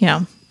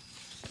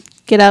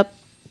 get up,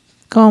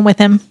 go on with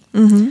him.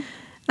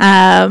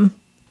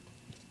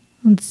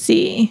 Let's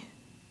see.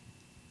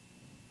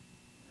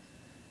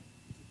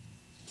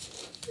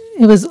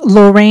 It was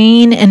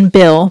Lorraine and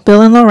Bill.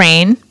 Bill and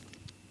Lorraine.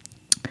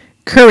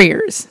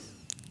 Couriers.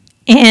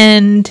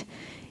 And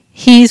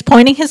he's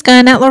pointing his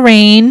gun at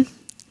Lorraine.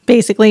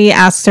 Basically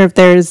asks her if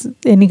there's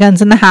any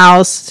guns in the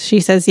house. She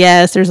says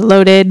yes. There's a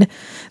loaded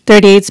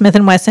 .38 Smith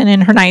 & Wesson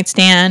in her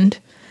nightstand.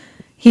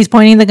 He's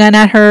pointing the gun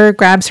at her,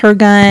 grabs her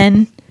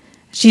gun.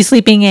 She's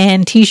sleeping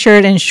in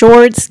t-shirt and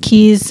shorts.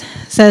 Keyes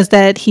says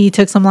that he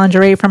took some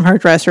lingerie from her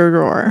dresser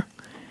drawer.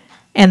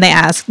 And they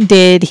ask,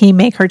 did he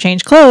make her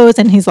change clothes?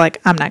 And he's like,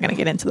 I'm not going to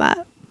get into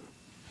that.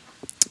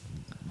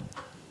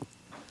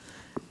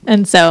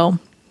 And so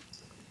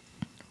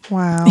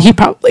Wow. he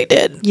probably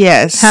did.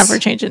 Yes. Have her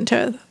change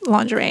into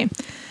lingerie.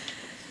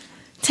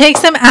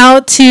 Takes him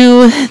out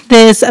to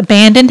this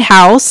abandoned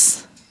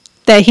house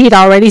that he'd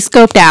already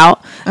scoped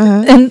out.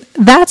 And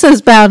that's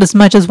about as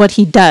much as what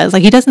he does.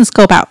 Like, he doesn't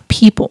scope out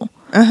people.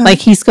 Like,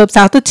 he scopes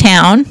out the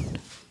town.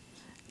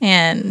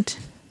 And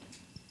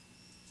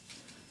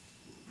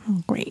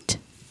great.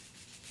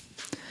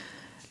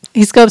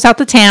 He scopes out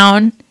the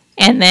town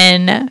and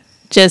then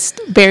just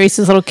buries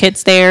his little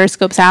kids there,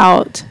 scopes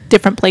out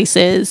different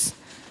places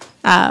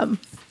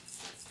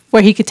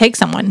where he could take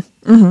someone.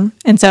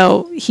 And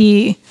so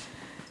he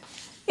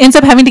ends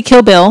up having to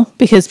kill Bill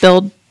because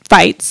Bill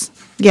fights.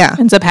 Yeah.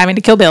 Ends up having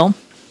to kill Bill.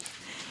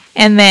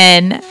 And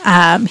then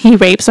he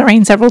rapes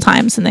Lorraine several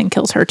times and then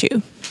kills her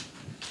too.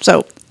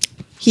 So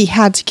he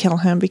had to kill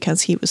him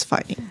because he was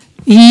fighting.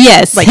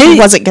 Yes. Like, he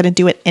wasn't going to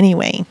do it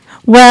anyway.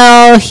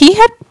 Well, he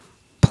had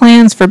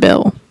plans for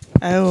Bill.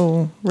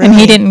 Oh, really? And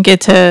he didn't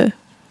get to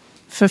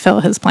fulfill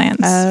his plans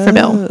for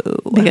Bill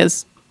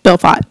because Bill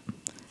fought.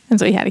 And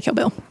so he had to kill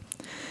Bill.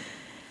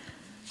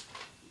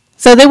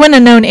 So they wouldn't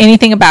have known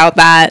anything about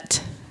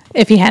that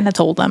if he hadn't have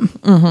told them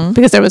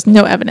because there was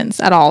no evidence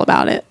at all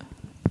about it.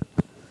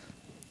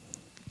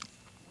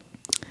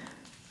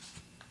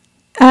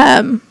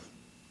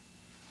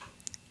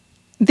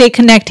 They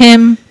connect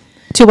him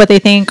to what they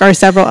think are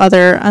several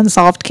other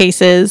unsolved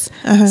cases,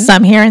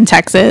 some here in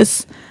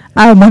Texas,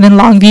 one in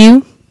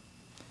Longview.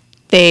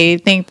 They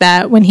think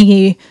that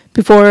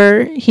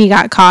before he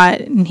got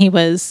caught and he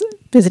was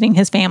visiting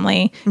his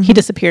family, he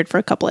disappeared for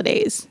a couple of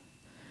days.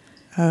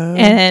 And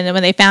then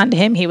when they found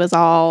him, he was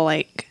all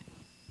like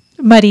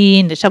muddy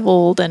and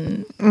disheveled,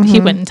 and he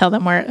wouldn't tell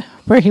them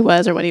where he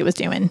was or what he was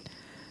doing.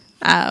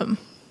 But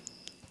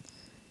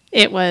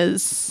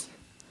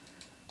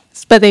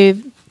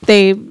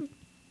they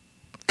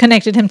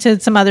connected him to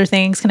some other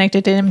things,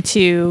 connected him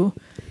to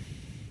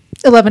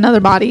 11 other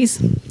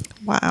bodies.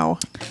 Wow.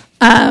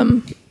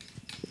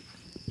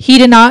 He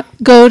did not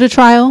go to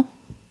trial.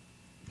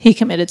 He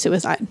committed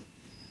suicide.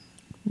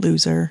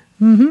 Loser.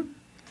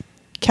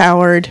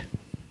 Coward.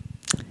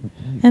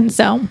 And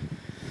so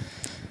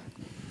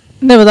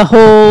there was a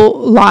whole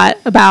lot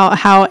about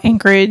how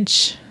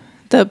Anchorage,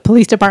 the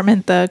police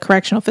department, the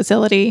correctional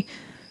facility,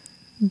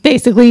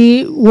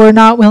 basically were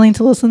not willing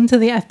to listen to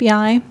the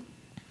FBI.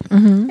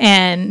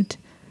 And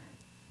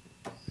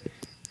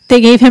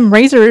they gave him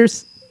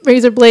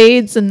razor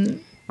blades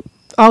and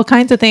all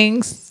kinds of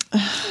things.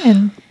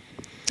 And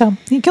so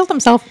he killed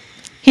himself.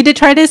 He did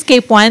try to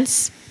escape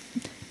once.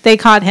 They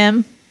caught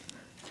him.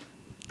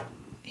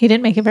 He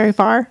didn't make it very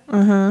far.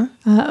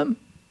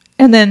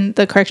 And then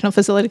the correctional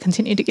facility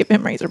continued to give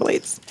him razor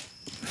blades.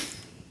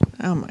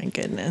 Oh, my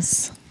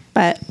goodness.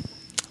 But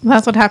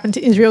that's what happened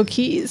to Israel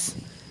Keyes.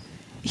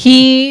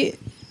 He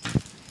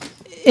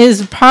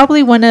is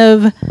probably one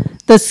of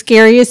the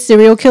scariest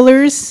serial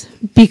killers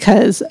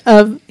because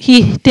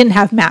he didn't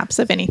have maps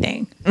of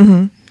anything.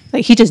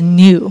 Like, he just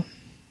knew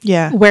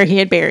where he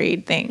had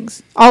buried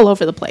things all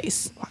over the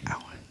place.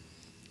 Wow.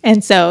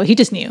 And so he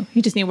just knew.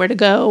 He just knew where to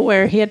go,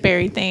 where he had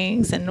buried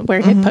things, and where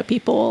he had put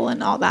people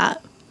and all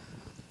that.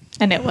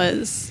 And it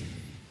was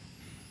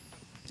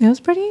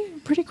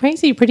pretty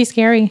crazy, pretty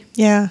scary.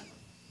 Yeah.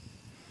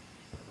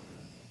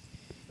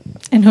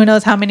 And who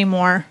knows how many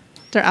more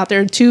they're out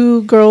there.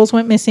 2 girls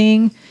went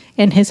missing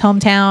in his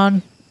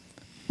hometown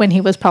when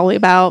he was probably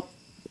about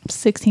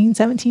 16,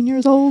 17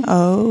 years old.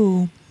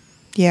 Oh,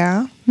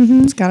 yeah.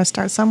 It's got to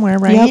start somewhere,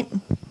 right?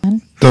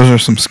 Yep. Those are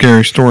some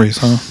scary stories,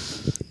 huh?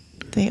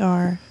 They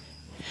are.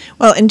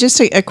 Well, and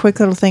just a quick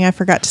little thing I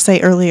forgot to say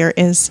earlier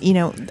is,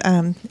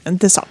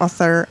 this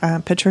author,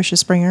 Patricia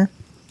Springer,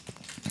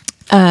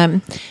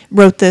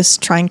 wrote this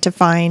trying to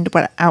find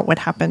out what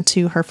happened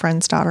to her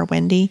friend's daughter,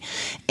 Wendy.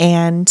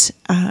 And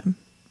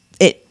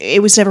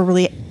it was never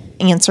really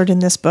answered in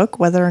this book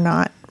whether or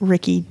not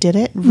Ricky did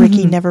it.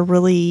 Ricky never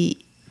really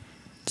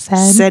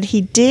said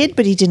he did,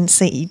 but he didn't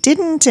say he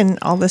didn't and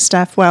all this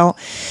stuff. Well,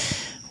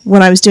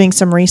 when I was doing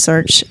some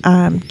research,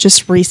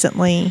 just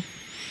recently,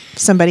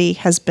 somebody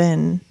has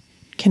been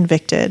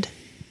convicted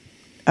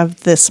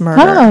of this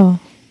murder. Oh.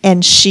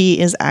 And she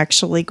is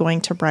actually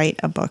going to write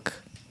a book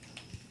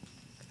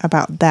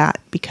about that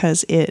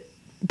because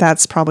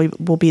that's probably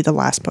will be the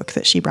last book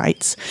that she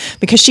writes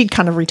because she'd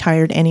kind of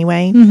retired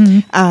anyway.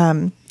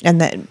 And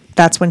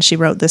that's when she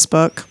wrote this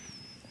book.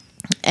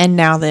 And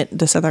now that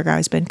this other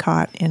guy's been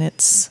caught and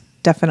it's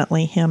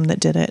definitely him that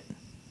did it.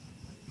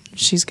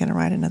 she's going to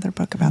write another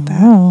book about that.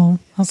 Oh,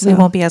 hopefully So- it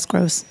won't be as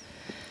gross.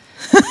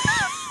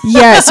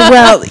 Yes.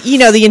 Well,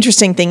 the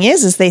interesting thing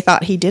is they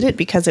thought he did it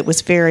because it was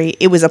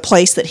a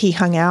place that he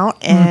hung out.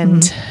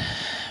 And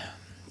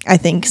I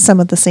think some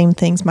of the same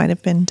things might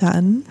have been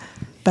done,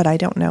 but I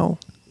don't know.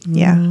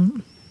 Yeah.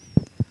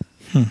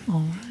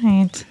 All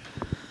right.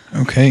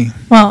 Okay.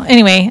 Well,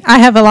 anyway, I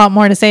have a lot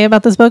more to say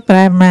about this book, but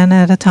I'm running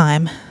out of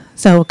time.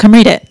 So come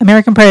read it.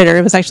 American Predator.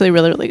 It was actually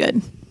really, really good.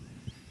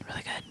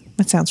 Really good.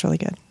 That sounds really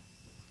good.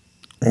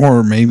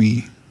 Or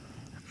maybe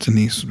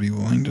Denise would be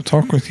willing to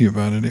talk with you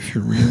about it if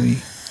you're really...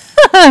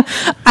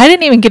 I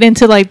didn't even get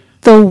into like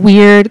the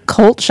weird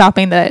cult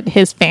shopping that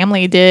his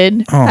family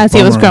did as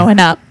he was bummer. growing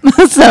up.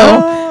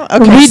 So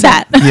okay, read so-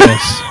 that.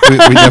 Yes, we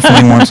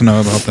definitely want to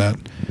know about that.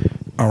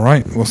 All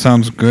right. Well,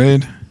 sounds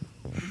good.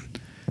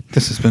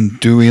 This has been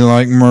Do We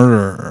Like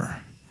Murder?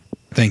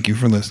 Thank you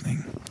for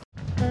listening.